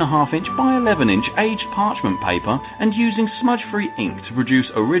on 8.5-inch by 11-inch aged parchment paper and using smudge-free ink to produce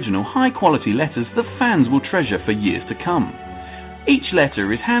original, high-quality letters that fans will treasure for years to come. Each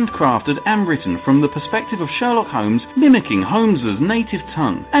letter is handcrafted and written from the perspective of Sherlock Holmes, mimicking Holmes's native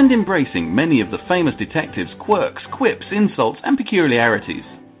tongue and embracing many of the famous detective's quirks, quips, insults, and peculiarities.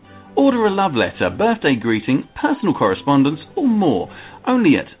 Order a love letter, birthday greeting, personal correspondence, or more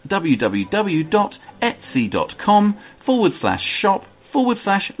only at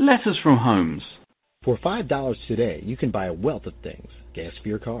www.etsy.com/shop/letters from Holmes. For $5 today, you can buy a wealth of things. Gas for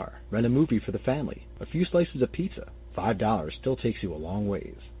your car, rent a movie for the family, a few slices of pizza. $5 still takes you a long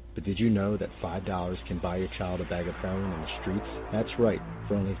ways. But did you know that $5 can buy your child a bag of heroin in the streets? That's right.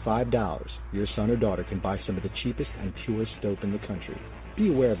 For only $5, your son or daughter can buy some of the cheapest and purest dope in the country. Be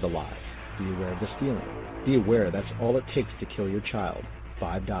aware of the lies. Be aware of the stealing. Be aware that's all it takes to kill your child.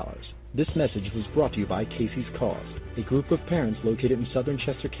 $5. This message was brought to you by Casey's Cause, a group of parents located in southern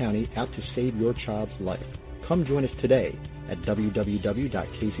Chester County out to save your child's life. Come join us today at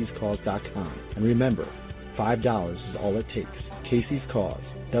www.caseyscause.com. And remember, $5 is all it takes. Casey's Cause,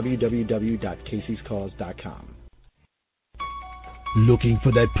 www.caseyscause.com. Looking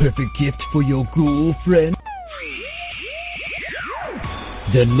for that perfect gift for your girlfriend?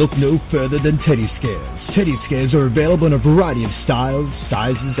 Then look no further than Teddy Scares. Teddy Scares are available in a variety of styles,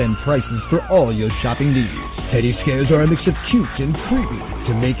 sizes, and prices for all your shopping needs. Teddy Scares are a mix of cute and creepy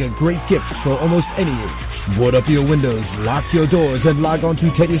to make a great gift for almost any age. Board up your windows, lock your doors, and log on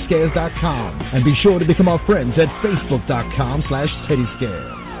to TeddyScares.com. And be sure to become our friends at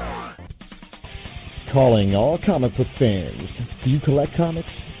Facebook.com/TeddyScares. Calling all comic book fans. Do you collect comics?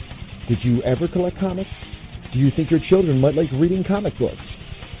 Did you ever collect comics? Do you think your children might like reading comic books?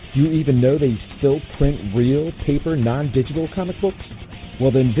 Do you even know they still print real, paper, non-digital comic books? Well,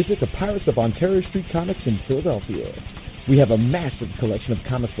 then visit the Pirates of Ontario Street Comics in Philadelphia. We have a massive collection of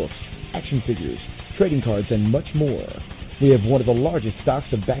comic books, action figures, trading cards, and much more. We have one of the largest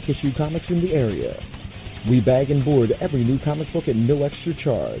stocks of back-issue comics in the area. We bag and board every new comic book at no extra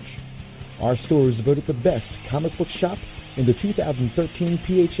charge. Our store is voted the best comic book shop in the 2013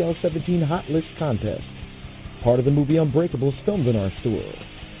 PHL 17 Hot List contest. Part of the movie Unbreakable is filmed in our store.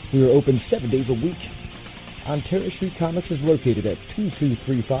 We are open 7 days a week. Ontario Street Comics is located at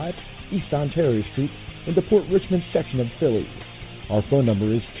 2235 East Ontario Street in the Port Richmond section of Philly. Our phone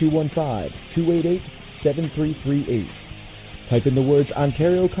number is 215-288-7338. Type in the words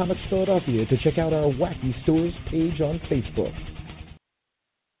Ontario Comics Philadelphia to check out our Wacky Stores page on Facebook.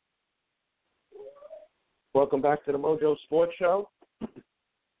 Welcome back to the MOJO Sports Show.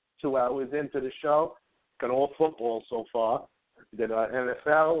 2 hours into the show. got all football so far. We did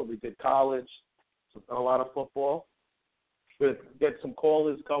NFL, we did college, a lot of football. We'll get some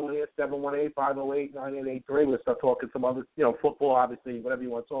callers going here, 718-508-9883. We'll start talking some other, football, obviously, whatever you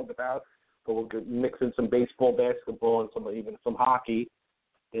want to talk about. But we'll mix in some baseball, basketball, and even some hockey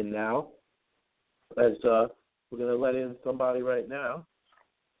in now. As we're going to let in somebody right now.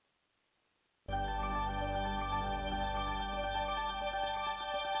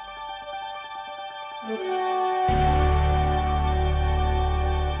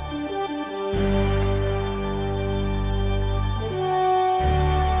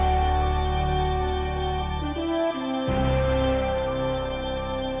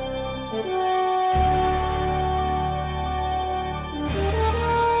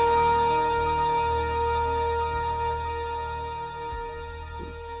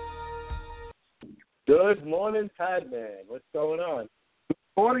 Good morning, Padman. What's going on? Good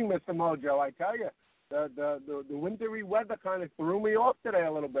morning, Mr. Mojo. I tell you, the wintry weather kind of threw me off today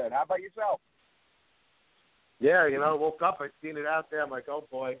a little bit. How about yourself? Yeah, I woke up, I seen it out there. I'm like, oh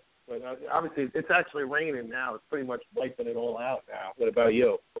boy. But obviously, it's actually raining now. It's pretty much wiping it all out now. What about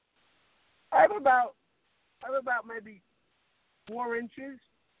you? I have about maybe 4 inches,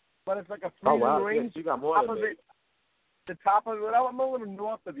 but it's like a freezing rain. Yes, you got more than me. The top of it, I'm a little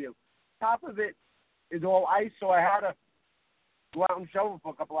north of you. Top of it is all ice, so I had to go out and shovel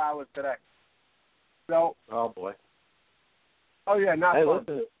for a couple hours today. So. Oh boy. Oh yeah, not fun.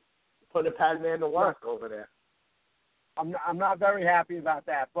 Listen, put the Padman to work over there. I'm not very happy about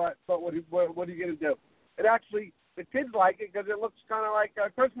that, but what are you gonna do? It actually, the kids like it because it looks kind of like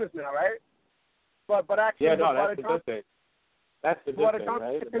Christmas now, right? But actually, that's the good thing. That's the good thing,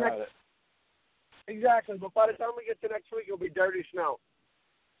 right? About it. Exactly, but by the time we get to next week, it'll be dirty snow.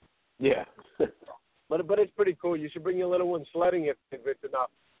 Yeah. But it's pretty cool. You should bring your little one sledding if it's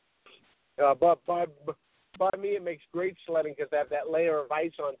enough. But by me, it makes great sledding because they have that layer of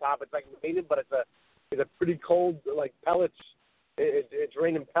ice on top. It's like mated, but it's a pretty cold, like pellets. It's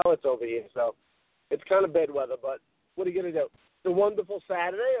raining pellets over here, so it's kind of bad weather. But what are you gonna do? It's a wonderful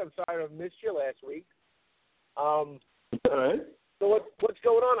Saturday. I'm sorry I missed you last week. All right. So what's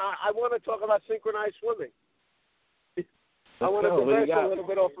going on? I want to talk about synchronized swimming. I want to divert a little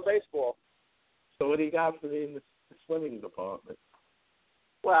bit off of baseball. So what do you got for me in the swimming department?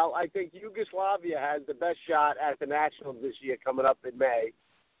 Well, I think Yugoslavia has the best shot at the Nationals this year coming up in May,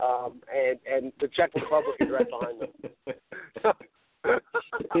 and the Czech Republic is right behind them.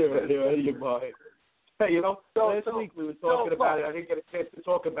 You're right. Hey, last week we were talking about it. I didn't get a chance to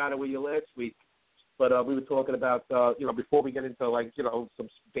talk about it with you last week, but we were talking about, before we get into, some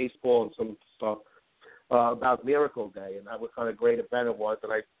baseball and some stuff, about Miracle Day, and what kind of great event it was,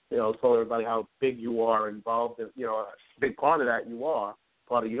 and I told everybody how big you are involved in, a big part of that you are,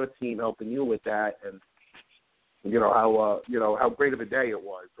 part of your team helping you with that, and, how great of a day it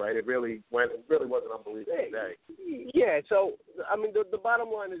was, right? It really was an unbelievable day. Yeah, so, I mean, the bottom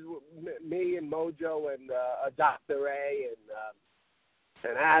line is me and Mojo and Dr. A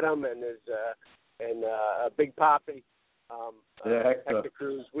and Adam and Big Poppy, Hector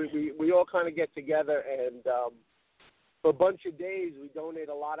Cruz, we all kind of get together, and for a bunch of days we donate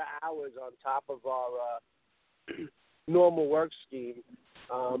a lot of hours on top of our normal work scheme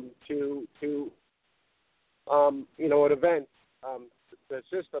to an event, to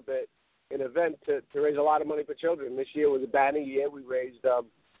assist a bit, an event to raise a lot of money for children. This year was a banner year. We raised, for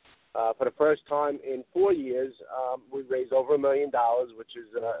the first time in 4 years, we raised over $1 million, which is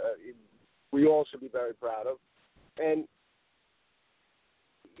we all should be very proud of. And,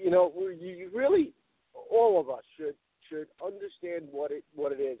 you really, all of us should understand what it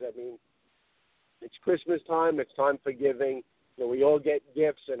is. I mean, it's Christmas time. It's time for giving. We all get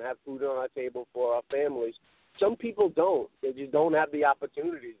gifts and have food on our table for our families. Some people don't. They just don't have the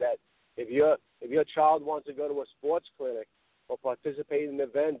opportunities that if your child wants to go to a sports clinic or participate in an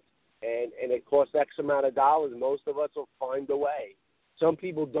event and it costs X amount of dollars, most of us will find a way. Some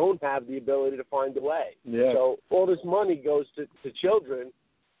people don't have the ability to find a way. Yeah. So all this money goes to children,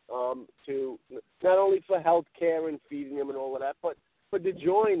 to not only for health care and feeding them and all of that, but to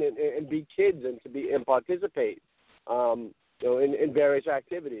join and be kids and to participate, in various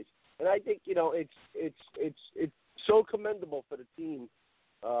activities. And I think it's so commendable for the team,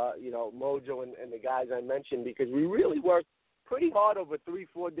 Mojo and the guys I mentioned, because we really work pretty hard over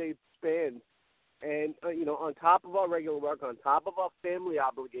 3-4 day spans. And, on top of our regular work, on top of our family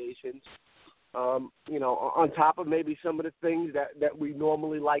obligations, on top of maybe some of the things that we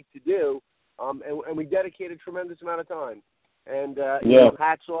normally like to do, and we dedicate a tremendous amount of time. And,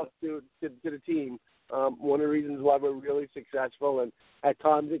 hats off to the team. One of the reasons why we're really successful, and at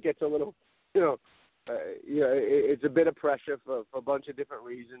times it gets a little, it's a bit of pressure for a bunch of different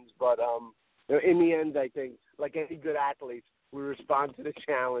reasons. But in the end, I think, like any good athletes, we respond to the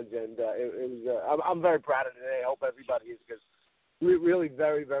challenge, and I'm very proud of it today. I hope everybody is, because we're really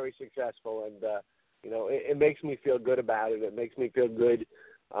very, very successful, and it makes me feel good about it. It makes me feel good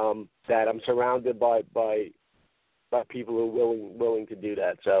that I'm surrounded by people who are willing to do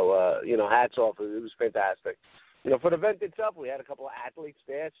that. So hats off. It was fantastic. For the event itself, we had a couple of athletes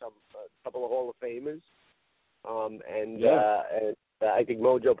there, a couple of Hall of Famers, and I think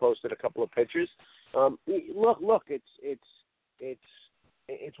Mojo posted a couple of pictures. Look,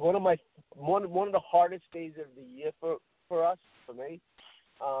 it's one of the hardest days of the year for me,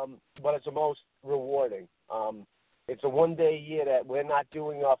 but it's the most rewarding. It's a one-day a year that we're not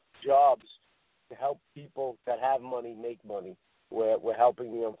doing enough jobs to help people that have money make money. We're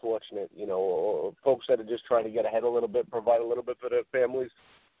helping the unfortunate, or folks that are just trying to get ahead a little bit, provide a little bit for their families,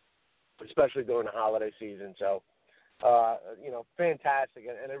 especially during the holiday season. So, fantastic.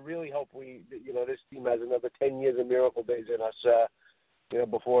 And I really hope this team has another 10 years of miracle days in us,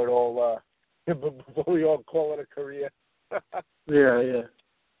 before it all, before we all call it a career. Yeah,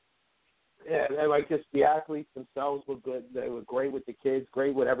 and like just the athletes themselves were good. They were great with the kids,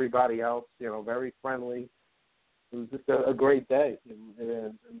 great with everybody else. Very friendly. It was just a great day,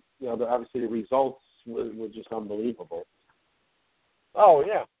 and obviously the results were just unbelievable. Oh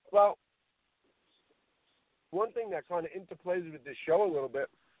yeah. Well, one thing that kind of interplays with this show a little bit.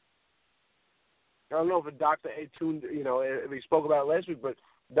 I don't know if Dr. A tuned, if he spoke about it last week, but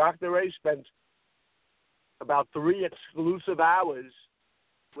Dr. A spent about 3 exclusive hours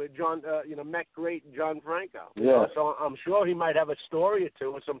with John, Met great John Franco. Yeah. So I'm sure he might have a story or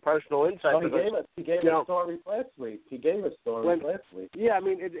two with some personal insight. He gave us stories last week. Last week. Yeah, I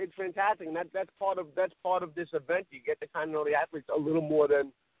mean it's fantastic, and that's part of this event. You get to kind of know the athletes a little more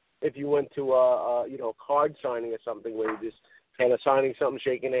than if you went to a card signing or something where you just kind of signing something,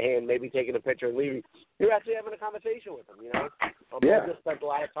 shaking a hand, maybe taking a picture and leaving. You're actually having a conversation with them. I just spent a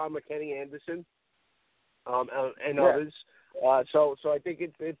lot of time with Kenny Anderson and others. So I think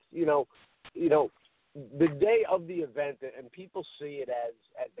it's the day of the event, and people see it as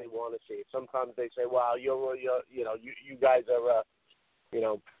they want to see it. Sometimes they say, "Wow, you guys are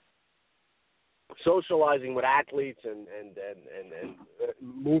socializing with athletes and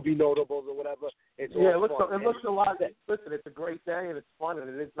movie notables or whatever." It looks a lot. Listen, it's a great day and it's fun, and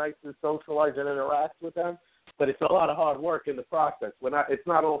it is nice to socialize and interact with them. But it's a lot of hard work in the process. It's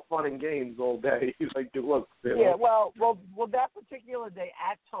not all fun and games all day. Like it looks. Yeah, well, that particular day,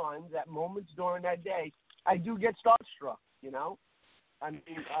 at times, at moments during that day, I do get starstruck. I mean,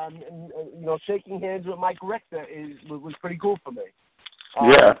 shaking hands with Mike Richter was pretty cool for me.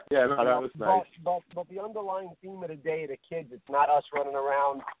 That was nice. But the underlying theme of the day, the kids, it's not us running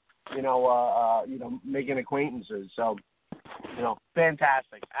around, making acquaintances. So,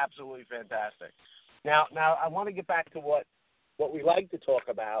 fantastic, absolutely fantastic. Now I want to get back to what we like to talk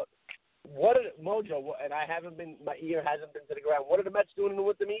about. What are Mojo? And my ear hasn't been to the ground. What are the Mets doing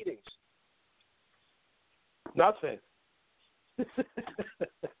with the meetings? Nothing.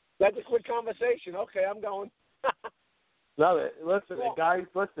 That's a quick conversation. Okay, I'm going. No, listen, guys.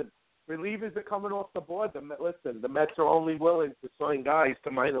 Listen, relievers are coming off the board. The Mets are only willing to sign guys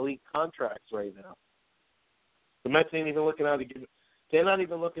to minor league contracts right now. The Mets ain't even looking out to give. They're not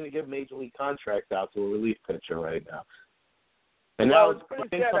even looking to give major league contracts out to a relief pitcher right now. And now it's pretty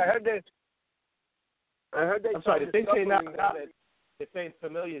sad. I heard they. I'm sorry. The thing came out about it. They're saying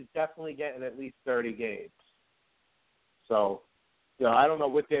Familia's definitely getting at least 30 games. So, I don't know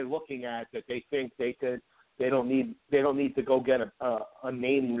what they're looking at that they think they could. They don't need to go get a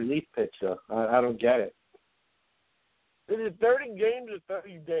named relief pitcher. I don't get it. Is it 30 games or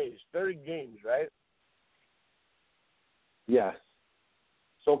 30 days? 30 games, right? Yes.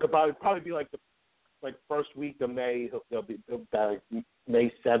 So it could probably be like the first week of May. They'll be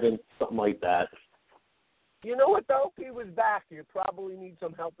May 7th, something like that. You know what, though? If he was back, you probably need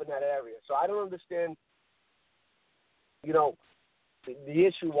some help in that area. So I don't understand, the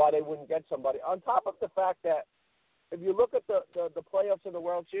issue why they wouldn't get somebody. On top of the fact that if you look at the playoffs in the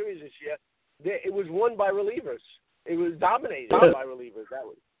World Series this year, it was won by relievers. It was dominated by relievers.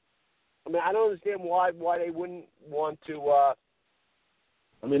 I don't understand why they wouldn't want to.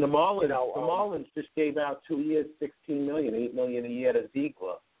 The Marlins just gave out 2 years, $16 million, $8 million a year to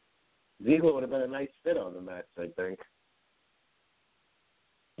Ziegler. Ziegler would have been a nice fit on the Mets, I think.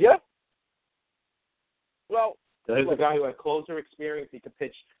 Yeah. Well, there's a guy who had closer experience. He could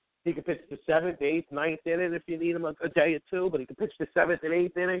pitch the 7th, 8th, 9th inning if you need him a day or two, but he could pitch the 7th and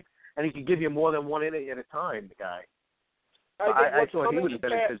 8th inning, and he could give you more than one inning at a time. The guy. I thought he would have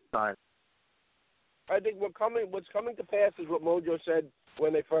been a good time. I think what's coming to pass is what Mojo said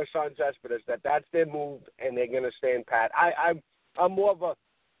when they first signed Cespedes, that's their move and they're going to stand pat. I'm more of a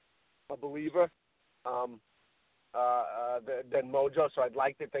believer than Mojo, so I'd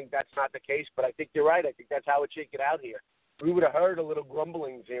like to think that's not the case, but I think you're right. I think that's how it should get out here. We would have heard a little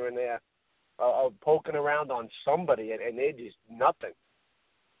grumblings here and there of poking around on somebody, and they're just nothing.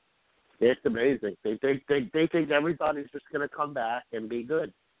 It's amazing. They think everybody's just going to come back and be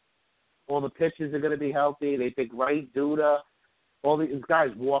good. All the pitchers are going to be healthy. They think Wright, Duda, all these guys,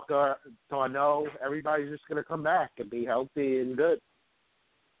 Walker, Darno, everybody's just going to come back and be healthy and good.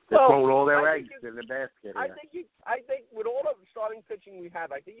 They're throwing all their eggs in the basket. I think with all the starting pitching we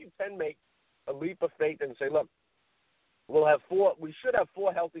have, I think you can make a leap of faith and say, look, we should have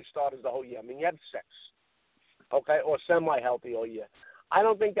 4 healthy starters the whole year. I mean, you have 6, okay, or semi-healthy all year. I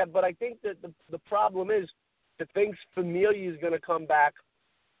don't think that, but I think that the problem is to think Familia is going to come back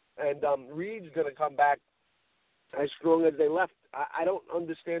and Reed's going to come back as strong as they left. I don't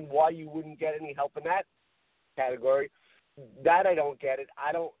understand why you wouldn't get any help in that category. That I don't get it.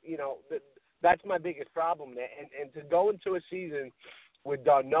 I don't, that's my biggest problem there. And to go into a season with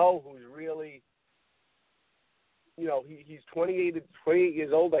Darno, who's really, he's 28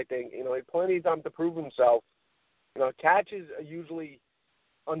 years old, I think. He had plenty of time to prove himself. Catches are usually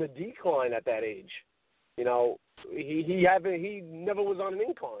on the decline at that age. He never was on an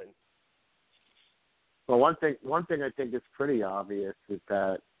incline. Well, one thing I think is pretty obvious is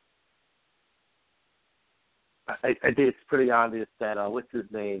that I think it's pretty obvious that what's his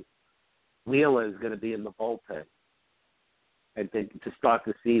name, Wheeler is going to be in the bullpen. I think to start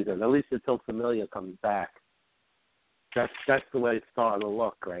the season, at least until Familia comes back. That's the way it's starting to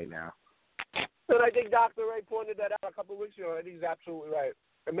look right now. And I think Dr. Ray pointed that out a couple of weeks ago, and he's absolutely right.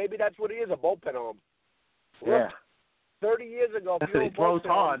 And maybe that's what he is, a bullpen arm. Yeah. 30 years ago, he throws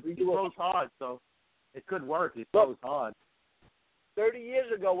hard. He throws hard, so it could work. He throws hard. 30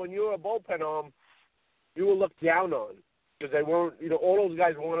 years ago, when you were a bullpen arm, you were looked down on because they weren't. All those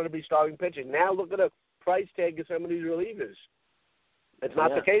guys wanted to be starting pitching. Now look at the price tag of some of these relievers. It's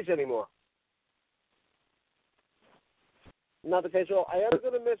not the case anymore. Not the case at all. I am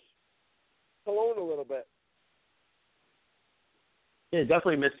going to miss Colon a little bit. Yeah,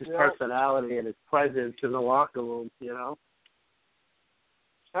 definitely missed his personality and his presence in the locker room, How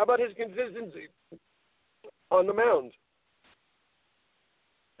about his consistency on the mound?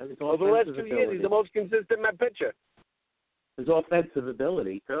 Over the last 2 years, he's the most consistent Met pitcher. His offensive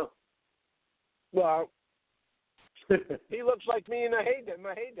ability, too. Well, he looks like me in my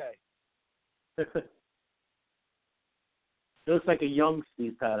heyday. He looks like a young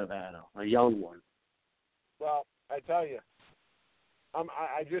Steve Padovano, a young one. Well, I tell you,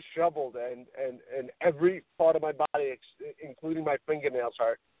 I just shoveled, and every part of my body, including my fingernails,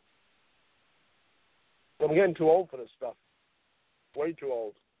 hurt. I'm getting too old for this stuff. Way too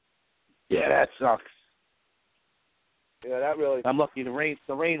old. Yeah, that sucks. Yeah, that really. I'm lucky the rain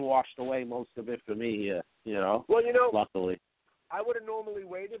washed away most of it for me. Well, luckily. I would have normally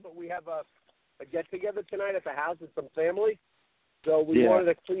waited, but we have a get together tonight at the house with some family. So we wanted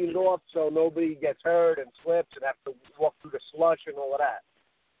to clean it off so nobody gets hurt and slips and have to walk through the slush and all of that.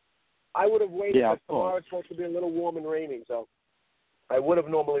 I would have waited, but tomorrow it's supposed to be a little warm and raining, so I would have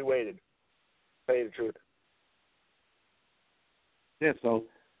normally waited, to tell you the truth. Yeah, so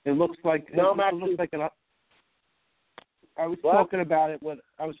it looks like I was talking about it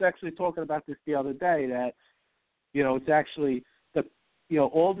I was actually talking about this the other day that it's actually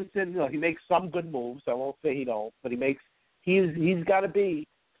Alderson, he makes some good moves. I won't say he don't, but he's got to be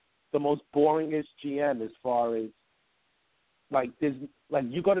the most boringest GM as far as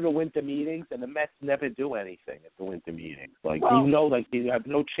you go to the winter meetings and the Mets never do anything at the winter meetings. You have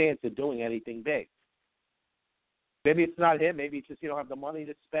no chance of doing anything big. Maybe it's not him. Maybe it's just you don't have the money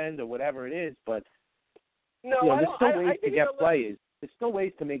to spend or whatever it is. But there's still ways to get players. There's still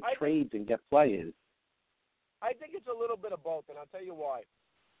ways to make trades and get players. I think it's a little bit of both, and I'll tell you why.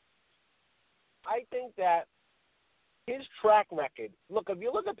 I think that his track record. Look, if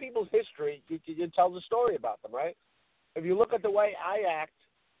you look at people's history, you tell the story about them, right? If you look at the way I act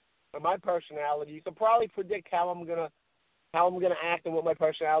and my personality, you can probably predict how I'm gonna act and what my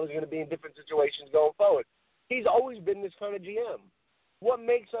personality is going to be in different situations going forward. He's always been this kind of GM. What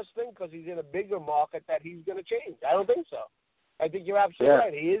makes us think because he's in a bigger market that he's going to change? I don't think so. I think you're absolutely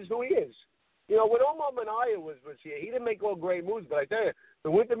right. He is who he is. When Omar Minaya was here, he didn't make all great moves, but I tell you,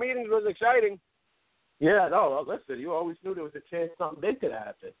 the winter meetings was exciting. Yeah, no, listen, you always knew there was a chance something big could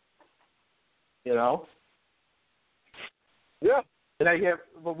happen. Yeah. And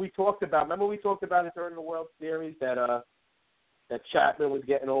but we talked about it during the World Series that that Chapman was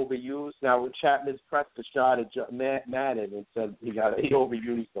getting overused. Now, when Chapman's pressed the shot at Madden and said he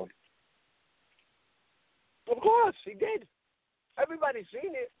overused him. Of course, he did. Everybody's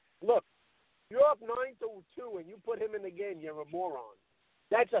seen it. Look, you're up 9-2 and you put him in the game, you're a moron.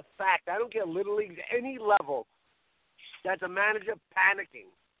 That's a fact. I don't care, Little League, any level. That's a manager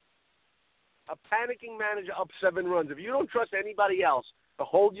panicking. A panicking manager up 7 runs. If you don't trust anybody else to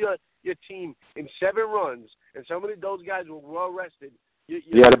hold your team in 7 runs, and some of those guys were well rested,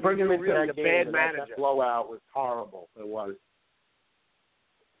 to bring him into really that a game, bad manager. That blowout was horrible. It was.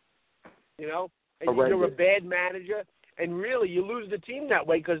 You know, and you're a bad manager, and really you lose the team that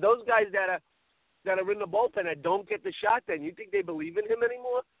way because those guys that are in the bullpen that don't get the shot, then you think they believe in him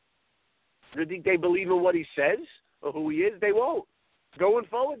anymore? You think they believe in what he says or who he is? They won't. Going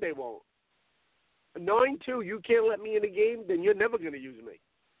forward, they won't. 9-2, you can't let me in the game, then you're never going to use me.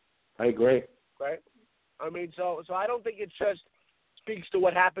 I agree. Right? I mean, so I don't think it just speaks to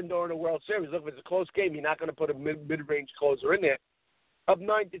what happened during the World Series. Look, if it's a close game, you're not going to put a mid-range closer in there. Up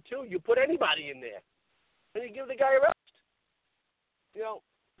 9-2, you put anybody in there, and you give the guy a rest. You know,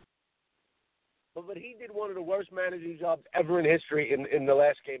 but he did one of the worst managing jobs ever in history in the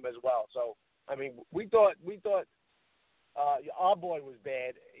last game as well. So, I mean, we thought our boy was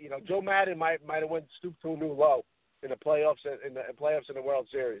bad. You know, Joe Madden might have stooped to a new low in the playoffs in the World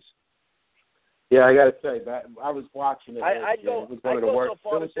Series. Yeah, I got to say that I was watching it. I'd go so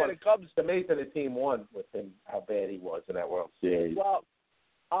far to say the Cubs. It's amazing the team won with him. How bad he was in that World Series. Well,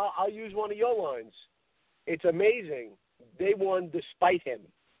 I'll use one of your lines. It's amazing they won despite him.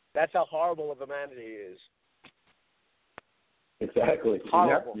 That's how horrible of a manager he is. Exactly.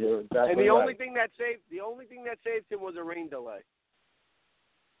 Horrible. You're exactly and the right. only thing that saved him was a rain delay.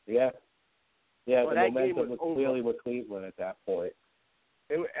 Yeah. Yeah, well, the momentum was clearly with Cleveland at that point.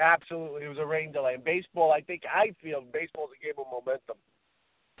 It was a rain delay. In baseball, I feel baseball is a game of momentum.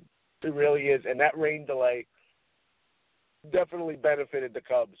 It really is. And that rain delay definitely benefited the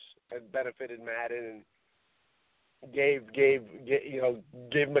Cubs and benefited Madden and gave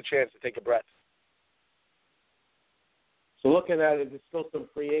him a chance to take a breath. So looking at it, there's still some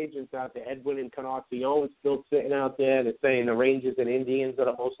free agents out there. Edwin Encarnacion is still sitting out there. They're saying the Rangers and Indians are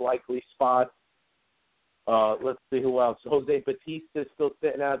the most likely spots. Let's see who else. Jose Bautista is still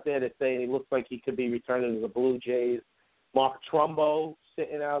sitting out there. They're saying he looks like he could be returning to the Blue Jays. Mark Trumbo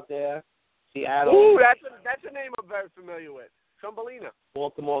sitting out there. Seattle. Ooh, that's a name I'm very familiar with. Trumbolina.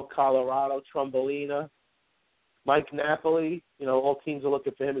 Baltimore, Colorado, Trumbolina. Mike Napoli. You know, all teams are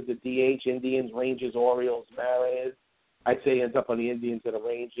looking for him as a DH. Indians, Rangers, Orioles, Mariners. I'd say he ends up on the Indians or the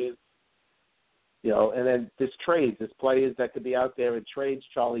Rangers. You know, and then there's trades. There's players that could be out there in trades.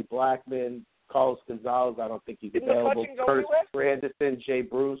 Charlie Blackmon, Carlos Gonzalez, I don't think he's available. Curtis Granderson, Jay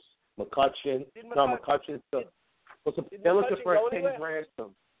Bruce, McCutcheon. McCutcheon's still. They're looking for a King's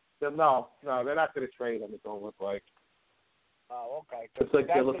ransom. No, they're not going to trade him, it don't look like. Oh, okay. It's like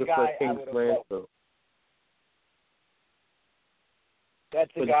they're looking for a King's ransom.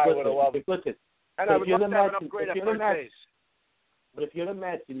 That's the guy I would have loved. Listen, and I would love to have an upgrade at first base. But if you're the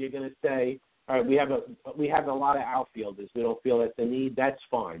Mets and you're going to say, all right, we have a lot of outfielders. We don't feel that's a need. That's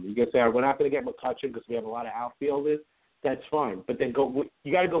fine. You're going to say, all right, we're not going to get McCutcheon because we have a lot of outfielders. That's fine. But then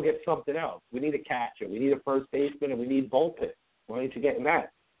you got to go get something else. We need a catcher. We need a first baseman, and we need bullpen. Why aren't you getting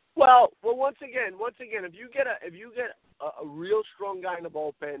that? Well, once again, if you get a real strong guy in the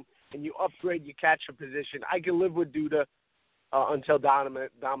bullpen and you upgrade your catcher position, I can live with Duda until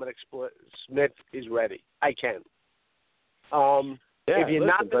Dominic Smith is ready. I can. If you're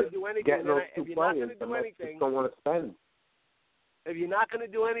not going to do anything, don't want to spend. If you're not going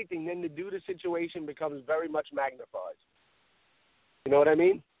to do anything, then the Duda situation becomes very much magnified. You know what I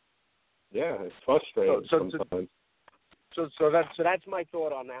mean? Yeah, it's frustrating sometimes. So that's my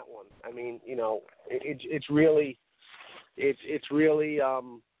thought on that one. I mean, you know, it's really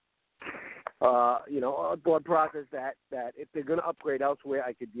you know, a thought process that if they're going to upgrade elsewhere,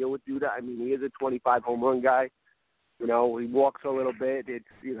 I could deal with Duda. I mean, he is a 25 home run guy. You know, he walks a little bit. It's,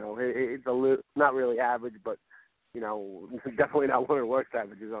 you know, it's a little, not really average, but, you know, definitely not one of the worst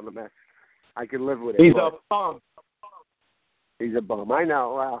averages on the Mets. I can live with it. He's a bum. He's a bum. I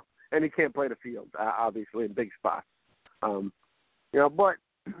know. Well, and he can't play the field, obviously, in big spots. You know, but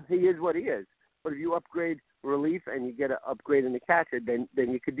he is what he is. But if you upgrade relief and you get an upgrade in the catcher, then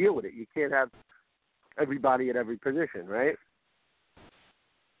you could deal with it. You can't have everybody at every position, right?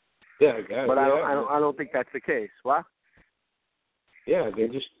 Yeah, but I don't think that's the case. What? Yeah,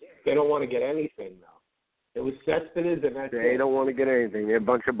 they don't want to get anything now. It was Cespedes and that's They don't want to get anything. They're a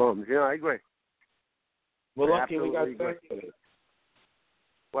bunch of bums. Yeah, I agree. We're lucky we got Cespedes.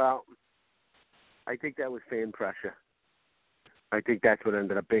 Well, I think that was fan pressure. I think that's what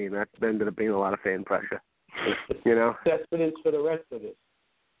ended up being. That ended up being a lot of fan pressure. You know? That's what it is for the rest of it.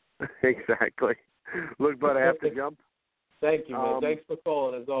 Exactly. Look, bud, I have to jump. Thank you, man. Thanks for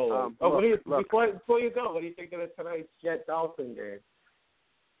calling, as always. Before you go, what do you think of tonight's Jet-Dolphin game?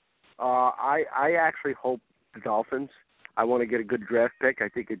 I actually hope the Dolphins. I want to get a good draft pick. I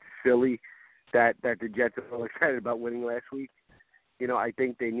think it's silly that the Jets are so excited about winning last week. You know, I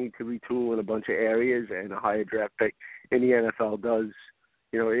think they need to retool in a bunch of areas, and a higher draft pick in the NFL does,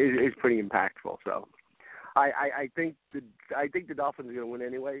 you know, is pretty impactful. So, I think the Dolphins are going to win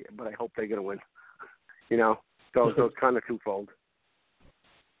anyway, but I hope they're going to win. You know, so it's kind of twofold.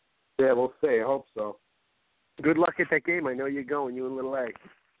 Yeah, we'll see. I hope so. Good luck at that game. I know you're going. You and Little A.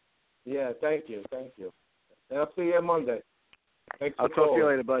 Yeah, thank you. And I'll see you on Monday. Thanks for I'll talk to you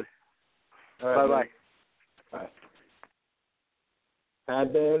later, bud. All right, bye. Bye.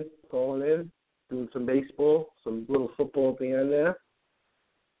 Hadman calling in, doing some baseball, some little football at the end there.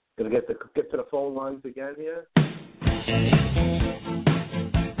 Gonna get to the phone lines again here.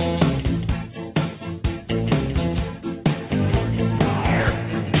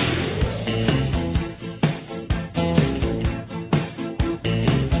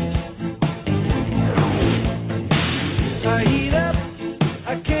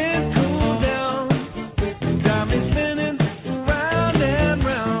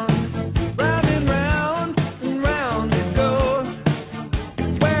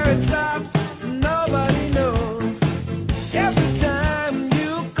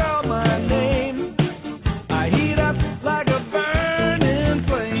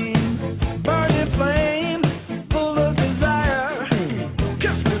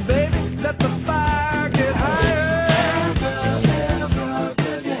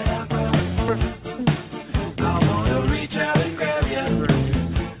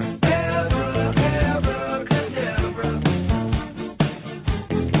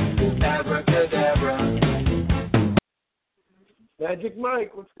 Magic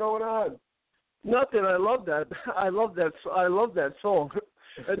Mike, what's going on? Nothing. I love that. I love that song.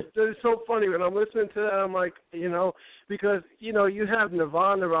 It's so funny when I'm listening to that. I'm like, you know, because you know you have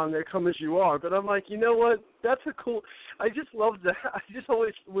Nirvana on there, "Come as You Are," but I'm like, you know what? That's a cool. I just love that. I just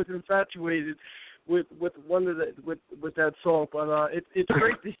always was infatuated with one of with that song. But it's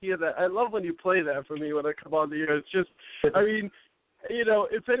great to hear that. I love when you play that for me when I come on the air. It's just, I mean, you know,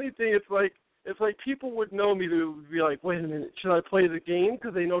 if anything, it's like people would know me to be like, wait a minute, should I play the game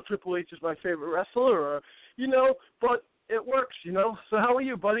because they know Triple H is my favorite wrestler, or you know, but it works, you know. So how are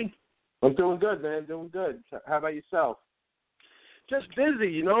you, buddy? I'm doing good, man. Doing good. How about yourself? Just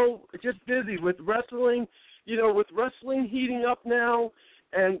busy, you know. Just busy with wrestling. You know, with wrestling heating up now,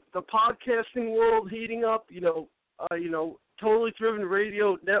 and the podcasting world heating up. You know, Totally Driven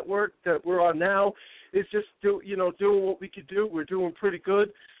Radio Network that we're on now is just doing what we could do. We're doing pretty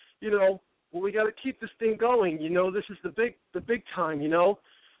good. You know, well, we got to keep this thing going. You know, this is the big time. You know.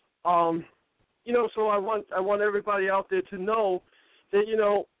 You know, so I want everybody out there to know that, you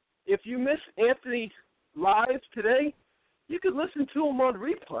know, if you miss Anthony live today, you could listen to him on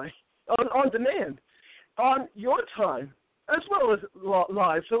replay, on demand, on your time, as well as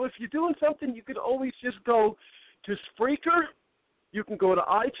live. So if you're doing something, you could always just go to Spreaker, you can go to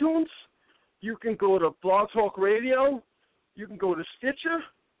iTunes, you can go to Blog Talk Radio, you can go to Stitcher,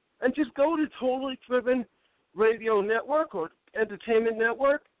 and just go to Totally Driven Radio Network or Entertainment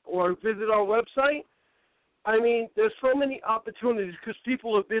Network, or visit our website. I mean, there's so many opportunities because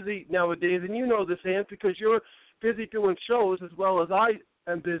people are busy nowadays, and you know this, Ant, because you're busy doing shows as well as I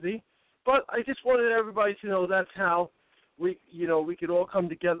am busy. But I just wanted everybody to know that's how we could all come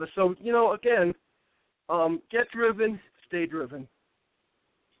together. So, you know, again, get driven, stay driven.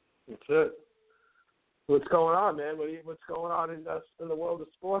 That's it. What's going on, man? What's going on in the world of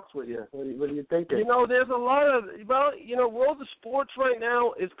sports with you? What are you thinking? You know, there's a lot of, world of sports right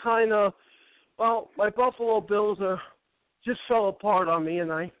now is kind of, my Buffalo Bills just fell apart on me,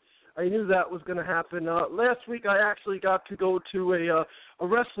 and I knew that was going to happen. Last week I actually got to go to a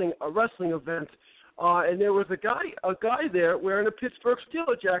wrestling event, and there was a guy there wearing a Pittsburgh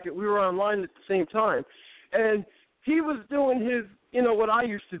Steelers jacket. We were online at the same time, and he was doing his, you know, what I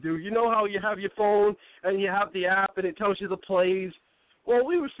used to do. You know how you have your phone and you have the app and it tells you the plays? Well,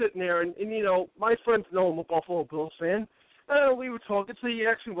 we were sitting there and you know, my friends know I'm a Buffalo Bills fan. And we were talking, so he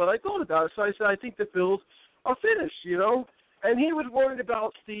asked me what I thought about it. So I said, I think the Bills are finished, you know. And he was worried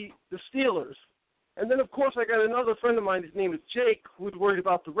about the Steelers. And then, of course, I got another friend of mine, his name is Jake, who was worried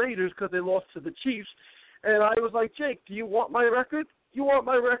about the Raiders because they lost to the Chiefs. And I was like, Jake, do you want my record? You want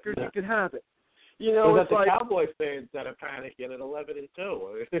my record, you can have it. You know, it's it's like Cowboy fans that are panicking at 11-2.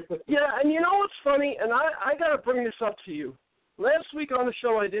 Yeah, and you know what's funny? And I got to bring this up to you. last week on the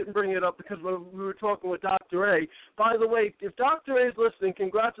show I didn't bring it up because we were talking with Dr. A. By the way, if Dr. A is listening,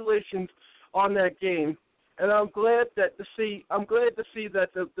 congratulations on that game. And I'm glad to see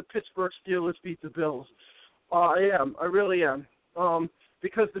that the Pittsburgh Steelers beat the Bills. I am. I really am.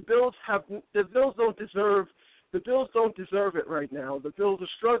 Because the Bills don't deserve it right now. The Bills are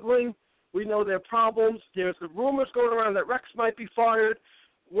struggling. We know their problems. There's the rumors going around that Rex might be fired,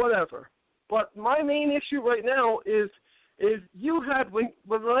 whatever. But my main issue right now is you had when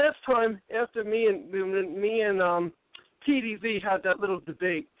the last time after me and TDZ had that little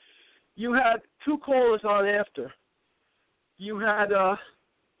debate, you had two callers on after. You had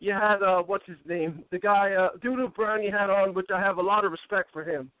what's his name? The guy Doodoo Brown you had on, which I have a lot of respect for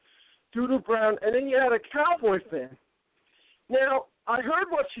him. Doodoo Brown, and then you had a Cowboy fan. Now, I heard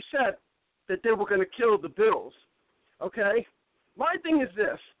what she said, that they were going to kill the Bills. Okay? My thing is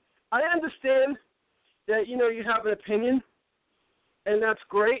this. I understand that, you have an opinion, and that's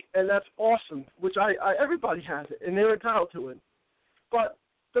great, and that's awesome, which everybody has it, and they're entitled to it. But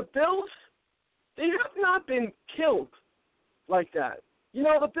the Bills, they have not been killed like that.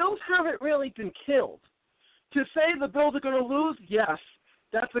 The Bills haven't really been killed. To say the Bills are going to lose, yes,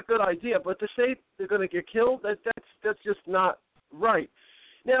 that's a good idea. But to say they're going to get killed, that's just not right.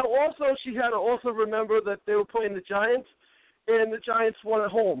 Now, also, she had to also remember that they were playing the Giants, and the Giants won at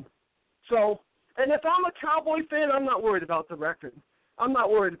home. So, and if I'm a Cowboy fan, I'm not worried about the record. I'm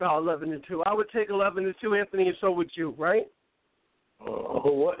not worried about 11-2. I would take 11-2, Anthony, and so would you, right?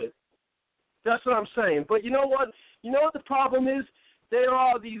 What? That's what I'm saying. But you know what? You know what the problem is? There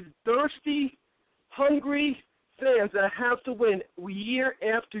are these thirsty, hungry fans that have to win year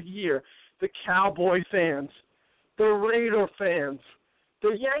after year. The Cowboy fans, the Raider fans, the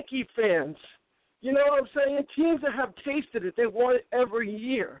Yankee fans. You know what I'm saying? Teams that have tasted it, they want it every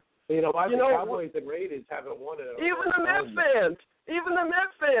year. The Cowboys and Raiders haven't won it. Even the Mets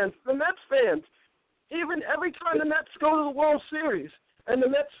fans. The Mets fans. Even every time the Mets go to the World Series and the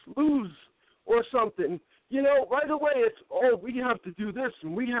Mets lose or something, right away it's, we have to do this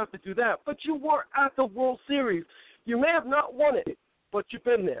and we have to do that. But you were at the World Series. You may have not won it, but you've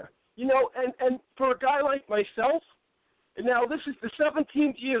been there. And for a guy like myself, now this is the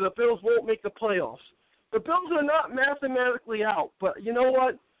 17th year the Bills won't make the playoffs. The Bills are not mathematically out, but you know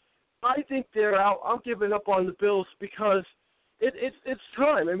what? I think they're out. I'm giving up on the Bills because it's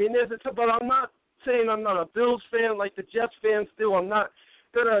time. I mean, but I'm not saying I'm not a Bills fan like the Jets fans do. I'm not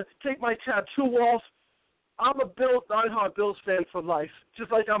going to take my tattoo off. I'm a diehard Bills fan for life,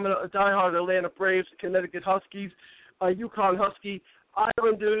 just like I'm a diehard Atlanta Braves, Connecticut Huskies, Yukon Husky,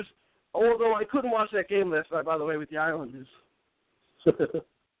 Islanders, although I couldn't watch that game last night, by the way, with the Islanders.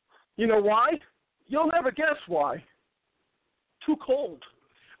 You know why? You'll never guess why. Too cold.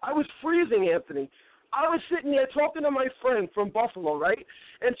 I was freezing, Anthony. I was sitting there talking to my friend from Buffalo, right?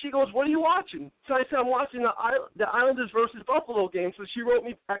 And she goes, "What are you watching?" So I said, "I'm watching the Islanders versus Buffalo game." So she wrote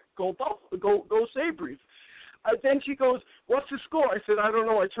me back, "Go Sabres." Then she goes, "What's the score?" I said, "I don't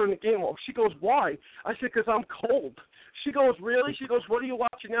know. I turned the game off." She goes, "Why?" I said, "Because I'm cold." She goes, "Really?" She goes, "What are you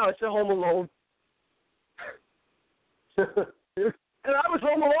watching now?" I said, "Home Alone." And I was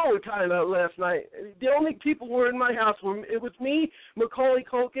home alone kind of last night. The only people who were in my house it was me, Macaulay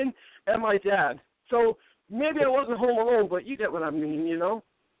Culkin, and my dad. So maybe I wasn't home alone, but you get what I mean,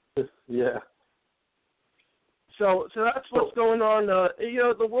 Yeah. So that's what's going on.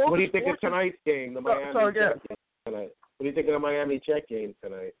 The world. What do you think of tonight's game? The Miami Jet game tonight. What do you think of the Miami Jet game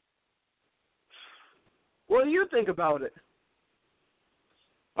tonight? What do you think about it?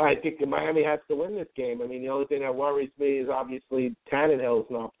 I think Miami has to win this game. I mean, the only thing that worries me is obviously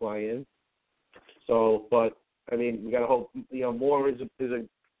Tannehill's not playing. So, but I mean, we got to hope. Moore is a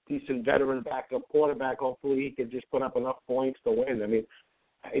decent veteran backup quarterback. Hopefully, he can just put up enough points to win. I mean,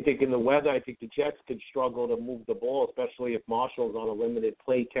 I think in the weather, I think the Jets could struggle to move the ball, especially if Marshall's on a limited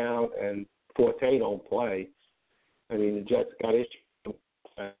play count and Forte don't play. I mean, the Jets got issues.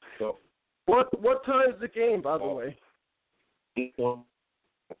 So, what time is the game, by the way?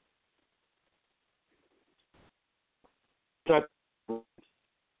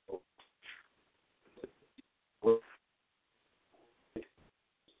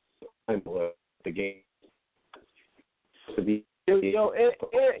 The game.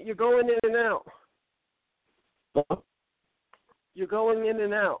 You're going in and out. You're going in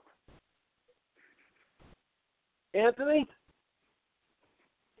and out. Anthony?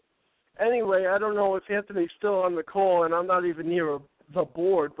 Anyway, I don't know if Anthony's still on the call, and I'm not even near the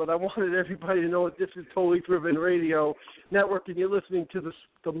board, but I wanted everybody to know that this is Totally Driven Radio Network, and you're listening to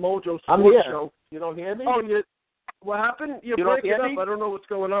the MOJO Sports Show. You don't hear me? Oh, what happened? You're breaking up. I don't know what's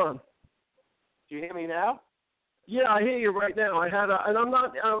going on. Do you hear me now? Yeah, I hear you right now. I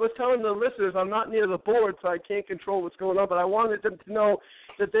was telling the listeners I'm not near the board, so I can't control what's going on, but I wanted them to know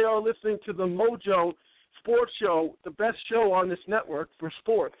that they are listening to the MOJO Sports Show, the best show on this network for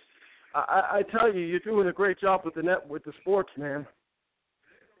sports. I tell you, you're doing a great job with the sports, man.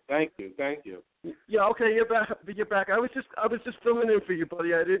 Thank you. Yeah, okay, you're back. I was just filling in for you,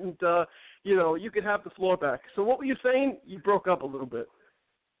 buddy. I didn't, you could have the floor back. So what were you saying? You broke up a little bit.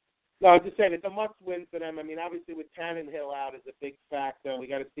 No, I was just saying it's a must-win for them. I mean, obviously with Tannenhill out is a big factor. We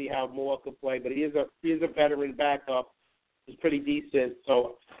got to see how Moore can play, but he is a veteran backup. He's pretty decent,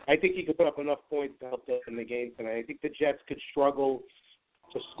 so I think he could put up enough points to help them in the game tonight. I think the Jets could struggle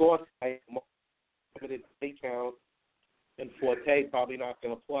to score tonight. Limited play count, and Forte probably not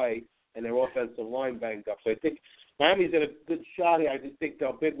going to play, and their offensive line banged up. So I think Miami's in a good shot here. I just think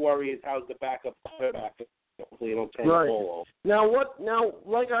the big worry is how's the backup quarterback. Hopefully, don't turn the ball over. Now,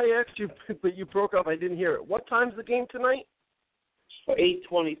 like I asked you, but you broke up. I didn't hear it. What time's the game tonight?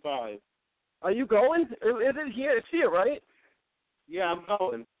 8:25. Are you going? It is here. It's here, right? Yeah, I'm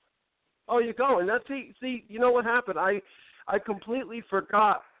going. Oh, you're going. See, you know what happened? I completely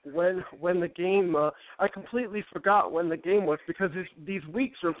forgot when the game. I completely forgot when the game was because these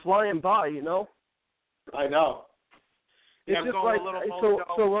weeks are flying by. You know. I know. It's yeah, just like so.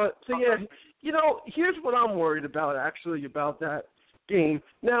 Yeah. You know, here's what I'm worried about, actually, about that game.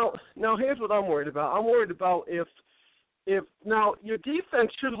 Now, here's what I'm worried about. I'm worried about if now your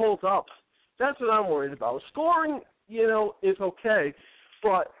defense should hold up. That's what I'm worried about. Scoring, is okay,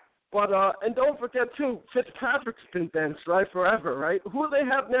 but and don't forget too, Fitzpatrick's been benched, right, forever, right? Who do they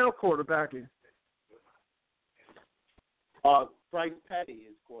have now quarterbacking? Bryce Petty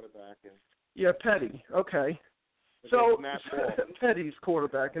is quarterbacking. Yeah, Petty. Okay. So, Petty's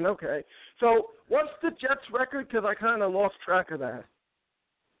quarterbacking, okay. So, what's the Jets' record? Because I kind of lost track of that.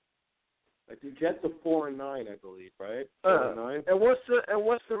 I think Jets are 4-9, I believe, right? 4-9. And what's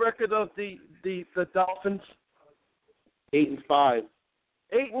the record of the Dolphins? 8-5.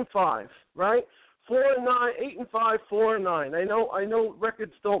 8-5, right? 4-9, 8-5, 4-9. I know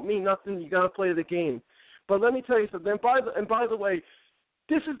records don't mean nothing. You got to play the game. But let me tell you something. And by the way,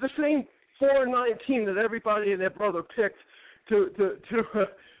 this is the same 4-9 team that everybody and their brother picked to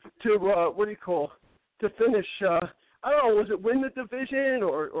what do you call, to finish. I don't know, was it win the division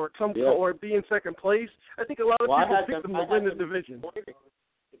or be in second place? I think a lot of people picked them to win the division.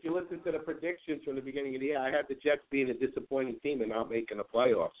 If you listen to the predictions from the beginning of the year, I had the Jets being a disappointing team and not making the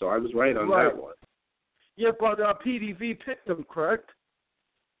playoffs, so I was right on that one. Yeah, but PDV picked them, correct?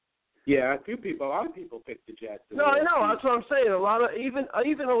 Yeah, a lot of people picked the Jets. No, I know. That's what I'm saying. A lot of even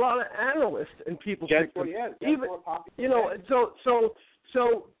a lot of analysts and people picked them. Yeah, even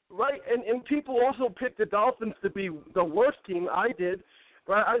so right, and people also picked the Dolphins to be the worst team. I did,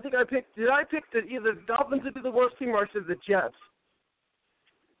 but I think I picked. Did I pick either the Dolphins to be the worst team or I said the Jets?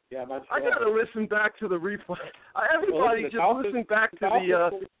 Yeah, that's I got to listen back to the replay. Everybody listen back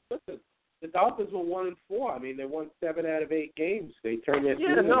to Listen, the Dolphins were 1-4. I mean, they won 7 out of 8 games. They turned their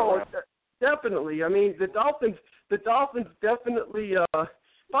season around. Definitely. I mean, the Dolphins definitely.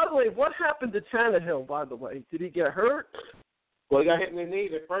 By the way, what happened to Tannehill? By the way, did he get hurt? Well, he got hit in the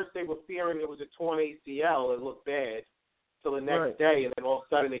knee. At first, they were fearing it was a torn ACL. It looked bad. Till the next day, and then all of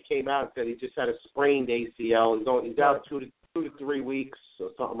a sudden, it came out and said he just had a sprained ACL. He's out 2 to 3 weeks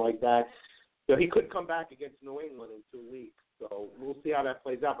or something like that. So he could come back against New England in 2 weeks. So we'll see how that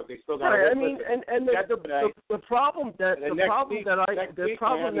plays out. But they still got. Right. I mean, and the problem that we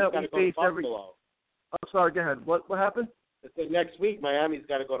face every. I'm sorry. Go ahead. What happened? Next week, Miami's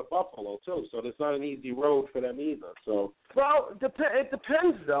got to go to Buffalo too. So there's not an easy road for them either. So. Well, it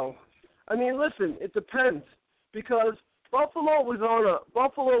depends though. I mean, listen, it depends because Buffalo was on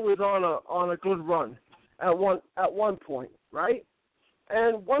a good run at one point, right?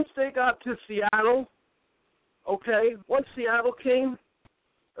 And once they got to Seattle. Okay, once Seattle came,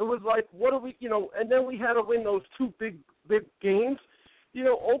 it was like, what do we, and then we had to win those 2 big games.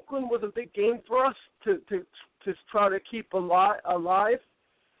 Oakland was a big game for us to try to keep alive,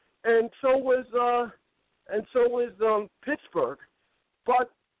 and so was Pittsburgh. But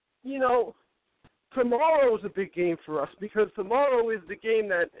tomorrow is a big game for us because tomorrow is the game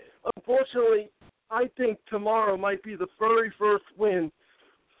that, unfortunately, I think tomorrow might be the very first win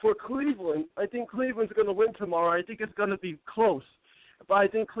for Cleveland. I think Cleveland's going to win tomorrow. I think it's going to be close. But I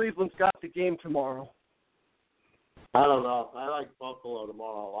think Cleveland's got the game tomorrow. I don't know. I like Buffalo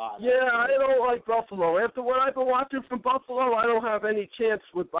tomorrow a lot. Yeah, I don't like Buffalo. After what I've been watching from Buffalo, I don't have any chance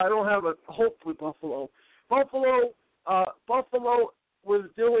I don't have a hope with Buffalo. Buffalo was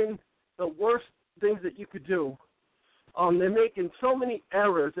doing the worst things that you could do. They're making so many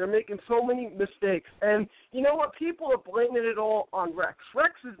errors. They're making so many mistakes. And you know what? People are blaming it all on Rex.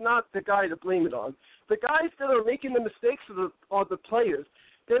 Rex is not the guy to blame it on. The guys that are making the mistakes are the players.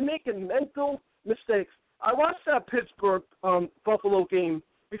 They're making mental mistakes. I watched that Pittsburgh Buffalo game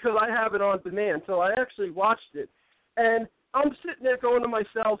because I have it on demand, so I actually watched it. And I'm sitting there going to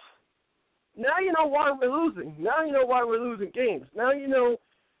myself, now you know why we're losing. Now you know why we're losing games. Now you know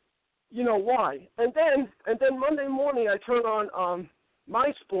why. And then Monday morning I turn on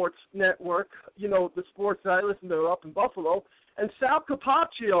my sports network, the sports that I listen to up in Buffalo, and Sal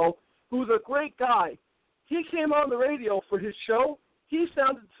Capaccio, who's a great guy, he came on the radio for his show. He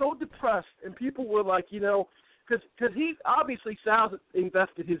sounded so depressed, and people were like, because he obviously Sal's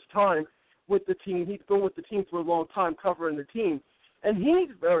invested his time with the team. He's been with the team for a long time, covering the team, and he's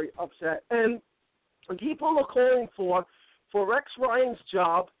very upset. And people are calling for Rex Ryan's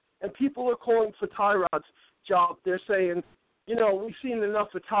job, and people are calling for Tyrod's job. They're saying, we've seen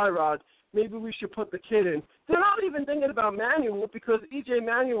enough of Tyrod. Maybe we should put the kid in. They're not even thinking about Manuel because E.J.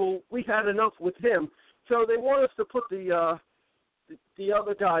 Manuel, we had enough with him. So they want us to put the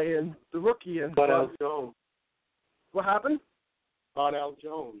other guy in, the rookie in. Darnell Jones. What happened? Darnell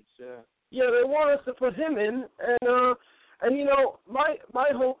Jones, yeah. Yeah, they want us to put him in, and my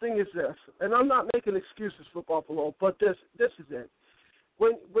whole thing is this, and I'm not making excuses for Buffalo, but this is it.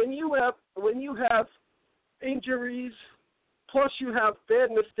 When you have injuries, plus you have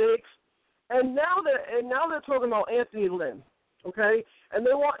bad mistakes, and now they're talking about Anthony Lynn, okay? And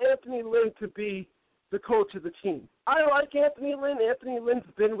they want Anthony Lynn to be the coach of the team. I like Anthony Lynn. Anthony Lynn's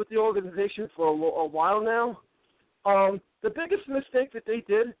been with the organization for a while now. The biggest mistake that they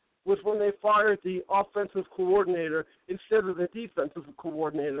did was when they fired the offensive coordinator instead of the defensive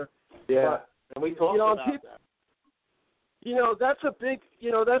coordinator. Yeah, and we talked about that. That's a big,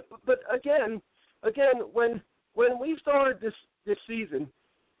 but again, when we started this season,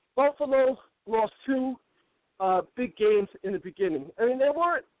 Buffalo lost two big games in the beginning. I mean, they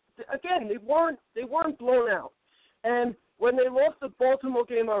weren't blown out. And when they lost the Baltimore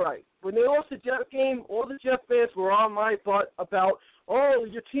game, all right. When they lost the Jet game, all the Jet fans were on my butt about,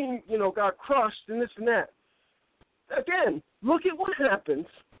 your team, got crushed and this and that. Again, look at what happens.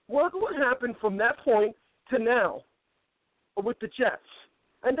 Look what happened from that point to now with the Jets.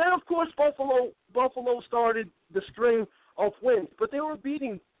 And then, of course, Buffalo started the string of wins. But they were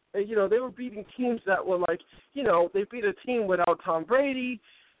beating teams that were like, they beat a team without Tom Brady.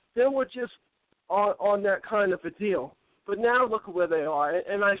 They were just on that kind of a deal. But now look at where they are,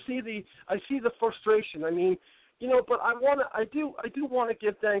 and I see the frustration. I mean, but I do want to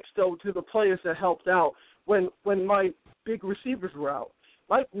give thanks though to the players that helped out when my big receivers were out,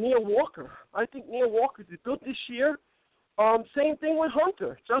 like Neil Walker. I think Neil Walker did good this year. Same thing with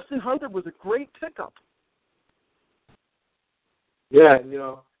Hunter. Justin Hunter was a great pickup. Yeah,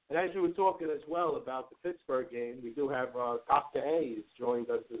 and as you were talking as well about the Pittsburgh game, we do have Dr. Hayes joined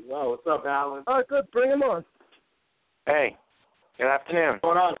us as well. What's up, Alan? All right, good. Bring him on. Hey, good afternoon. What's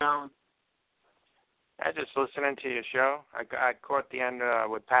going on, Alan? I just listening to your show. I caught the end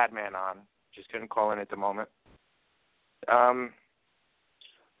with Padman on. Just couldn't call in at the moment. Buffalo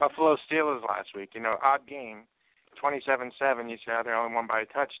Steelers last week. Odd game, 27-7. You said they only won by a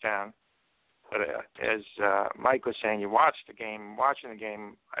touchdown. But as Mike was saying, watching the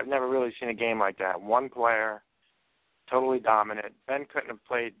game, I've never really seen a game like that. One player, totally dominant. Ben couldn't have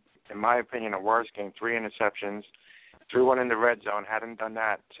played, in my opinion, a worse game. 3 interceptions, threw one in the red zone. Hadn't done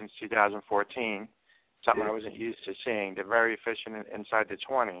that since 2014, something I wasn't used to seeing. They're very efficient inside the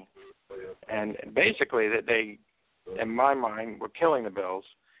 20. And basically, they, in my mind, were killing the Bills,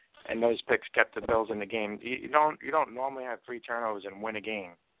 and those picks kept the Bills in the game. You don't normally have 3 turnovers and win a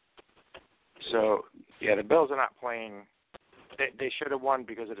game. So, yeah, the Bills are not playing. They should have won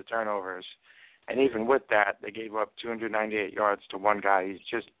because of the turnovers. And even with that, they gave up 298 yards to one guy. He's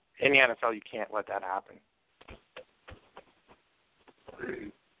just, in the NFL, you can't let that happen.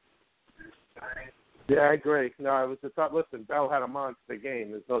 Yeah, I agree. No, it was a tough. Listen, Bell had a monster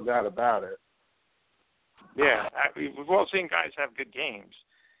game. There's no doubt about it. Yeah, we've all seen guys have good games,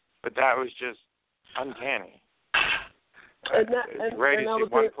 but that was just uncanny. Ready to see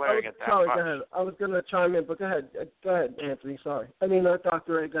one player get that much. Go ahead. I was going to chime in, but go ahead. Go ahead, Anthony. Sorry. I mean,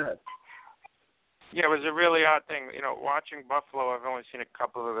 Dr. Ray, go ahead. Yeah, it was a really odd thing. Watching Buffalo, I've only seen a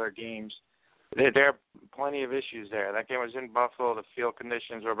couple of their games. There are plenty of issues there. That game was in Buffalo. The field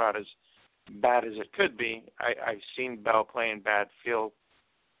conditions were about as bad as it could be. I've seen Bell playing bad field.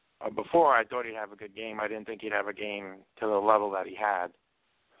 Before, I thought he'd have a good game. I didn't think he'd have a game to the level that he had.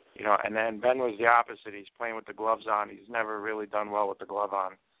 And then Ben was the opposite. He's playing with the gloves on. He's never really done well with the glove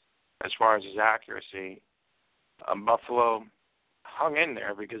on as far as his accuracy. Buffalo hung in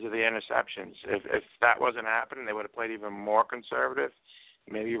there because of the interceptions. If that wasn't happening, they would have played even more conservative.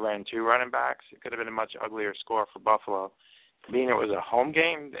 Maybe ran 2 running backs. It could have been a much uglier score for Buffalo. Being it was a home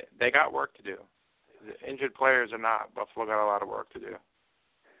game, they got work to do. The injured players or not, Buffalo got a lot of work to do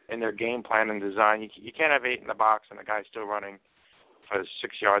in their game plan and design. You can't have 8 in the box and the guy's still running for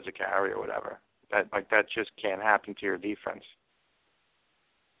 6 yards a carry or whatever. That just can't happen to your defense.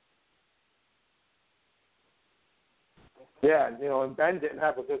 Yeah, and Ben didn't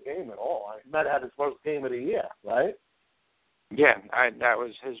have a good game at all. Ben had his first game of the year, right? Yeah, that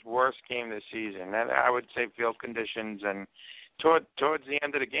was his worst game this season. And I would say field conditions, and towards the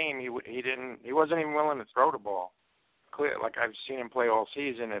end of the game, he wasn't even willing to throw the ball. Clear, like I've seen him play all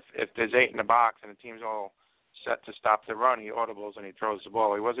season. If there's 8 in the box and the team's all set to stop the run, he audibles and he throws the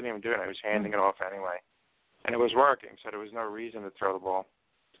ball. He wasn't even doing it. He was handing it off anyway, and it was working. So there was no reason to throw the ball.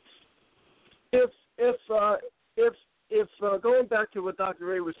 If going back to what Dr.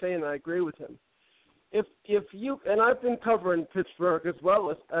 Ray was saying, I agree with him. If you, and I've been covering Pittsburgh as well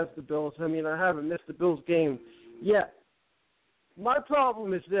as the Bills. I mean, I haven't missed the Bills game yet. My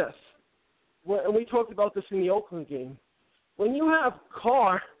problem is this, and we talked about this in the Oakland game. When you let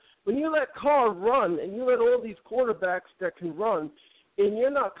Carr run, and you let all these quarterbacks that can run, and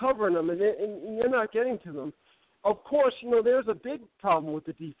you're not covering them, and you're not getting to them, of course, there's a big problem with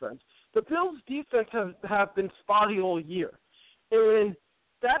the defense. The Bills' defense have been spotty all year, and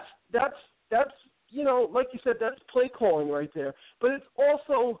that's like you said, that's play calling right there. But it's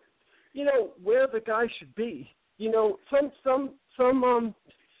also, where the guy should be.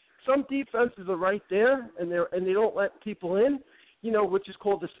 Some defenses are right there, and they don't let people in, which is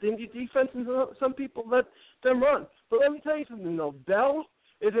called the stingy defense, and some people let them run. But let me tell you something, though. Bell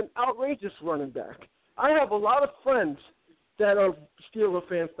is an outrageous running back. I have a lot of friends that are Steeler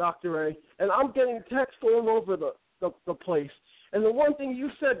fans, Dr. A, and I'm getting texts all over the place. And the one thing you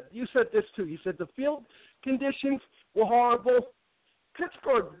said this too. You said the field conditions were horrible.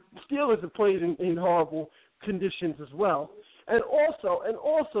 Pittsburgh Steelers have played in horrible conditions as well. And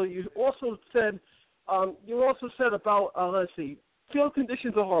also you also said about let's see, field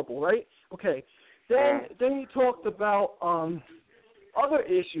conditions are horrible, right? Okay. Then you talked about other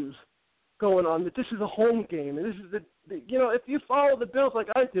issues going on, that this is a home game, and this is if you follow the Bills like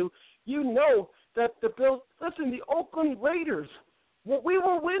I do, that the Bills, listen, the Oakland Raiders, we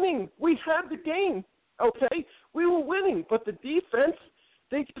were winning. We had the game, okay? We were winning, but the defense,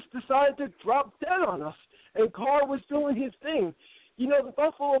 they just decided to drop dead on us, and Carr was doing his thing. The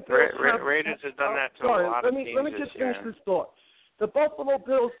Buffalo Bills Raiders have done that to a lot of teams. Let me just finish this thought. The Buffalo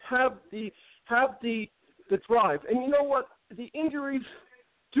Bills have the drive, and you know what? The injuries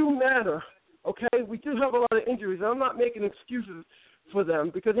do matter, okay? We do have a lot of injuries. I'm not making excuses for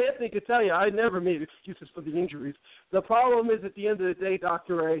them, because Anthony could tell you I never made excuses for the injuries. The problem is, at the end of the day,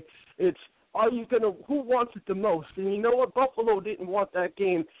 Dr. A, it's who wants it the most? And you know what? Buffalo didn't want that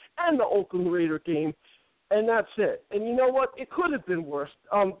game and the Oakland Raider game, and that's it. And you know what? It could have been worse.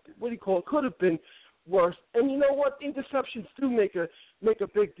 Could have been worse. And you know what? Interceptions do make a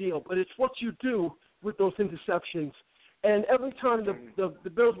big deal, but it's what you do with those interceptions. And every time the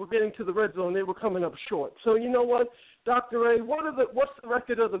Bills were getting to the red zone, they were coming up short. So you know what, Dr. A, what's the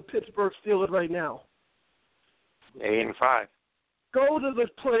record of the Pittsburgh Steelers right now? 8-5. Go to the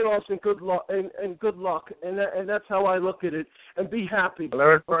playoffs and good luck, and that's how I look at it. And be happy.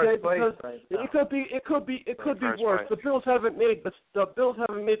 Well, okay, because right, it could be worse. The Bills haven't made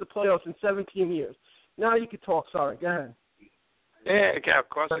the playoffs in 17 years. Now you can talk. Sorry, go ahead. Yeah, of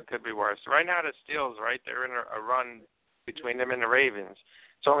course it could be worse. Right now the Steelers, they're in a run between them and the Ravens.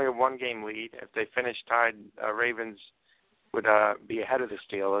 It's only a 1-game lead. If they finish tied, Ravens would be ahead of the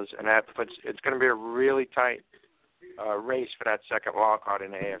Steelers, and it's going to be a really tight race for that second wild card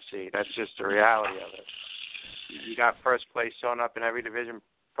in the AFC. That's just the reality of it. You got first place sewn up in every division,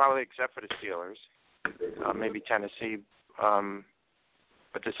 probably except for the Steelers, maybe Tennessee.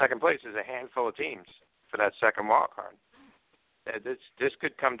 But the second place is a handful of teams for that second wild card. This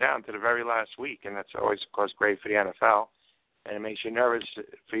could come down to the very last week, and that's always, of course, great for the NFL, and it makes you nervous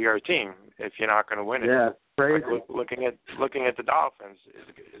for your team if you're not going to win it. Yeah, crazy. Like looking at the Dolphins,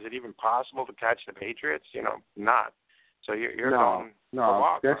 is it even possible to catch the Patriots? Not. So you're going for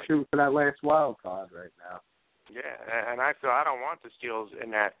wild they're card. shooting for that last wild card right now. Yeah, and I don't want the Steelers in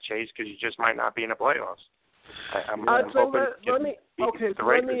that chase because you just might not be in the playoffs. I'm hoping.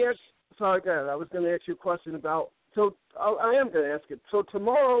 Sorry, go ahead. I was going to ask you a question about. So I am going to ask it. So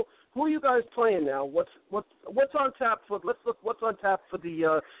tomorrow, who are you guys playing now? What's on tap for? Let's look. What's on tap for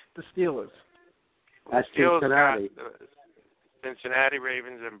the Steelers? That's Steelers Cincinnati. got Cincinnati,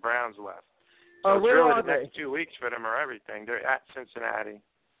 Ravens, and Browns left. So it's where really are the they? next 2 weeks for them are everything. They're at Cincinnati.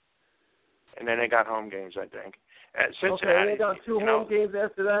 And then they got home games, I think. At Cincinnati, okay, they got two home games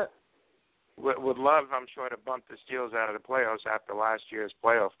after that? Would love, I'm sure, to bump the Steelers out of the playoffs after last year's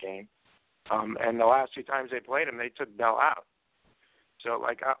playoff game. And the last 2 times they played them, they took Bell out. So,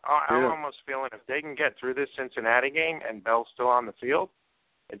 like, I'm almost feeling if they can get through this Cincinnati game and Bell's still on the field,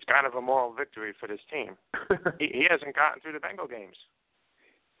 it's kind of a moral victory for this team. he hasn't gotten through the Bengal games.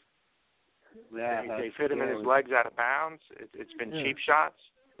 Yeah, they fit him in his legs out of bounds. It's been cheap shots.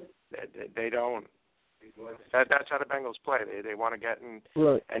 They don't. That's how the Bengals play. They want to get in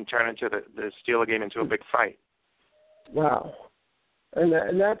and turn into the Steeler game into a big fight. Wow, and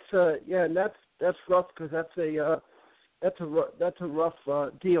that's rough because that's a rough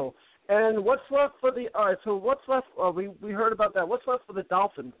deal. And what's left for the? All right, so what's left? We heard about that. What's left for the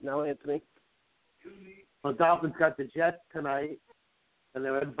Dolphins now, Anthony? The Dolphins got the Jets tonight, and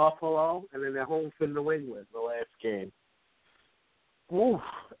they're in Buffalo, and then they're home for New England the last game. Oof.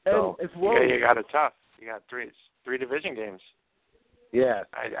 So, and you got it tough. You got three division games. Yeah.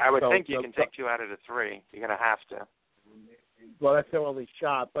 I would think you can take 2 out of the 3. You're going to have to. Well, that's their only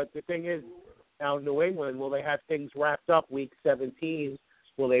shot. But the thing is, now New England, will they have things wrapped up week 17?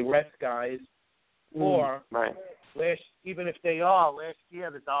 Will they rest guys? Or, even if they are, last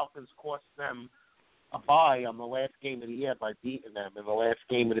year the Dolphins cost them a bye on the last game of the year by beating them. In the last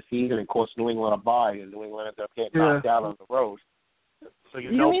game of the season, it cost New England a bye, and New England ended up getting knocked out on the road. So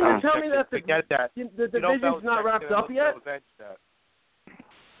you mean to tell me that the division's not wrapped up yet?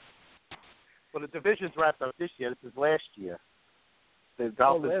 Well, the division's wrapped up this year. This is last year. The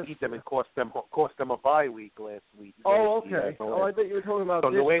Dolphins beat them and cost them a bye week last week. Oh, okay. I thought you were talking about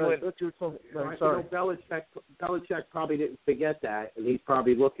so this. New England. Sorry. Belichick probably didn't forget that, and he's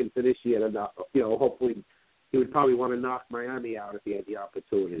probably looking for this year to, hopefully he would probably want to knock Miami out if he had the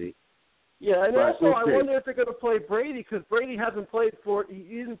opportunity. Yeah, and also I wonder if they're going to play Brady because Brady hasn't played he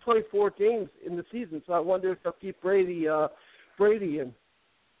didn't play 4 games in the season, so I wonder if they'll keep Brady in.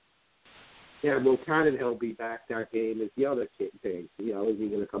 Yeah, well, Tannehill be back that game is the other thing. Is he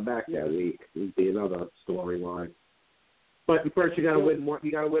going to come back that week? Would be another storyline. But first, you got to win one.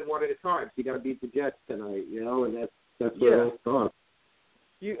 You got to win one at a time. So you got to beat the Jets tonight, and that's where it starts.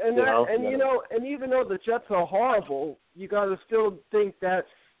 And even though the Jets are horrible, you got to still think that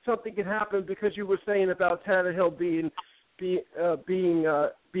something can happen because you were saying about Tannehill being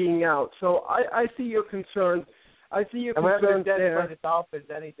out. So I see your concerns. I see your concerns there. Play the Dolphins,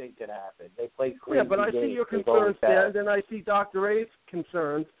 anything can happen. They play crazy but I see your concerns there, and then I see Dr. A's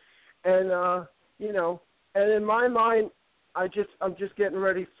concerns, and and in my mind, I'm just getting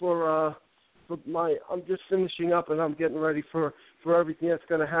ready I'm just finishing up, and I'm getting ready for everything that's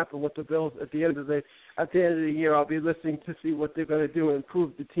going to happen with the Bills at the end of the year. I'll be listening to see what they're going to do to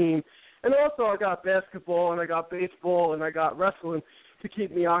improve the team, and also I got basketball, and I got baseball, and I got wrestling to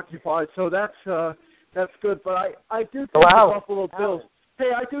keep me occupied. So that's good. But I do think the Buffalo Bills.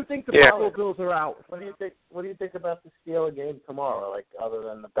 Hey, I do think the Buffalo Bills are out. What do you think about the Steelers game tomorrow? Like, other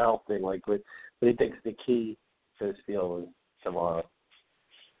than the Bell thing, like, what do you think is the key to the Steelers tomorrow?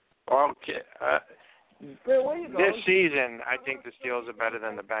 Okay. This season, I think the Steelers are better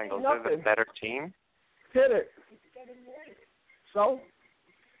than the Bengals. They're the better team. Hit it. So?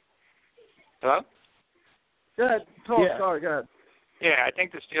 Hello? Go ahead. Talk. Yeah. Sorry, go ahead. Yeah, I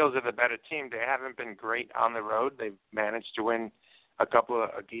think the Steelers are the better team. They haven't been great on the road. They've managed to win a couple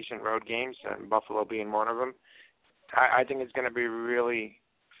of decent road games, and Buffalo being one of them. I think it's going to be really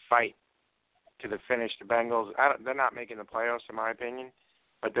fight to the finish. The Bengals, they're not making the playoffs, in my opinion,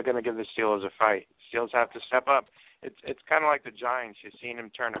 but they're going to give the Steelers a fight. Steelers have to step up. It's kind of like the Giants. You've seen them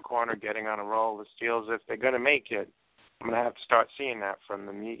turn a corner, getting on a roll. The Steelers, if they're going to make it, I'm going to have to start seeing that from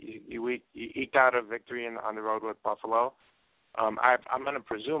them. You eked out a victory on the road with Buffalo. I'm going to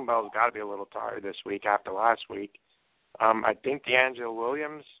presume Bell's got to be a little tired this week after last week. I think D'Angelo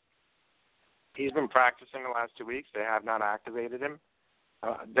Williams, he's been practicing the last 2 weeks. They have not activated him.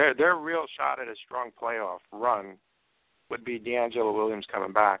 Their real shot at a strong playoff run would be D'Angelo Williams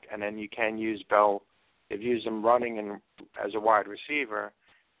coming back, and then you can use Bell. They've used him running and as a wide receiver,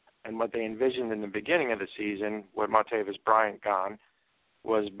 and what they envisioned in the beginning of the season with Martavis Bryant gone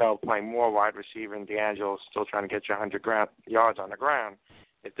was Bell playing more wide receiver and D'Angelo still trying to get you 100 yards on the ground.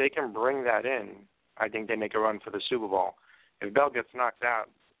 If they can bring that in, I think they make a run for the Super Bowl. If Bell gets knocked out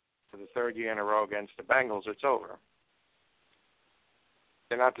for the 3rd year in a row against the Bengals, it's over.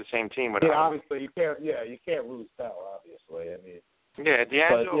 They're not the same team without him. Obviously you can't lose Bell, obviously. I mean,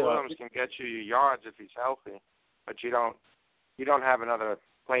 D'Angelo Williams can get you your yards if he's healthy, but you don't have another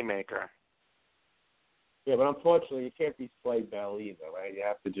playmaker. Yeah, but unfortunately, you can't be Slay Bell either, right? You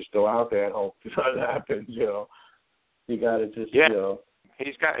have to just go out there and hope something happens. You got to just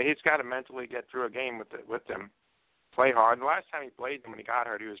He's got to mentally get through a game with them, play hard. The last time he played them when he got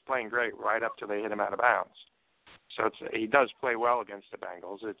hurt, he was playing great right up till they hit him out of bounds. So he does play well against the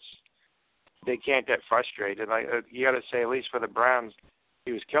Bengals. They can't get frustrated. Like you got to say, at least for the Browns,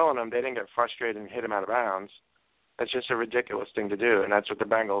 he was killing them. They didn't get frustrated and hit him out of bounds. That's just a ridiculous thing to do, and that's what the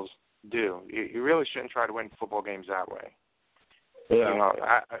Bengals do. You really shouldn't try to win football games that way. Yeah.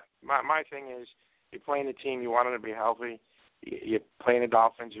 My thing is, you're playing a team, you want them to be healthy. You're playing the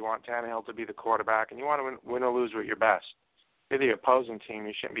Dolphins, you want Tannehill to be the quarterback, and you want to win or lose with your best. If you're the opposing team,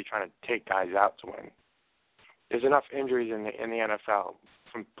 you shouldn't be trying to take guys out to win. There's enough injuries in the NFL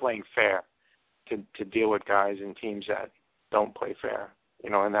from playing fair to deal with guys and teams that don't play fair,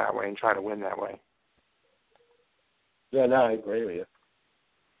 in that way and try to win that way. Yeah, no, I agree with you.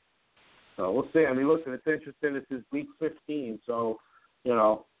 So we'll see. I mean, listen, it's interesting. This is week 15, so,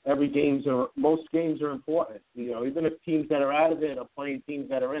 most games are important. Even if teams that are out of it are playing teams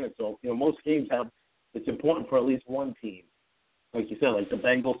that are in it. So, most games it's important for at least one team. Like you said, like the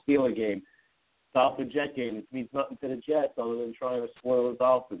Bengals-Steelers game, Dolphin-Jet game, it means nothing to the Jets other than trying to spoil the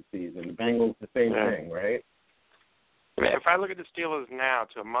Dolphins season. The Bengals, the same thing, right? I mean, if I look at the Steelers now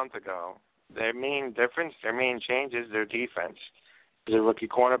to a month ago, their main difference, their main change is their defense. There's a rookie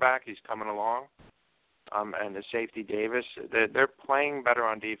cornerback, he's coming along. And the safety Davis, they're playing better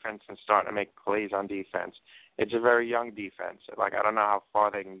on defense and starting to make plays on defense. It's a very young defense. Like, I don't know how far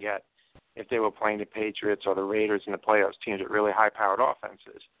they can get if they were playing the Patriots or the Raiders in the playoffs, teams with really high-powered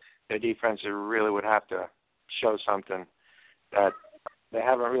offenses. Their defense really would have to show something that they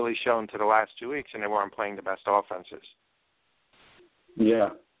haven't really shown to the last 2 weeks, and they weren't playing the best offenses. Yeah.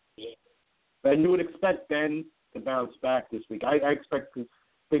 And you would expect Ben to bounce back this week. I expect a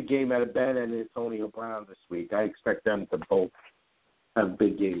big game out of Ben and Antonio Brown this week. I expect them to both have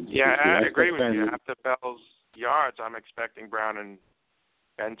big games. Yeah, I agree with you. After Bell's yards, I'm expecting Brown and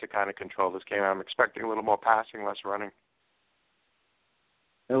Ben to kind of control this game. I'm expecting a little more passing, less running.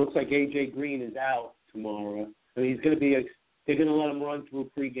 It looks like A.J. Green is out tomorrow. I mean, they're going to let him run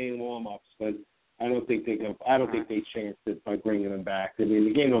through pregame warm-ups, but I don't think they chance it by bringing him back. I mean,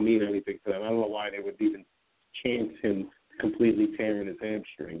 the game don't mean anything to them. I don't know why they would even chance him completely tearing his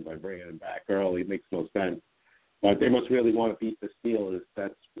hamstring by bringing him back early. It makes no sense. But they must really want to beat the Steelers.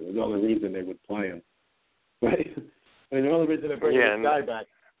 That's the only reason they would play him. Right? I mean, the only reason they're bringing this guy back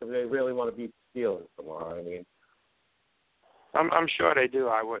is they really want to beat the Steelers tomorrow. I mean, I'm sure they do.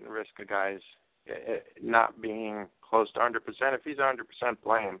 I wouldn't risk a guy's not being close to 100%. If he's 100%,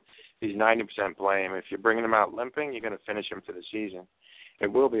 play him. If he's 90%, play him. If you're bringing him out limping, you're going to finish him for the season.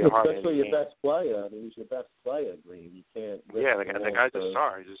 It will be a hard game. Especially your best player. I mean, he's your best player, Green. You can't. Yeah, the guy's a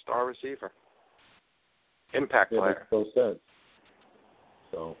star. He's a star receiver. Impact player. Makes no sense.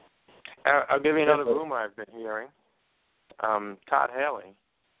 So. I'll give you another rumor I've been hearing. Todd Haley,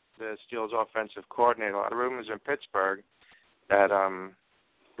 the Steelers offensive coordinator, a lot of rumors in Pittsburgh that,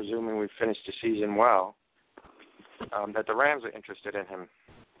 presuming we finished the season well, that the Rams are interested in him.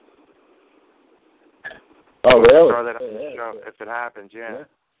 Oh, really? If it happens, yeah.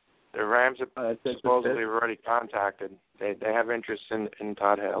 The Rams are supposedly already contacted. They have interest in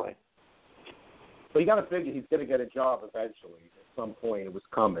Todd Haley. Well, you got to figure he's going to get a job eventually. At some point, it was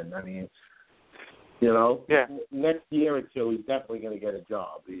coming. I mean, next year or two, he's definitely going to get a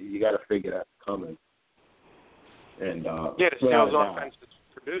job. You got to figure that's coming. And the Steelers offense is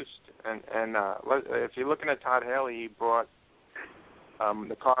produced. And if you're looking at Todd Haley, he brought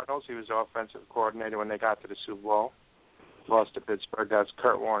the Cardinals. He was the offensive coordinator when they got to the Super Bowl. Lost to Pittsburgh. That's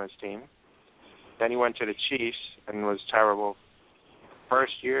Kurt Warner's team. Then he went to the Chiefs and was terrible.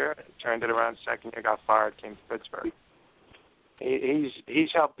 First year, turned it around. Second year, got fired, came to Pittsburgh. He's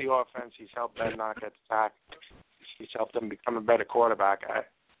helped the offense. He's helped Ben not get sacked. He's helped them become a better quarterback.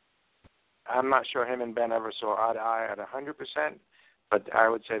 I'm not sure him and Ben ever saw eye to eye at 100%, but I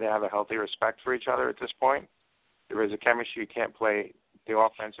would say they have a healthy respect for each other at this point. There is a chemistry. You can't play the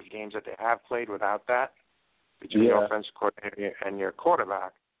offensive games that they have played without that between the offensive coordinator and your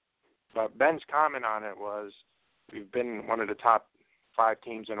quarterback. But Ben's comment on it was, we've been one of the top 5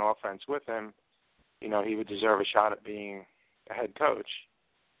 teams in offense with him. He would deserve a shot at being a head coach.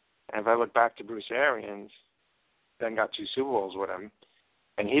 And if I look back to Bruce Arians, Ben got 2 Super Bowls with him,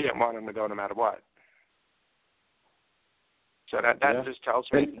 and he didn't want him to go no matter what. So that just tells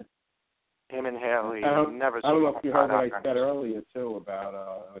me him and Haley never. I don't know if you heard what I said earlier too about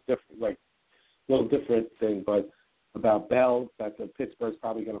a different, little different thing, but about Bell, that Pittsburgh's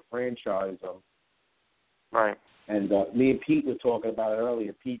probably going to franchise him. Right. And me and Pete were talking about it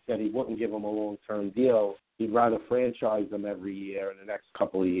earlier. Pete said he wouldn't give him a long-term deal. He'd rather franchise them every year in the next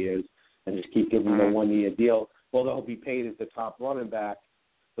couple of years and just keep giving them a one-year deal. Well, they'll be paid as the top running back,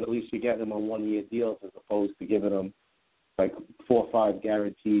 but at least you're getting them on one-year deals as opposed to giving them like 4 or 5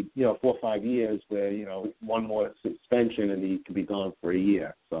 guaranteed, 4 or 5 years where, one more suspension and he could be gone for a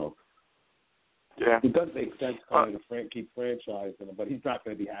year. So it does make sense kind of to keep franchising him, but he's not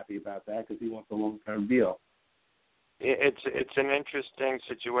going to be happy about that because he wants a long-term deal. It's an interesting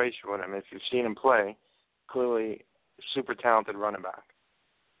situation with him. If you've seen him play, clearly super talented running back,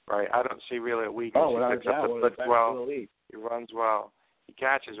 right? I don't see really a weakness. He picks up the blitz well. He runs well. He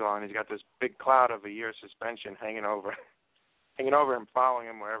catches well, and he's got this big cloud of a year suspension hanging over him, following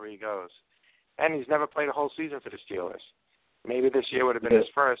him wherever he goes. And he's never played a whole season for the Steelers. Maybe this year would have been his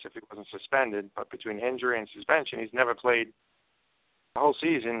first if he wasn't suspended, but between injury and suspension, he's never played a whole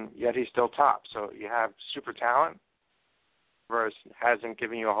season, yet he's still top. So you have super talent versus hasn't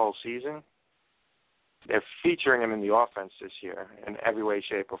given you a whole season. They're featuring him in the offense this year in every way,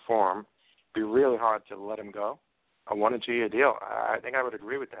 shape, or form. It'd be really hard to let him go. A 1 or 2 year deal. I think I would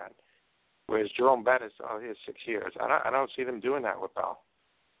agree with that. Whereas Jerome Bettis, he has 6 years. I don't see them doing that with Bell.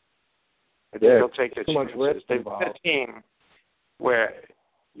 They'll take their chances. They've been a team where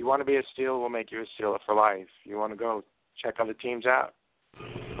you want to be a Steeler, we'll make you a Steeler for life. You want to go check other teams out.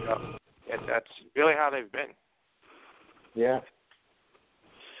 That's really how they've been. Yeah.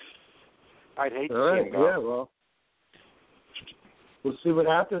 I'd hate to see him go. Yeah, well, we'll see what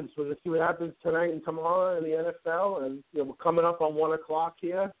happens. We'll see what happens tonight and tomorrow in the NFL, and we're coming up on 1 o'clock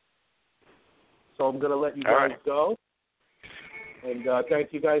here. So I'm going to let you guys go. And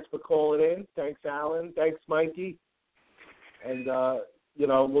thank you guys for calling in. Thanks, Alan. Thanks, Mikey. And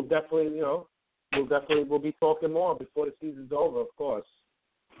we'll definitely be talking more before the season's over, of course.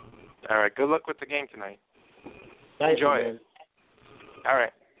 All right. Good luck with the game tonight. Enjoy it. All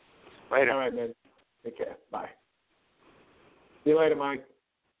right. Later. All right, man. Take care. Bye. See you later, Mike.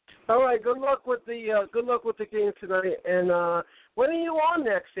 All right. Good luck with the game tonight. And when are you on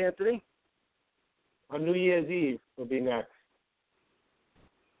next, Anthony? On New Year's Eve will be next.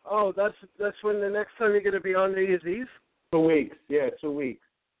 Oh, that's when the next time you're going to be on New Year's Eve? 2 weeks. Yeah, 2 weeks.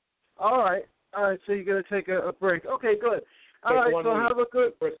 All right. So you're going to take a break. Okay, good. All right. So have a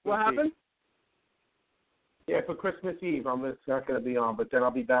good. What happened? Yeah, for Christmas Eve, I'm not going to be on, but then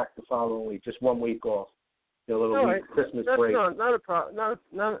I'll be back the following week. Just 1 week off. A little week Christmas break. Not a problem.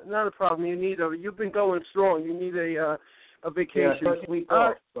 Not a problem. You've been going strong. You need a vacation. Yeah, first week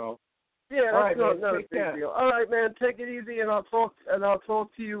off. So. Yeah, that's not a big deal. All right, man. Take it easy, and I'll talk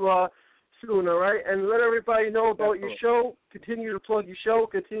to you soon. All right, and let everybody know about your show. Continue to plug your show.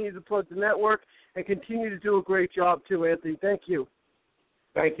 Continue to plug the network, and continue to do a great job too, Anthony. Thank you.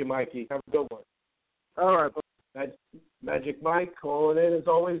 Thank you, Mikey. Have a good one. All right. Magic Mike calling in as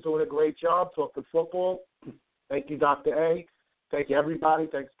always, doing a great job talking football. Thank you, Dr. A. Thank you, everybody.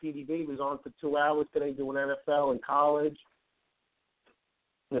 Thanks, PDB. He was on for 2 hours today doing NFL and college.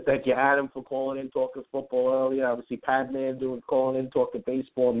 And thank you, Adam, for calling in, talking football earlier. Obviously, Padman calling in, talking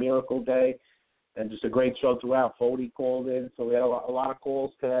baseball, Miracle Day, and just a great show throughout. Fody called in, so we had a lot of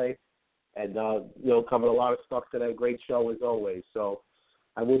calls today, and covered a lot of stuff today. Great show as always. So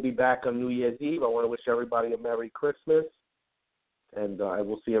I will be back on New Year's Eve. I want to wish everybody a Merry Christmas, and I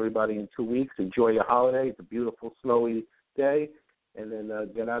will see everybody in 2 weeks. Enjoy your holiday. It's a beautiful, snowy day, and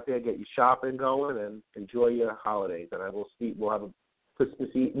then get out there, get your shopping going, and enjoy your holidays. And we'll have a Christmas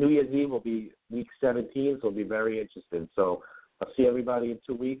Eve, New Year's Eve will be week 17, so it'll be very interesting. So I'll see everybody in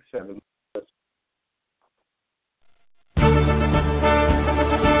 2 weeks. Have a